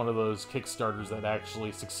another one of those Kickstarters that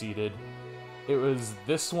actually succeeded. It was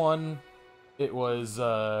this one. It was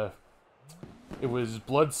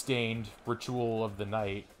Bloodstained Ritual of the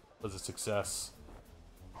Night was a success.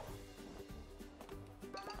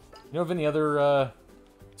 You know of any other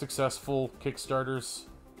successful Kickstarters?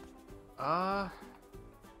 I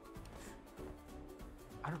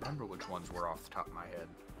don't remember which ones were off the top of my head.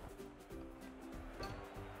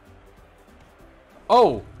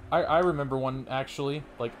 Oh! I remember one, actually.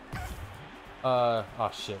 Like,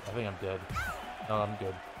 oh shit, I think I'm dead. No, I'm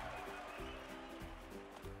good.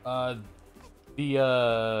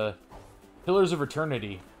 The Pillars of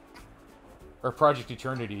Eternity. Or Project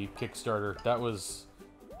Eternity Kickstarter.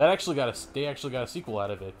 They actually got a sequel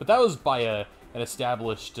out of it. But that was by an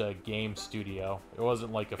established game studio. It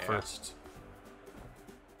wasn't like a first...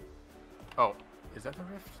 Oh, is that the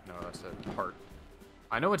rift? No, that's a part.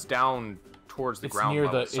 I know it's down towards the ground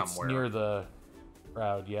level somewhere. It's near the...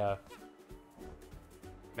 Proud, yeah.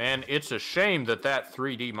 Man, it's a shame that that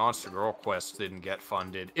 3D Monster Girl quest didn't get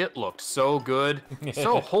funded. It looked so good.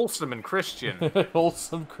 So wholesome and Christian.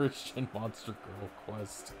 Wholesome Christian Monster Girl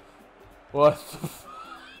quest. What the fuck?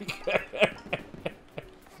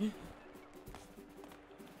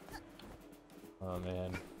 Oh,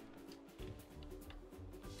 man.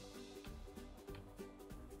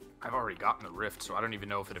 I've already gotten the Rift, so I don't even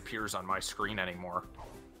know if it appears on my screen anymore.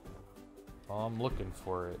 Oh, I'm looking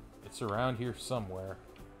for it. It's around here somewhere.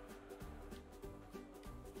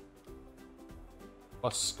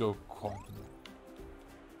 Let's go quantum.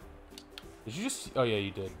 Did you just... Oh, yeah,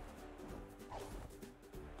 you did.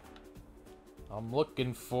 I'm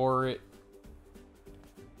looking for it.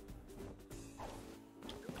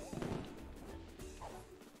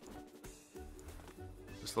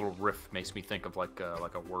 This little riff makes me think of like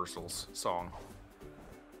a Wurzel's song.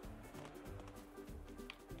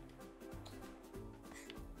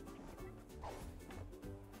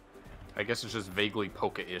 I guess it's just vaguely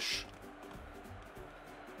polka-ish.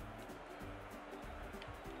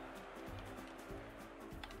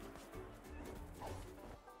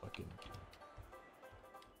 Fucking...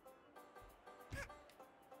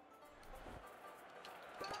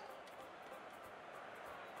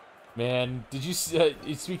 Man, did you see,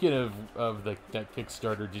 speaking of that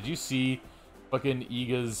Kickstarter, did you see fucking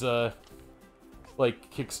Iga's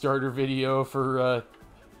like Kickstarter video for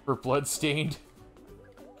Bloodstained?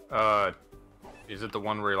 Is it the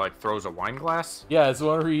one where he like throws a wine glass? Yeah, it's the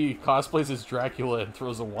one where he cosplays as Dracula and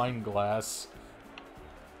throws a wine glass.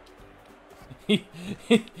 And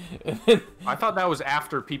then, I thought that was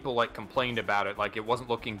after people like complained about it, like it wasn't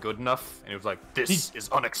looking good enough, and it was like, this is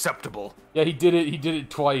unacceptable. Yeah, he did it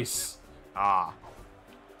twice. Ah.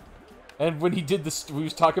 And when he did this, we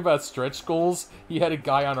was talking about stretch goals. He had a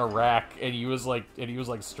guy on a rack, and he was like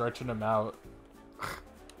stretching him out.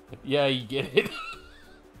 Yeah, you get it.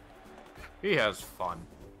 He has fun.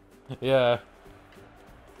 Yeah.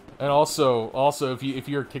 And also, if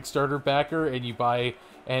you're a Kickstarter backer and you buy,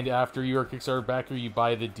 and after you're a Kickstarter backer, you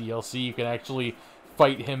buy the DLC, you can actually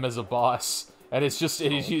fight him as a boss, and it's just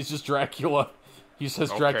he's just Dracula. He just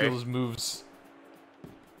has Dracula's moves.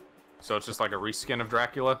 So it's just like a reskin of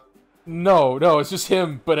Dracula? No, it's just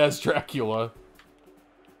him, but as Dracula.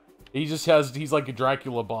 He's like a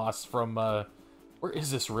Dracula boss from, where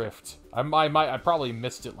is this rift? I probably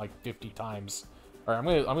missed it like 50 times. All right,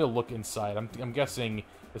 I'm gonna look inside. I'm guessing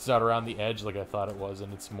it's not around the edge like I thought it was,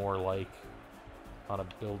 and it's more like on a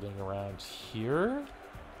building around here.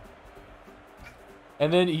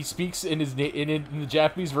 And then he speaks in his in the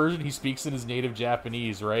Japanese version. He speaks in his native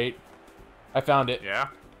Japanese, right? I found it. Yeah.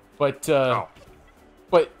 But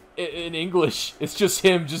but in English, it's just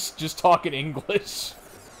him just talking English.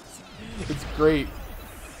 It's great.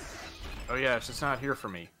 Oh yeah, it's just not here for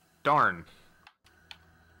me. Darn.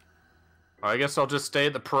 Well, I guess I'll just stay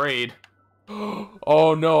at the parade.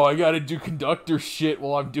 Oh no, I gotta do conductor shit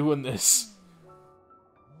while I'm doing this.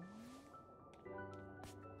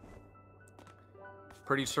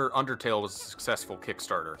 Pretty sure Undertale was a successful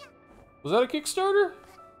Kickstarter. Was that a Kickstarter?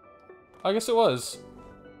 I guess it was.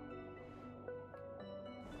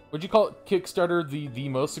 Would you call it Kickstarter the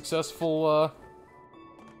most successful,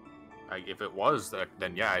 If it was,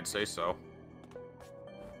 then yeah, I'd say so.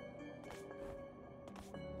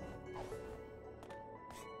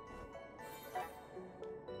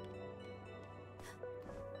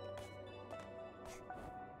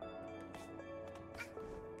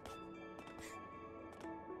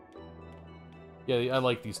 Yeah, I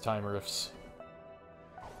like these time riffs.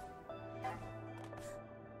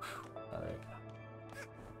 Alright.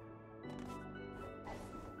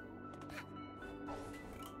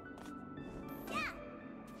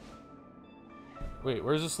 Wait,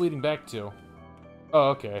 where's this leading back to? Oh,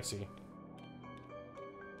 okay, I see.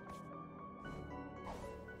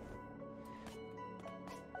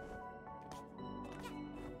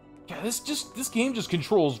 Yeah, this game just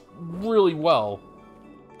controls really well.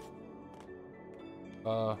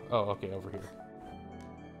 Oh, okay, over here.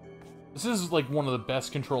 This is like one of the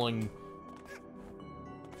best controlling.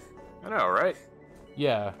 I know, right?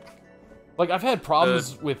 Yeah. Like I've had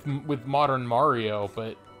problems with modern Mario,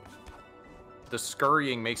 but the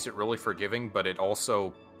scurrying makes it really forgiving, but it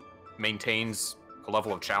also maintains a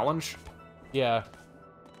level of challenge. Yeah.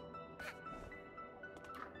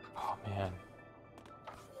 Oh, man.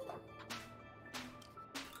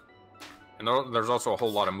 And there's also a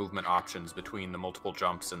whole lot of movement options between the multiple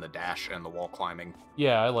jumps and the dash and the wall climbing.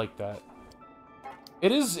 Yeah, I like that.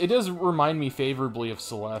 It does remind me favorably of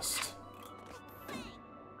Celeste.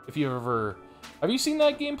 If you've ever... Have you seen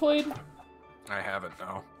that game played? I haven't,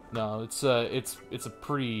 no. No, it's a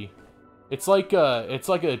pretty... It's like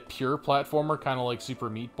a pure platformer, kind of like Super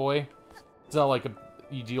Meat Boy. It's not like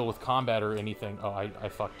you deal with combat or anything. Oh, I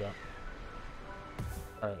fucked up.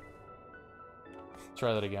 Alright.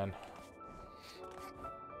 Try that again.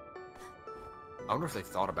 I wonder if they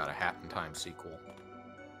thought about a Hat in Time sequel.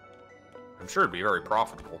 I'm sure it'd be very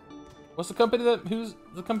profitable. Who's the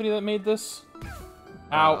company that made this?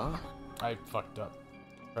 Ow! I fucked up.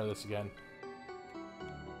 Try this again.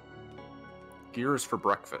 Gears for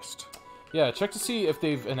Breakfast. Yeah, check to see if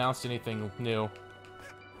they've announced anything new.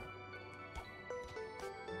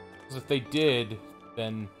 Because if they did,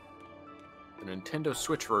 then... The Nintendo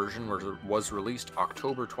Switch version was released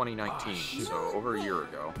October 2019, so over a year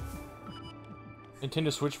ago.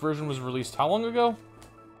 Nintendo Switch version was released how long ago?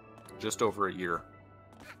 Just over a year.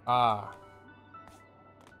 Ah.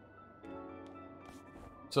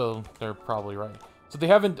 So, they're probably right. So they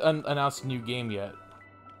haven't announced a new game yet.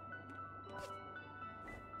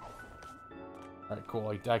 Alright, cool.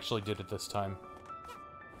 I actually did it this time.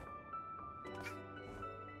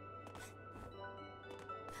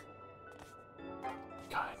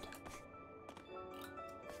 God.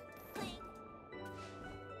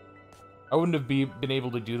 I wouldn't have been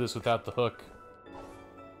able to do this without the hook.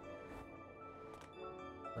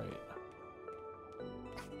 Right.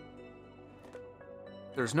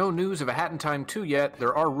 There's no news of a Hat in Time 2 yet.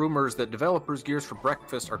 There are rumors that developers Gears for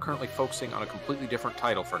Breakfast are currently focusing on a completely different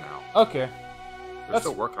title for now. Okay. They're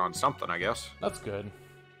still working on something, I guess. That's good.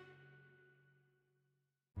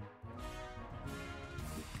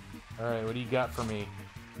 Alright, what do you got for me?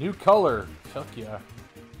 New color. Fuck yeah.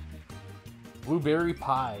 Blueberry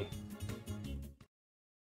pie.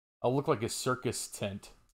 I'll look like a circus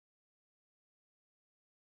tent.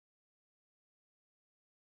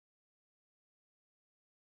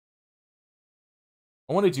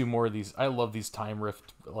 I want to do more of these. I love these time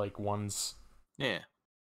rift like ones. Yeah.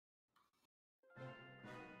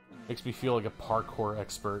 Makes me feel like a parkour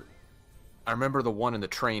expert. I remember the one in the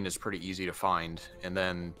train is pretty easy to find, and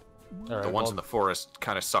then All the right, ones in the forest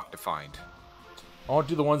kind of suck to find. I won't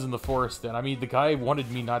do the ones in the forest then. I mean, the guy wanted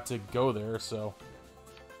me not to go there, so...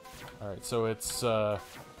 Alright, so it's,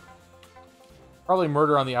 probably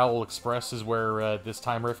Murder on the Owl Express is where, this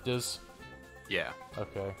time rift is? Yeah.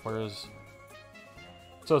 Okay, where is...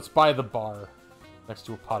 So it's by the bar, next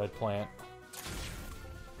to a potted plant.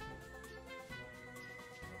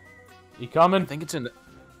 You coming? I think it's in the...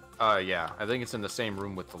 yeah. I think it's in the same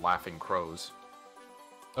room with the Laughing Crows.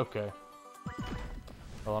 Okay.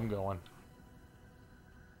 Well, I'm going.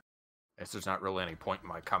 I guess there's not really any point in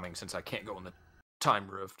my coming since I can't go in the time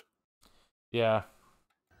rift. Yeah.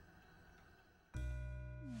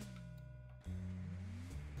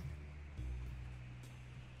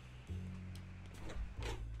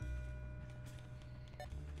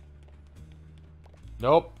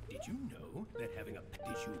 Nope. Did you know that having a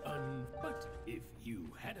pet is you but if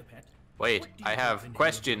you had a pet... Wait, I have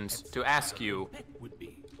questions to ask you. Pet would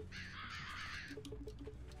be?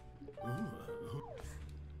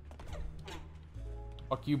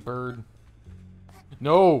 Fuck you, bird.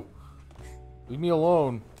 No! Leave me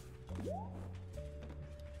alone.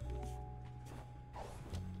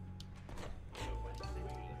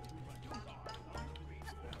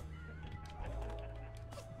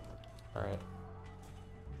 Alright.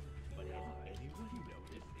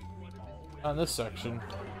 On this section.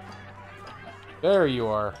 There you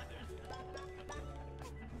are.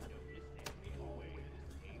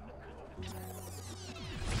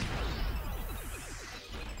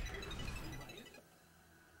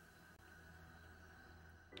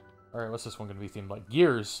 Alright, what's this one gonna be themed like?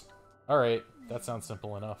 Gears! Alright, that sounds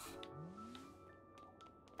simple enough.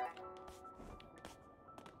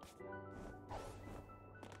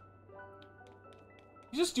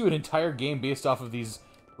 You just do an entire game based off of these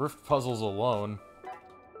rift puzzles alone.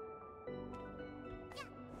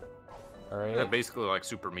 Alright. Yeah, basically like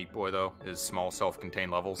Super Meat Boy, though, is small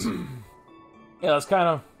self-contained levels. Yeah, that's kind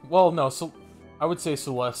of... Well, no, so I would say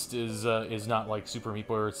Celeste is not like Super Meat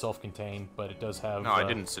Boy or it's self-contained, but it does have... No, I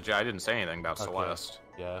didn't say anything about okay. Celeste.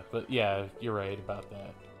 Yeah, but yeah, you're right about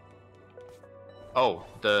that. Oh,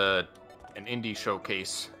 an indie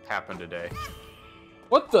showcase happened today.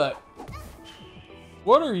 What the...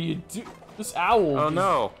 What are you do... This owl... Oh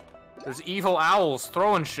no! There's evil owls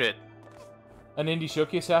throwing shit! An indie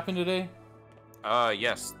showcase happened today?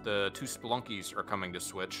 Yes. The 2 Spelunkies are coming to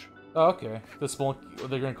Switch. Oh, okay. The Spelunky...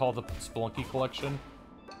 They're gonna call it the Spelunky Collection?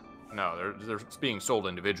 No, they're being sold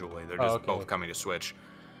individually. They're Oh, just okay. both coming to Switch.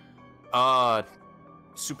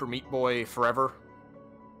 Super Meat Boy Forever.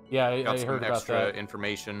 Yeah, I Got some heard about extra that.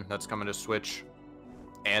 information that's coming to Switch.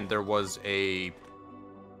 And there was a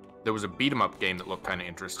there was a beat 'em up game that looked kind of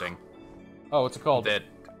interesting. Oh, what's it called? That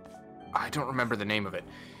I don't remember the name of it.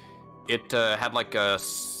 It had like a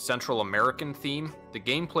Central American theme. The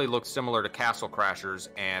gameplay looked similar to Castle Crashers,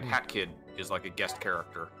 and Hat Kid is like a guest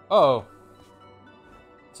character. Oh,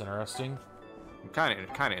 it's interesting. I'm kind of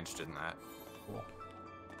interested in that. Cool.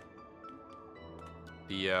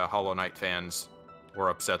 The Hollow Knight fans were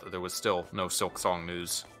upset that there was still no Silk Song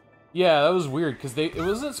news. Yeah, that was weird because it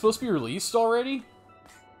wasn't supposed to be released already.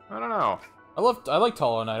 I don't know. I liked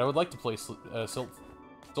Hollow Knight. I would like to play Silk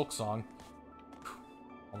Song.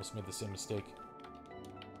 Almost made the same mistake.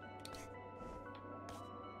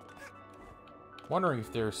 Wondering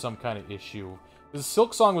if there's some kind of issue. Because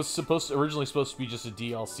Silk Song was originally supposed to be just a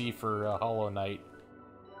DLC for Hollow Knight.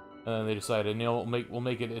 And then they decided, no, we'll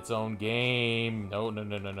make it its own game. No.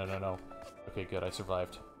 Okay, good. I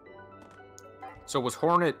survived. So was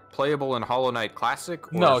Hornet playable in Hollow Knight Classic?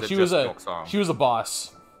 Or No, is it she just was Silk Song? she was a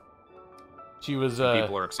boss. She was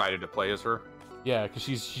People are excited to play as her. Yeah, because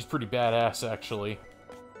she's pretty badass actually.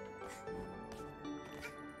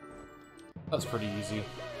 That's pretty easy.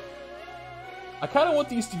 I kind of want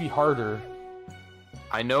these to be harder.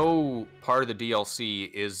 I know part of the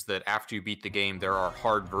DLC is that after you beat the game, there are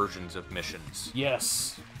hard versions of missions.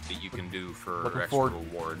 Yes. That you can do for extra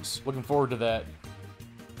rewards. Looking forward to that.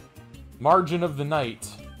 Margin of the Night.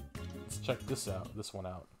 Let's check this one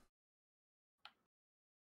out.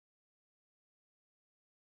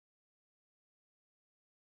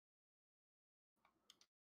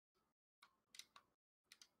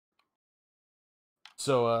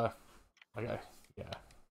 So, yeah.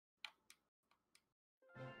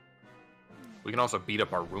 We can also beat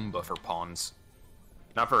up our Roomba for pawns.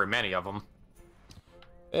 Not very many of them.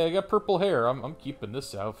 Hey, I got purple hair. I'm keeping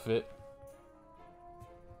this outfit.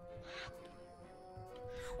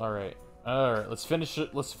 All right. Let's finish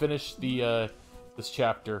it. Let's finish the this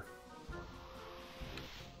chapter.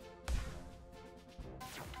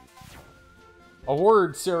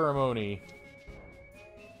 Award ceremony.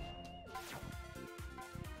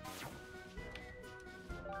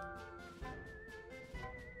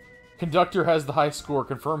 Conductor has the high score.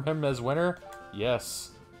 Confirm him as winner? Yes.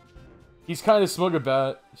 He's kind of smug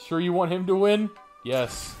about it. Sure you want him to win?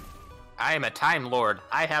 Yes. I am a Time Lord.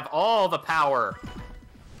 I have all the power.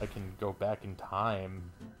 I can go back in time.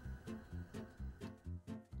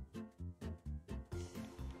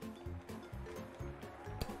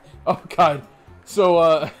 Oh god.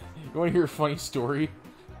 So, you want to hear a funny story?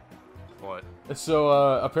 What? So,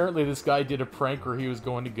 apparently this guy did a prank where he was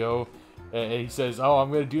going to go... he says, "Oh, I'm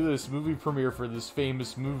gonna do this movie premiere for this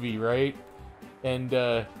famous movie, right?" And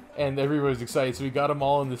everybody's excited, so we got them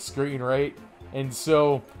all on the screen, right? And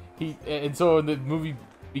so when the movie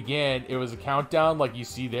began, it was a countdown, like you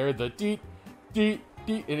see there, the deet, deet,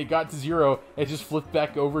 deet, and it got to 0, and it just flipped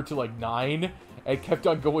back over to like 9, and it kept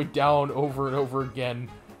on going down over and over again,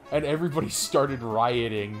 and everybody started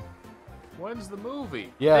rioting. When's the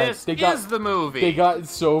movie? Yeah, this is the movie. They got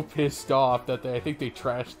so pissed off that I think they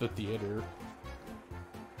trashed the theater.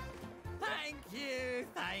 Thank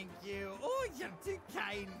you. Oh, you're too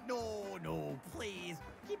kind. No, please.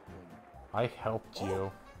 Keep going. I helped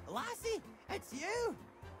you. Lassie, it's you.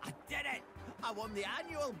 I did it. I won the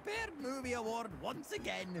annual Bear Movie Award once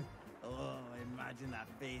again. Oh, imagine that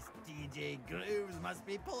face DJ Grooves must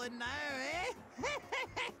be pulling now, eh?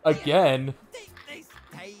 Again? Take this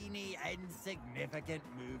tiny, insignificant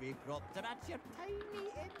movie prop to match your tiny,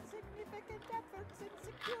 insignificant efforts in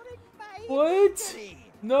securing my What?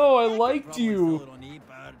 victory. No, I liked you.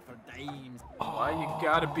 Why you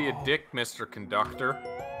gotta be a dick, Mr. Conductor?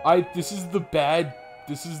 This is the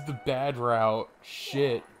bad route.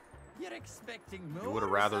 Shit. You're expecting more. You would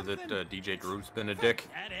have rather that DJ Groove's been a dick?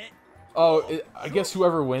 Oh, I guess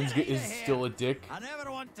whoever wins is still a dick.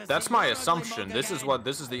 That's my assumption. This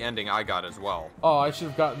is the ending I got as well. Oh, I should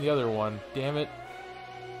have gotten the other one. Damn it.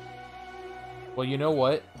 Well, you know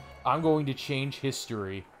what? I'm going to change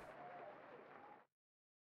history.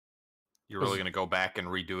 You're really gonna go back and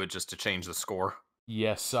redo it just to change the score?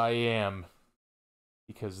 Yes, I am.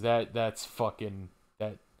 Because that's fucking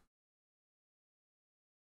that.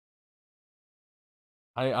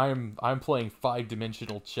 I'm playing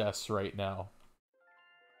 5-dimensional chess right now.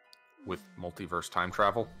 With multiverse time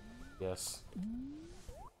travel? Yes.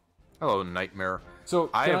 Hello, Nightmare. So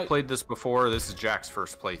I have played this before. This is Jack's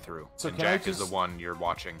first playthrough. So and can Jack I just, is the one you're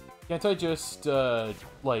watching. Can't I just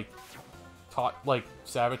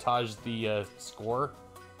sabotage the score?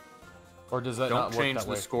 Or does that not work that way? Don't change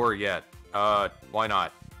the score yet. Why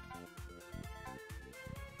not?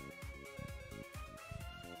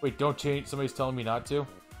 Wait, don't change. Somebody's telling me not to?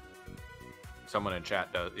 Someone in chat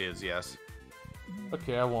is, yes.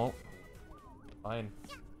 Okay, I won't. Fine.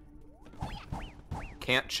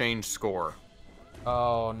 Can't change score.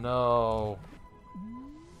 Oh no.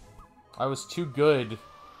 I was too good.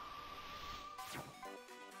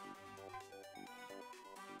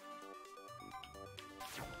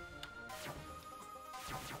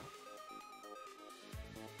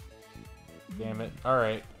 Damn it.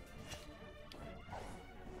 Alright.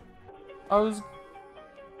 I was...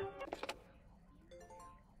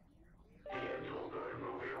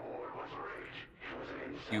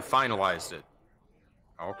 You finalized it.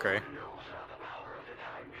 Okay.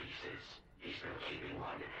 He's been keeping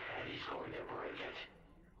one, and he's going to break it.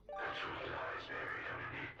 The truth lies buried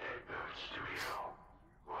underneath Dead Bird Studio.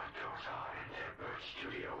 What goes on in Dead Bird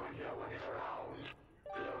Studio when no one is around?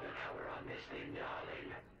 Blow the cover on this thing,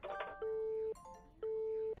 darling.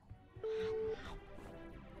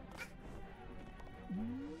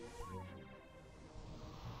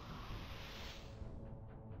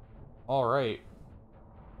 All right.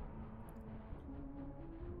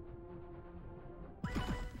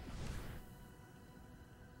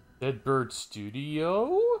 Dead Bird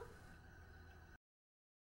Studio?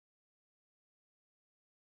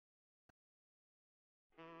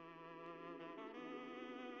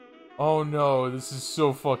 Oh no, this is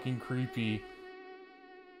so fucking creepy.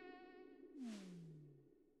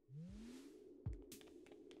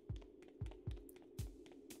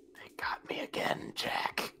 They got me again,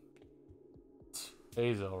 Jack.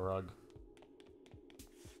 Hey, Xelrog.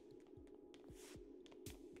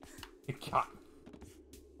 God.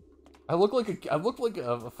 I look like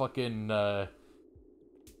a fucking, the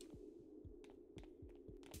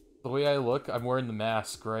way I look, I'm wearing the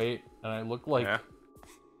mask, right? And I look like...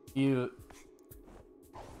 Yeah.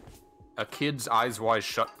 A kid's eyes wide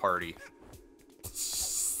shut party.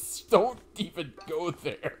 Don't even go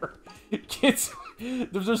there. Kids,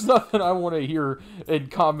 there's nothing I want to hear in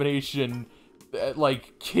combination,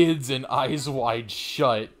 like, kids and eyes wide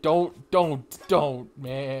shut. Don't,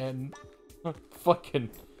 man. Fucking...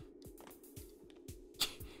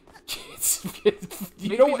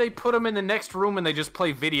 Maybe they put them in the next room and they just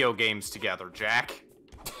play video games together, Jack.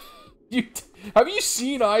 Have you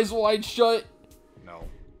seen Eyes Wide Shut? No.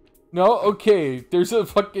 No? Okay. There's a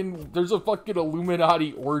fucking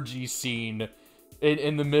Illuminati orgy scene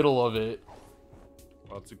in the middle of it.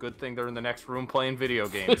 Well, it's a good thing they're in the next room playing video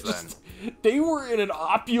games then. They were in an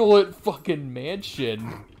opulent fucking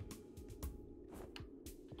mansion.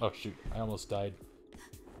 Oh shoot, I almost died.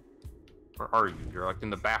 Where are you? You're like in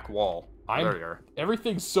the back wall. There you are.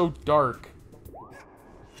 Everything's so dark.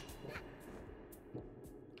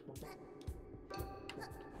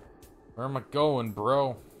 Where am I going,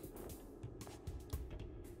 bro?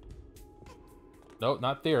 Nope,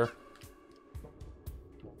 not there.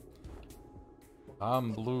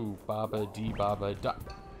 I'm blue, baba dee baba da.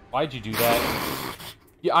 Why'd you do that?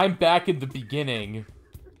 Yeah, I'm back at the beginning.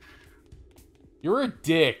 You're a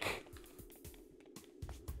dick.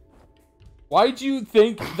 Why'd you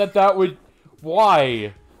think that would...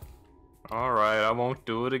 Why? Alright, I won't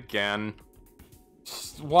do it again.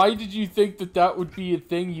 Why did you think that would be a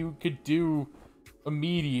thing you could do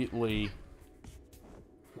immediately?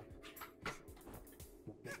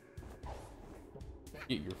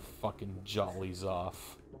 Get your fucking jollies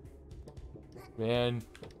off. Man.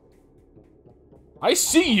 I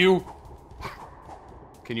see you!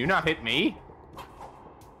 Can you not hit me?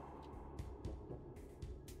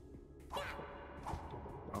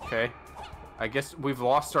 Okay. I guess we've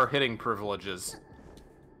lost our hitting privileges.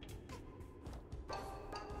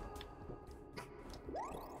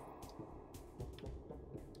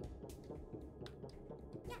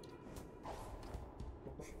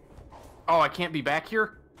 Oh, I can't be back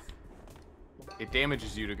here? It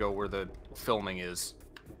damages you to go where the filming is.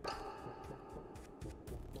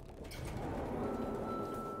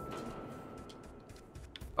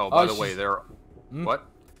 Oh, by the way, there... What?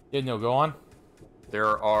 Yeah, no, go on.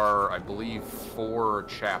 There are, I believe, 4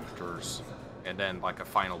 chapters, and then, like, a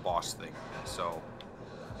final boss thing. So,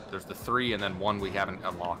 there's the 3, and then 1 we haven't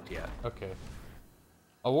unlocked yet. Okay.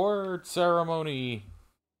 Award ceremony.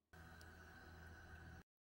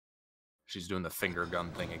 She's doing the finger gun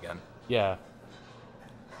thing again. Yeah.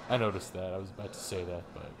 I noticed that. I was about to say that,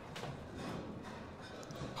 but...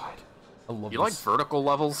 God, I love You like vertical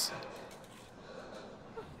levels?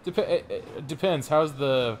 It depends. How's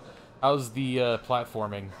the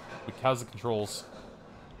platforming? How's the controls?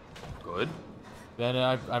 Good. Then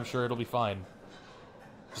I'm sure it'll be fine.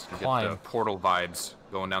 Just you climb. get the Portal vibes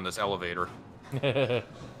going down this elevator.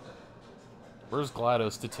 Where's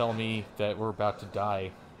GLaDOS to tell me that we're about to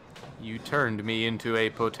die? You turned me into a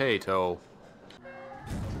potato.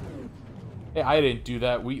 Hey, I didn't do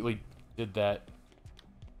that. Wheatley did that.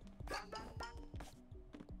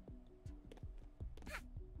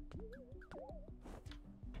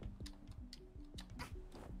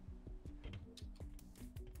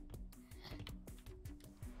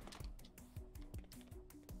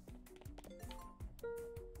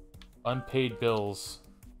 Unpaid bills.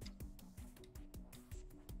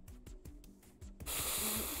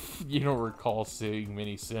 You don't recall seeing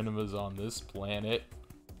many cinemas on this planet.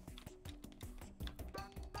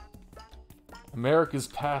 America's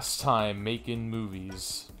pastime, making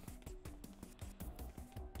movies.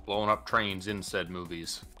 Blowing up trains in said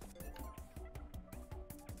movies.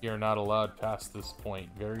 You're not allowed past this point.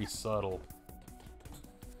 Very subtle.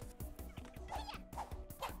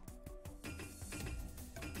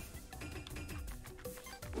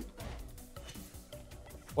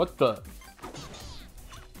 What the?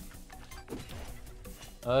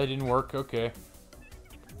 It didn't work. Okay.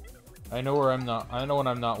 I know where I'm not. I know when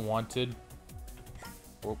I'm not wanted.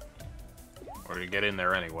 Oh. Or you get in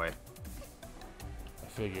there anyway. I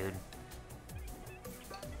figured.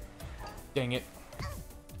 Dang it.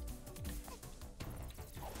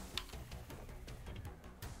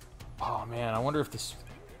 Oh man, I wonder if this.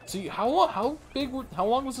 See how long? How big? How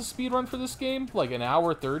long was the speed run for this game? Like an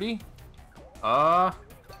hour 30?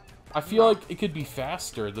 I feel like it could be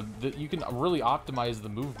faster. You can really optimize the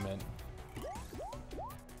movement.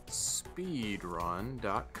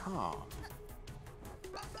 Speedrun.com.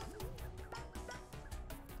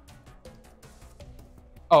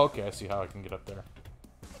 Oh, okay. I see how I can get up there.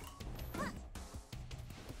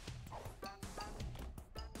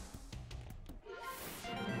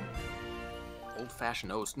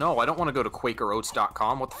 Old-fashioned oats. No, I don't want to go to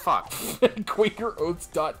QuakerOats.com. What the fuck?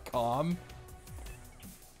 QuakerOats.com?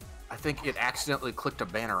 I think it accidentally clicked a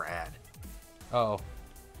banner ad. Oh.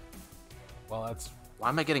 Well, that's... Why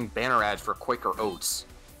am I getting banner ads for Quaker Oats?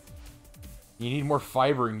 You need more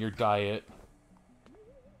fiber in your diet.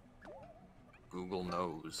 Google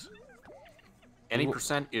knows. Any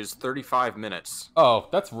percent is 35 minutes. Oh,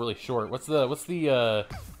 that's really short. What's the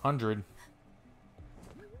 100?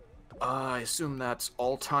 I assume that's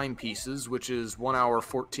all timepieces, which is 1 hour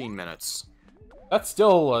 14 minutes. That's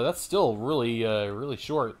still really really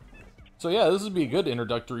short. So yeah, this would be a good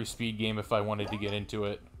introductory speed game if I wanted to get into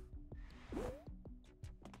it.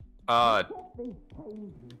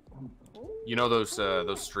 You know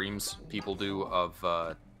those streams people do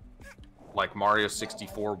of like Mario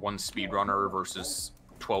 64 one speedrunner versus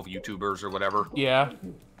 12 YouTubers or whatever? Yeah.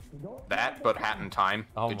 That, but hat in time.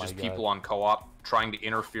 Oh It's my just God. people on co-op trying to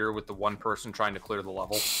interfere with the one person trying to clear the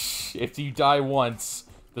level. If you die once,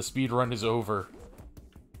 the speed run is over.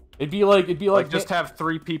 It'd be like Just have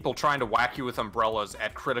 3 people trying to whack you with umbrellas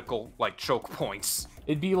at critical like choke points.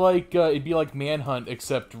 It'd be like Manhunt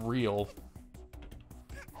except real.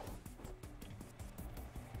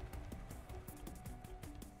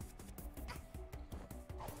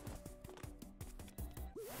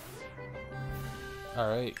 All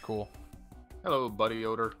right, cool. Hello, Buddy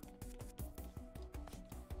Yoder.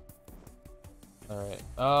 All right.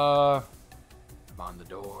 I'm on the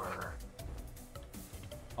door.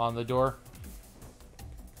 On the door.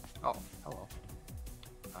 Oh, hello.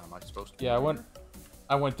 Am I supposed to? Yeah,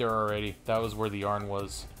 I went there already. That was where the yarn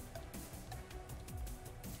was.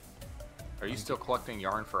 Are you still collecting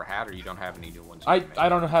yarn for a hat, or you don't have any new ones? I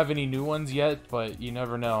don't have any new ones yet, but you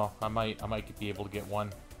never know. I might be able to get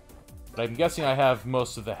one. But I'm guessing I have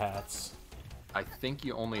most of the hats. I think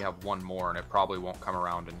you only have one more, and it probably won't come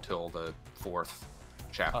around until the 4th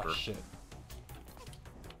chapter. Oh shit.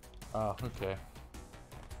 Oh, okay.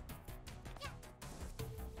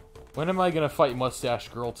 When am I gonna fight Mustache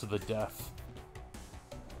Girl to the death?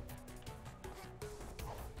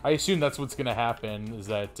 I assume that's what's gonna happen. Is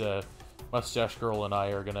that Mustache Girl and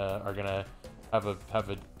I are gonna have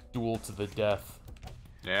a duel to the death?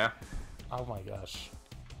 Yeah. Oh my gosh.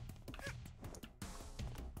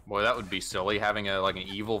 Boy, that would be silly, having an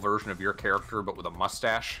evil version of your character, but with a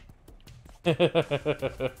mustache.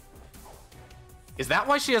 Is that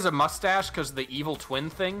why she has a mustache? Because of the evil twin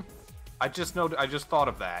thing? I just thought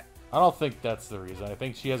of that. I don't think that's the reason. I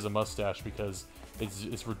think she has a mustache because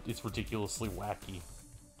it's ridiculously wacky.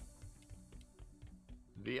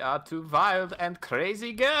 We are two wild and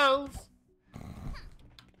crazy girls.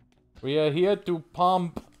 We are here to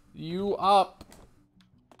pump you up.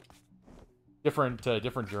 Different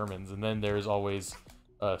Germans, and then there's always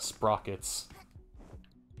sprockets.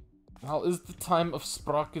 Now is the time of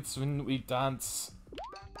sprockets when we dance.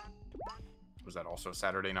 Was that also a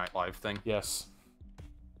Saturday Night Live thing? Yes.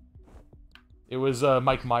 It was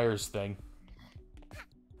Mike Myers' thing.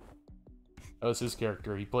 That was his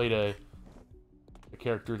character. He played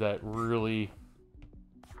character that really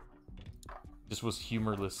just was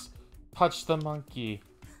humorless. Touch the monkey.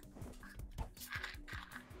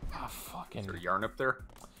 Ah, fucking. Is there a yarn up there?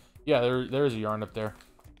 Yeah, there is a yarn up there.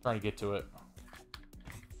 Trying to get to it.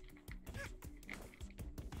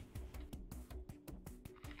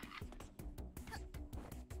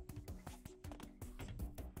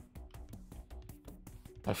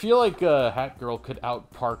 I feel like Hat Girl could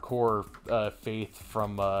out parkour Faith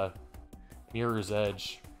from Mirror's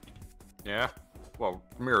Edge. Yeah. Well,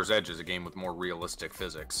 Mirror's Edge is a game with more realistic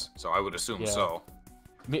physics, so I would assume so.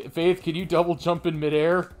 Faith, can you double jump in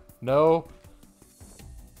midair? No.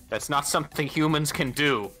 That's not something humans can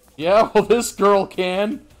do. Yeah, well, this girl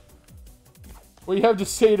can. What do you have to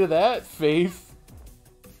say to that, Faith?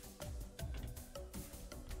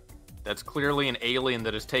 That's clearly an alien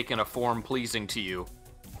that has taken a form pleasing to you.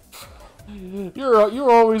 You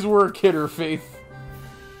always were a kidder, Faith.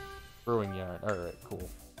 Brewing yarn. Alright, cool.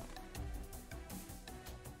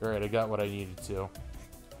 Alright, I got what I needed to.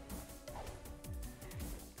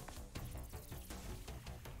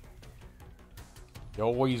 You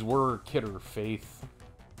always were a kidder, Faith.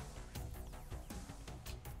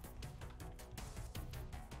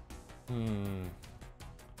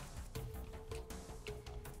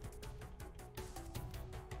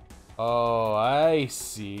 Oh, I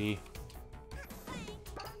see.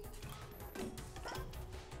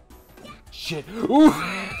 Shit. Ooh!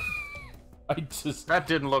 I just... That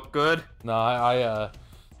didn't look good. No, I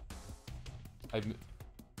and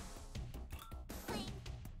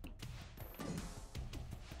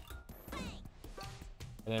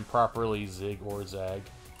then properly zig or zag.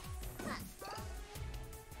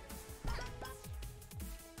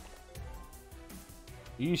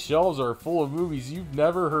 These shelves are full of movies you've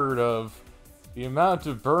never heard of. The amount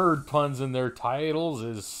of bird puns in their titles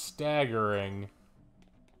is staggering.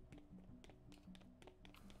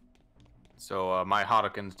 So, my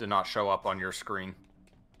Hadokens did not show up on your screen.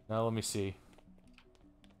 Now let me see.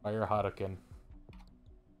 Fire Hadoken.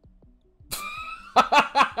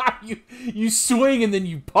 you swing and then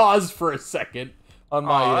you pause for a second on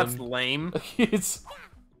my end. That's lame. It's...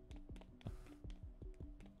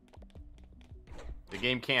 The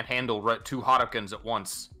game can't handle two Hadokens at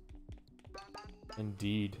once.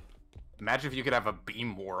 Indeed. Imagine if you could have a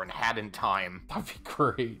beam war and had in time. That'd be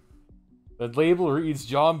great. The label reads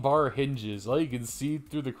John Bar hinges. All you can see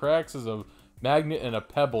through the cracks is a magnet and a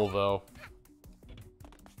pebble, though.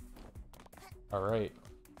 Alright.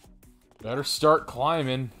 Better start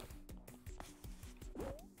climbing.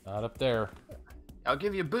 Not up there. I'll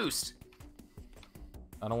give you a boost.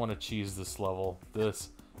 I don't want to cheese this level.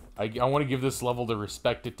 I want to give this level the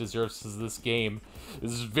respect it deserves, because this game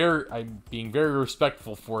is I'm being very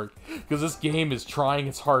respectful for it, because this game is trying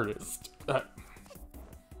its hardest.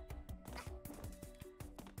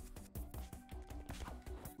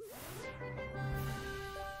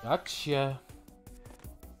 Gotcha.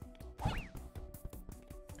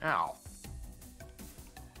 Ow.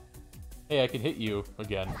 Hey, I can hit you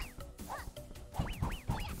again.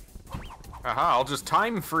 Aha, I'll just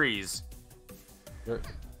time freeze.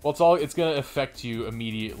 Well, it's gonna affect you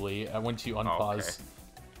immediately once you unpause. Okay.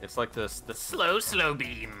 It's like the slow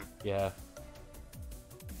beam. Yeah.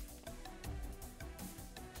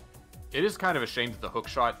 It is kind of a shame that the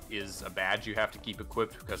hookshot is a badge you have to keep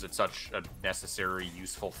equipped because it's such a necessary,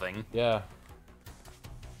 useful thing. Yeah.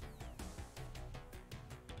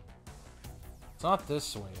 It's not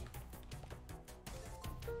this way.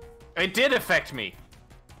 It did affect me.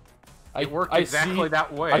 It worked exactly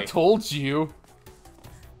that way. I told you.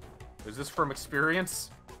 Is this from experience?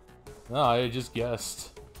 No, I just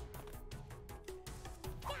guessed.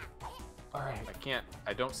 Alright.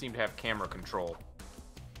 I don't seem to have camera control.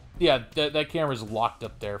 Yeah, that camera's locked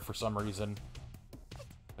up there for some reason.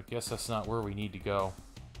 I guess that's not where we need to go.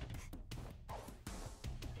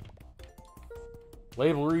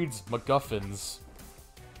 Label reads MacGuffins.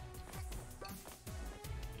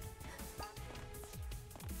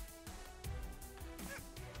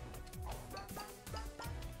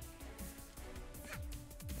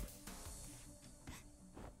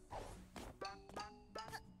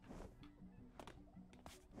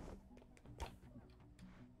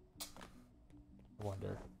 I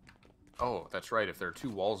wonder. Oh, that's right. If there are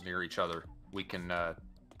two walls near each other, we can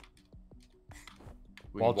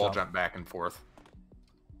wall jump back and forth.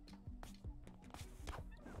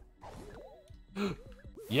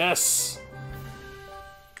 Yes!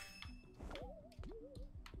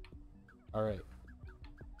 Alright.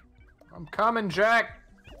 I'm coming, Jack!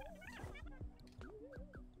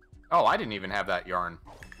 Oh, I didn't even have that yarn.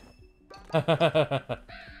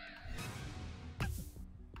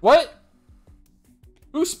 What?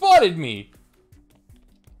 Who spotted me?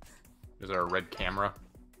 Is there a red camera?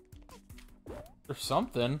 Or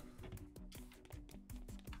something.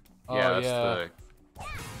 Yeah, Oh, that's yeah. the...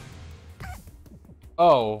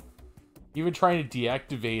 Oh. Even trying to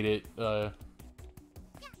deactivate it,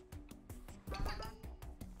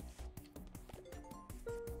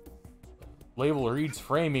 Label reads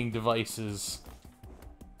framing devices.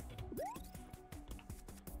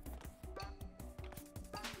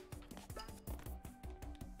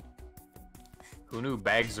 Who knew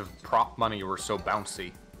bags of prop money were so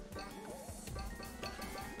bouncy?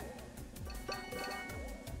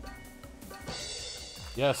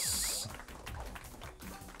 Yes.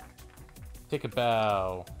 Take a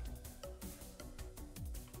bow.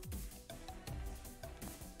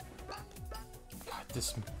 God,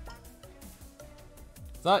 this...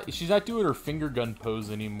 It's not, she's not doing her finger gun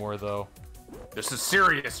pose anymore, though. This is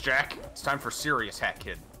serious, Jack. It's time for serious, Hat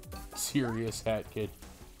Kid. Serious Hat Kid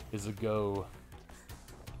is a go.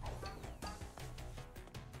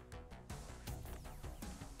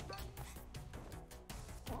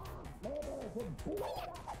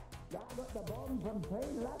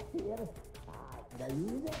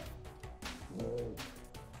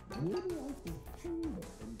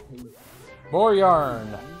 More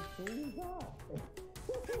yarn.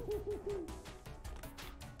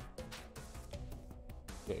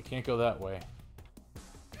 Okay, can't go that way.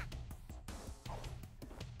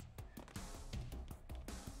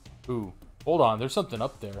 Ooh, hold on. There's something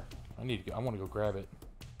up there. I want to go grab it.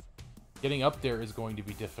 Getting up there is going to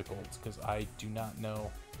be difficult because I do not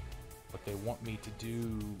know what they want me to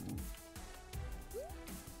do.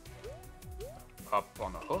 Up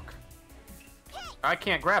on the hook? I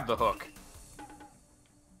can't grab the hook.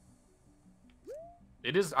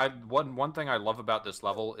 It is one thing I love about this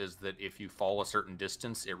level is that if you fall a certain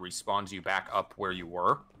distance, it respawns you back up where you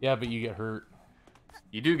were. Yeah, but you get hurt.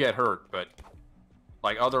 You do get hurt, but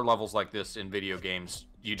like other levels like this in video games,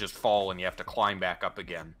 you just fall and you have to climb back up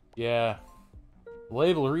again. Yeah. The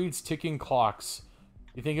label reads ticking clocks.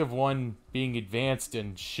 You think of one being advanced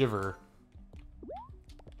and shiver.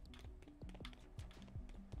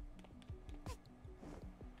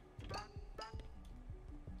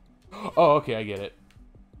 Oh, okay, I get it.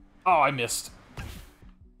 Oh, I missed.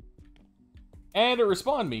 And it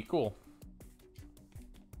respawned me. Cool.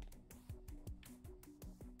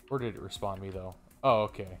 Where did it respawn me, though? Oh,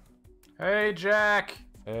 okay. Hey, Jack.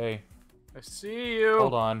 Hey. I see you.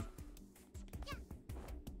 Hold on.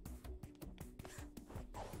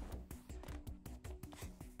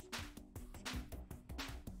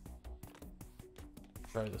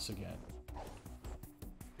 Try this again.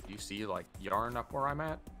 Do you see, like, yarn up where I'm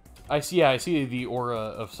at? I see, yeah, I see the aura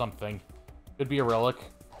of something. Could be a relic.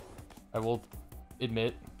 I will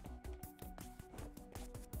admit.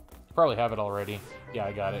 Probably have it already. Yeah,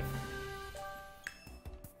 I got it.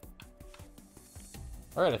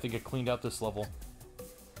 Alright, I think I cleaned out this level.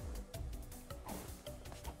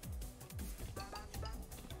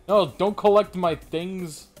 No, don't collect my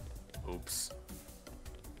things. Oops.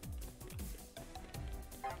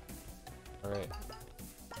 Alright.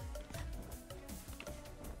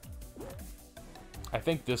 I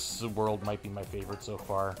think this world might be my favorite so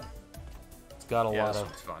far. It's got a lot this of...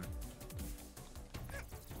 one's fun.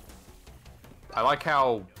 I like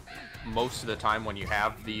how most of the time when you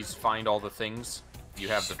have these find all the things, you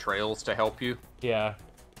have the trails to help you. Yeah.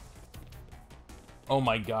 Oh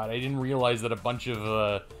my god, I didn't realize that a bunch of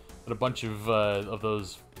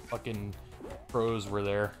those fucking pros were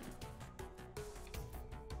there.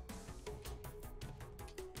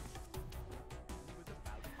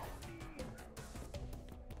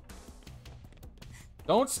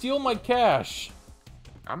 Don't steal my cash.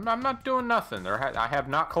 I'm not doing nothing. I have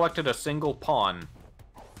not collected a single pawn.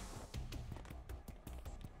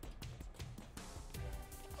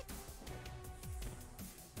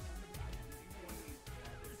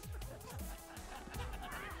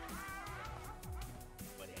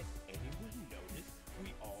 But has anyone noticed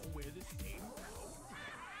we all wear the same coat?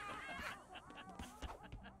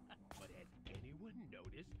 But has anyone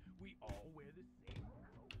noticed we all wear the same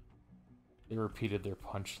coat? They repeated their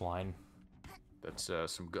punchline. That's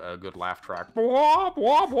some good laugh track. Wop,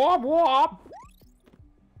 wop, wop, wop.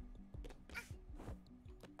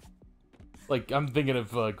 Like, I'm thinking of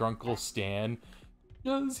Grunkle Stan.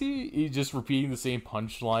 Does he's just repeating the same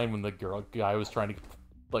punchline when the guy was trying to,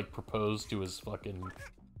 like, propose to his fucking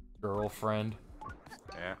girlfriend.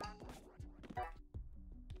 Yeah.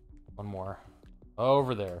 One more.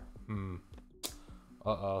 Over there.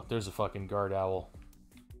 Uh-oh. There's a fucking guard owl.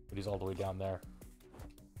 But he's all the way down there.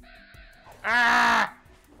 Ah!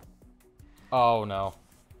 Oh, no.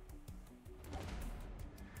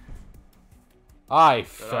 I Did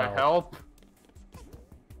fell. I help?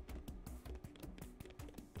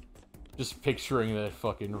 Just picturing that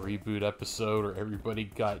fucking reboot episode where everybody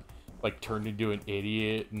got, like, turned into an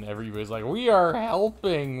idiot and everybody's like, we are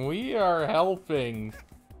helping! We are helping!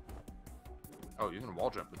 Oh, you can wall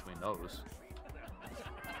jump between those.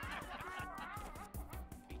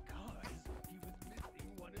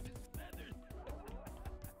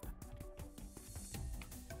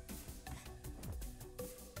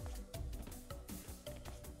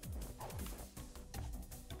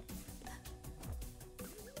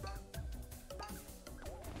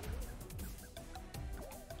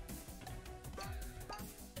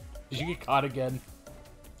 Did you get caught again?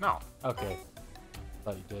 No. Okay.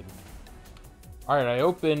 Thought you did. Alright, I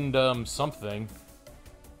opened, something.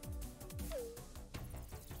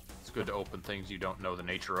 It's good to open things you don't know the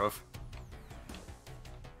nature of.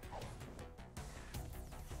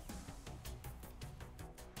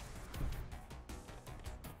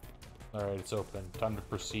 Alright, it's open. Time to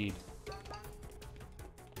proceed.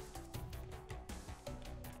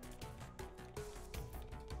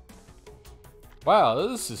 Wow,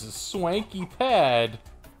 this is a swanky pad.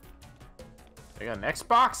 They got an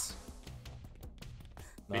Xbox?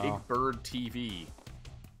 No. Big Bird TV.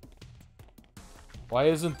 Why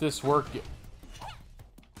isn't this working?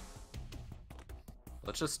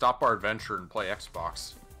 Let's just stop our adventure and play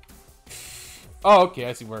Xbox. Oh, okay,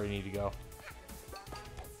 I see where I need to go.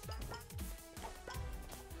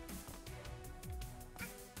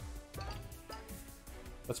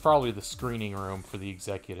 That's probably the screening room for the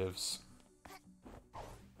executives.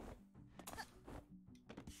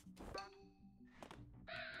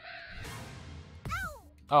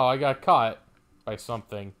 Oh, I got caught by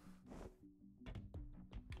something.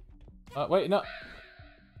 Wait, no.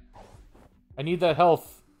 I need that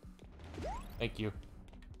health. Thank you.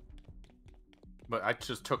 But I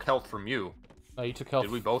just took health from you. Oh, you took health.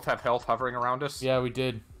 Did we both have health hovering around us? Yeah, we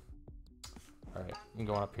did. Alright, I'm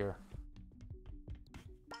going up here.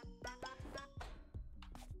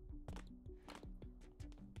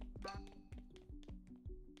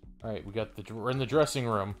 Alright, we got we're in the dressing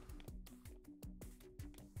room.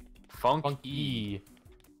 Funky.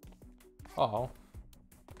 Oh.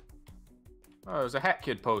 Oh, there's a Hat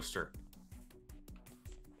Kid poster.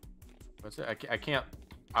 What's it? I can't.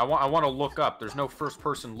 I want to look up. There's no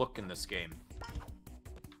first-person look in this game.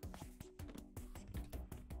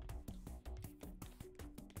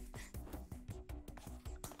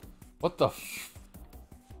 What the f...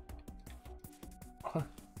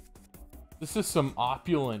 This is some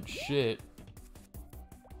opulent shit.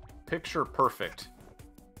 Picture perfect.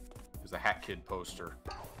 There's a Hat Kid poster.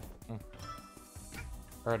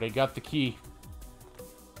 Alright, I got the key.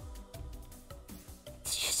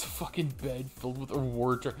 It's just a fucking bed filled with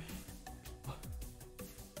rewards.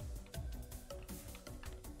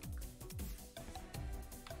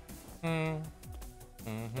 I'm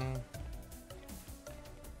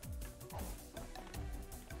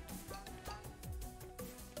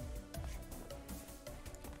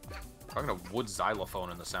gonna wood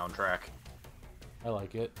xylophone in the soundtrack. I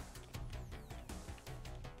like it.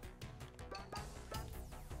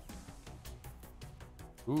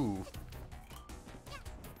 Ooh.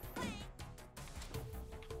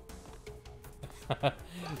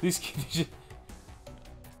 These kids.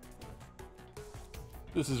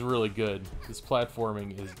 This is really good. This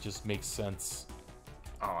platforming just makes sense.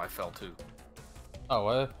 Oh, I fell too. Oh,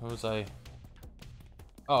 what was I?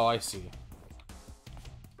 Oh, I see.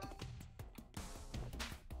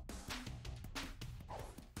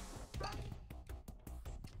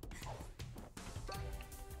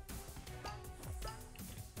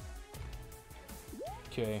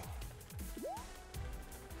 Okay.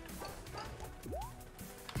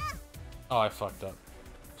 Oh, I fucked up.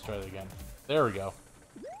 Let's try that again. There we go.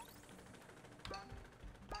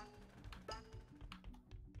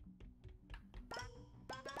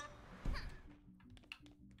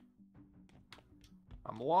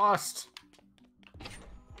 I'm lost.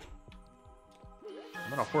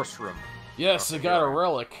 I'm in a horse room. Yes, I got a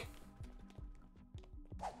relic.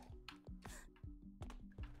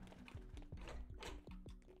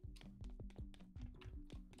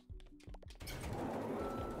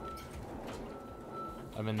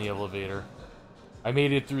 I'm in the elevator. I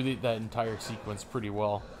made it through that entire sequence pretty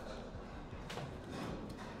well.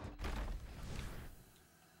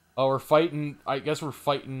 Oh, we're fighting... I guess we're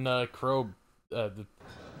fighting, Crow, the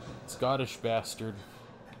Scottish bastard.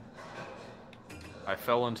 I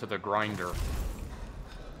fell into the grinder.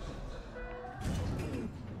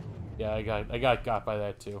 Yeah, I got got by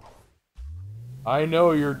that too. I know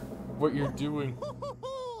what you're doing.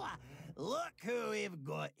 Look who we've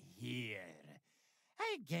got here.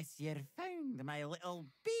 I guess you found my little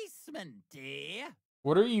basement, eh?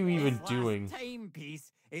 What are you even This doing? last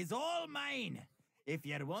timepiece is all mine. If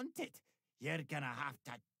you want it, you're gonna have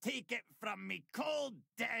to take it from me cold,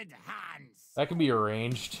 dead hands. That can be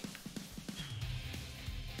arranged.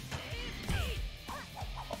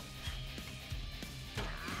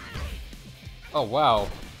 Oh, wow.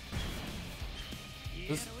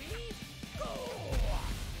 This...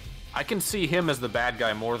 I can see him as the bad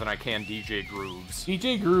guy more than I can DJ Grooves.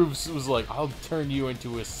 DJ Grooves was like, "I'll turn you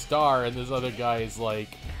into a star," and this other guy is like,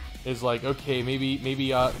 "Okay, maybe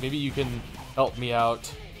you can help me out."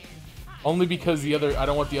 Only because I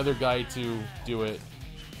don't want the other guy to do it.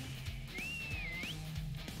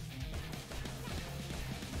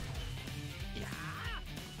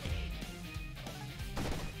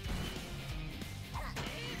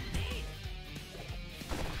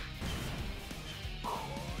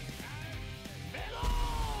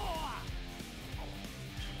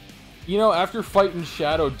 You know, after fighting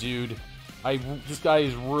Shadow Dude, this guy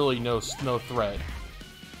is really no threat.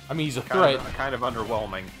 I mean, he's a threat. Kind of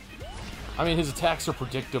underwhelming. I mean, his attacks are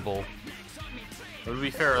predictable. But to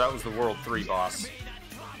be fair, that was the World 3 boss.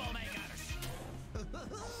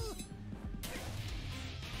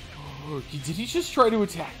 Did he just try to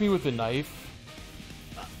attack me with a knife?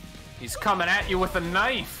 He's coming at you with a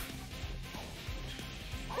knife!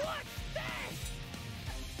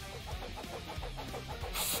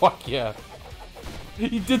 Fuck yeah.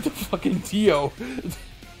 He did the fucking Dio.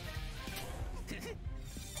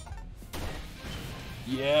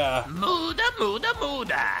 Yeah. Muda, muda,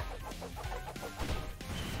 muda!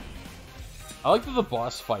 I like that the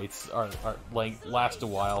boss fights are like last a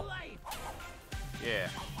while. Yeah.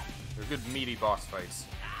 They're good meaty boss fights.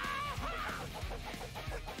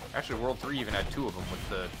 Actually, World 3 even had 2 of them with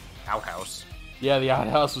the outhouse. Yeah, the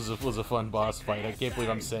outhouse was a fun boss fight. I can't believe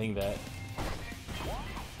I'm saying that.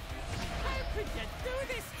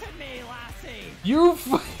 You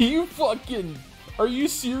fucking... Are you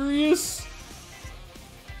serious?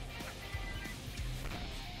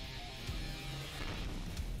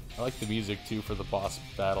 I like the music, too, for the boss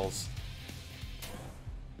battles.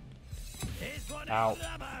 Ow.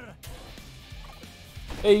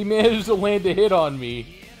 Hey, he managed to land a hit on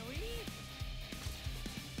me.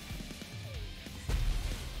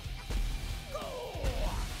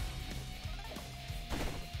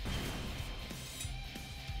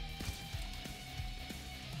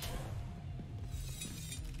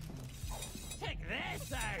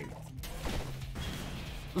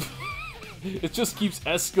 It just keeps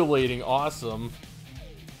escalating. Awesome.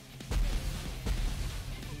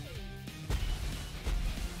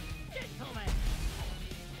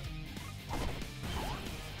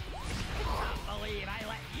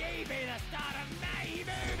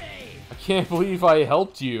 I can't believe I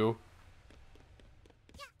helped you.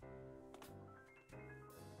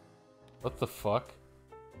 What the fuck?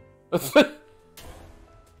 Let's have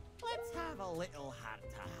a little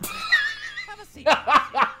heart-to-heart. Have a seat.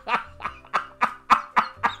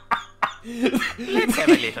 Let's have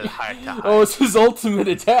a little heart-to-heart. Oh, it's his ultimate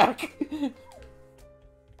attack.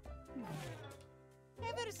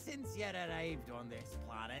 Ever since you arrived on this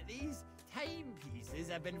planet, these timepieces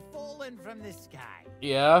have been falling from the sky.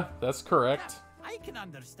 Yeah, that's correct. Now, I can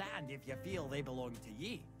understand if you feel they belong to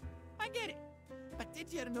you. I get it. But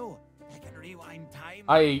did you know they can rewind time?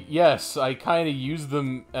 Yes, I kind of use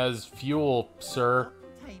them as fuel, sir.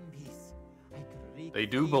 Timepiece. They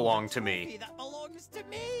do belong to me. That belongs to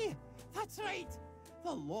me. That's right.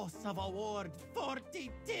 The loss of Award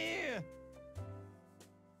 42.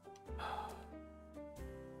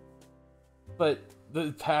 But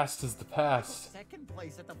the past is the past. Second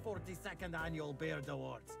place at the 42nd Annual Beard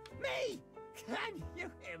Awards. Me! Can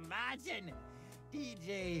you imagine?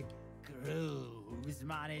 DJ Grooves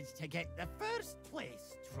managed to get the first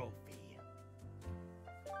place trophy.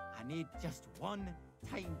 I need just one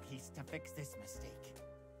timepiece to fix this mistake.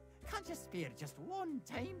 Can't you spare just one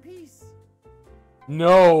timepiece?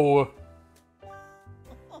 No!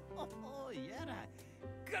 Oh, you're a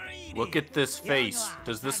greedy Look at this face. young lad,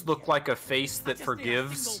 Does this aren't look you? like a face I that just need a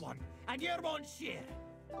forgives? single one, and you won't share.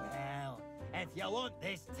 Well, if you want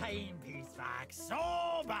this timepiece back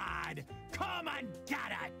so bad, come and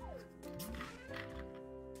get it!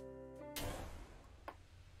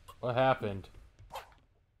 What happened?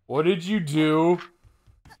 What did you do?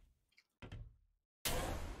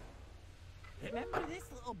 Remember this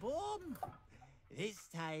little bomb? This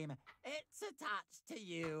time, it's attached to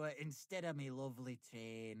you instead of me lovely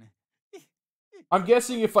train. I'm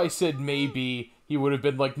guessing if I said maybe, he would have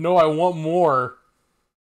been like, no, I want more.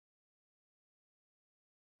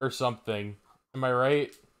 Or something. Am I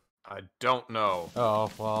right? I don't know. Oh,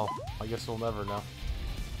 well, I guess we'll never know.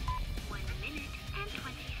 1 minute and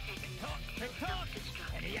 20 seconds.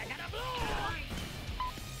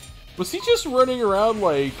 Was he just running around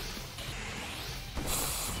like...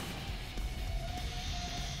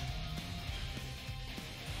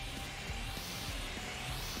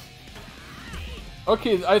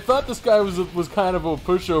 Okay, I thought this guy was kind of a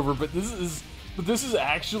pushover, but this is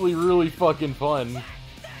actually really fucking fun.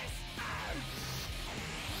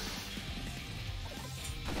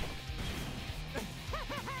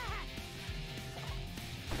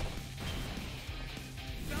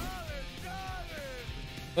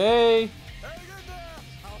 Hey!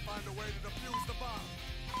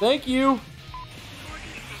 Thank you!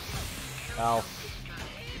 Ow.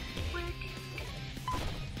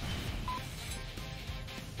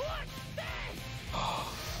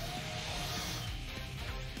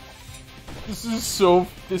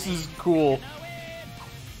 This is cool.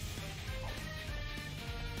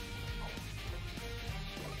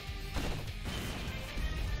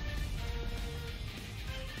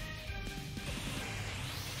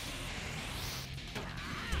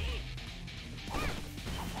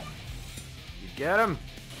 You get him?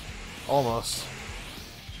 Almost.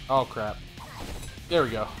 Oh crap. There we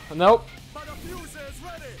go. Nope.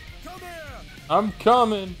 I'm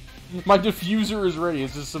coming. My diffuser is ready.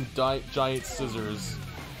 It's just some giant scissors.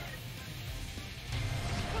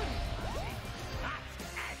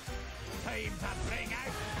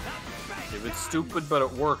 If it's stupid but it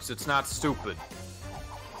works, it's not stupid.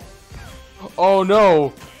 Oh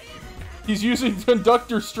no! He's using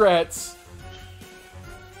conductor strats!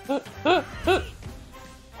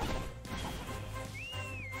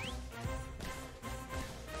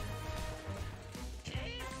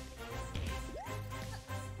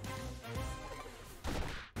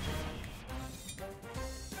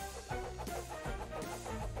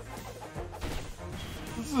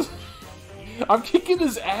 I'm kicking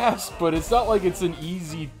his ass, but it's not like it's an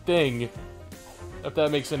easy thing. If that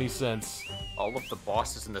makes any sense. All of the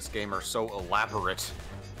bosses in this game are so elaborate.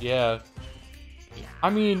 Yeah. I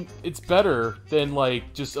mean, it's better than,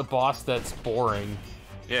 like, just a boss that's boring.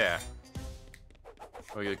 Yeah.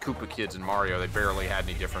 Well, the Koopa kids in Mario, they barely had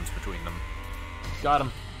any difference between them. Got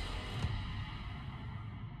him.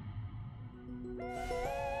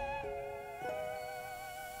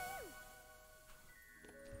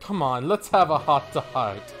 Come on, let's have a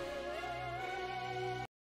heart-to-heart.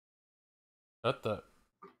 What the...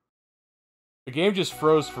 The game just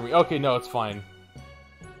froze for me. Okay, no, it's fine.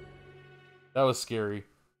 That was scary.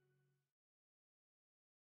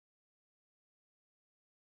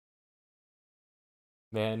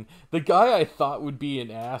 Man, the guy I thought would be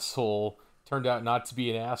an asshole turned out not to be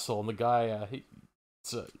an asshole, and the guy,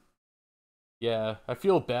 yeah, I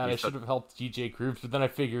feel bad. I should have helped DJ Grooves, but then I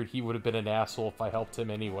figured he would have been an asshole if I helped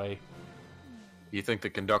him anyway. You think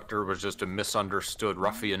the conductor was just a misunderstood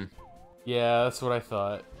ruffian? Yeah, that's what I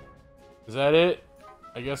thought. Is that it?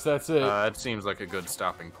 I guess that's it. It seems like a good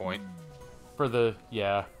stopping point. For the,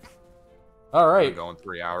 yeah. Alright. Going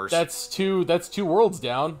 3 hours. That's two worlds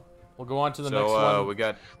down. We'll go on to the next one. We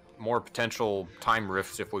got more potential time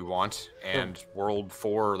rifts if we want, and World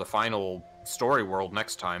 4, the final story world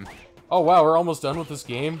next time. Oh wow, we're almost done with this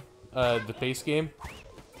game? The base game?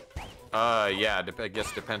 Yeah, I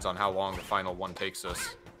guess it depends on how long the final one takes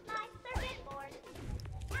us.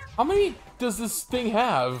 How many does this thing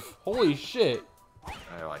have? Holy shit.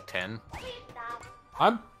 Like 10?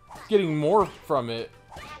 I'm getting more from it.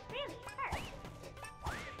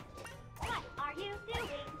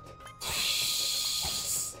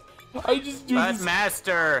 I just do this.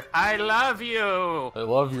 Master, I love you! I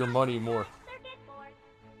love your money more.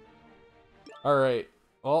 Alright.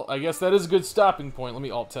 Well, I guess that is a good stopping point. Let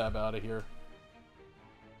me alt-tab out of here.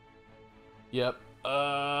 Yep.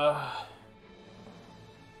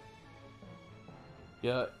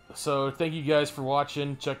 Yeah, so thank you guys for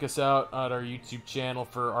watching. Check us out on our YouTube channel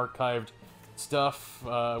for archived stuff.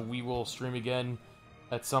 We will stream again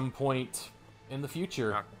at some point in the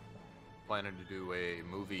future. Planning to do a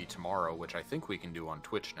movie tomorrow, which I think we can do on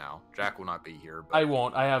Twitch now. Jack will not be here. But... I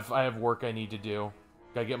won't. I have work I need to do.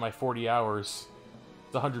 Gotta get my 40 hours.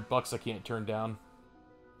 It's $100 I can't turn down.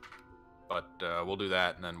 But we'll do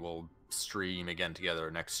that, and then we'll stream again together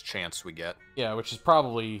next chance we get. Yeah, which is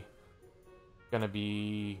probably gonna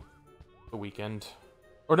be the weekend.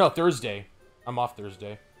 Or no, Thursday. I'm off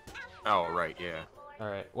Thursday. Oh, right, yeah.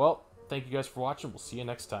 Alright, well, thank you guys for watching. We'll see you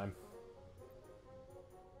next time.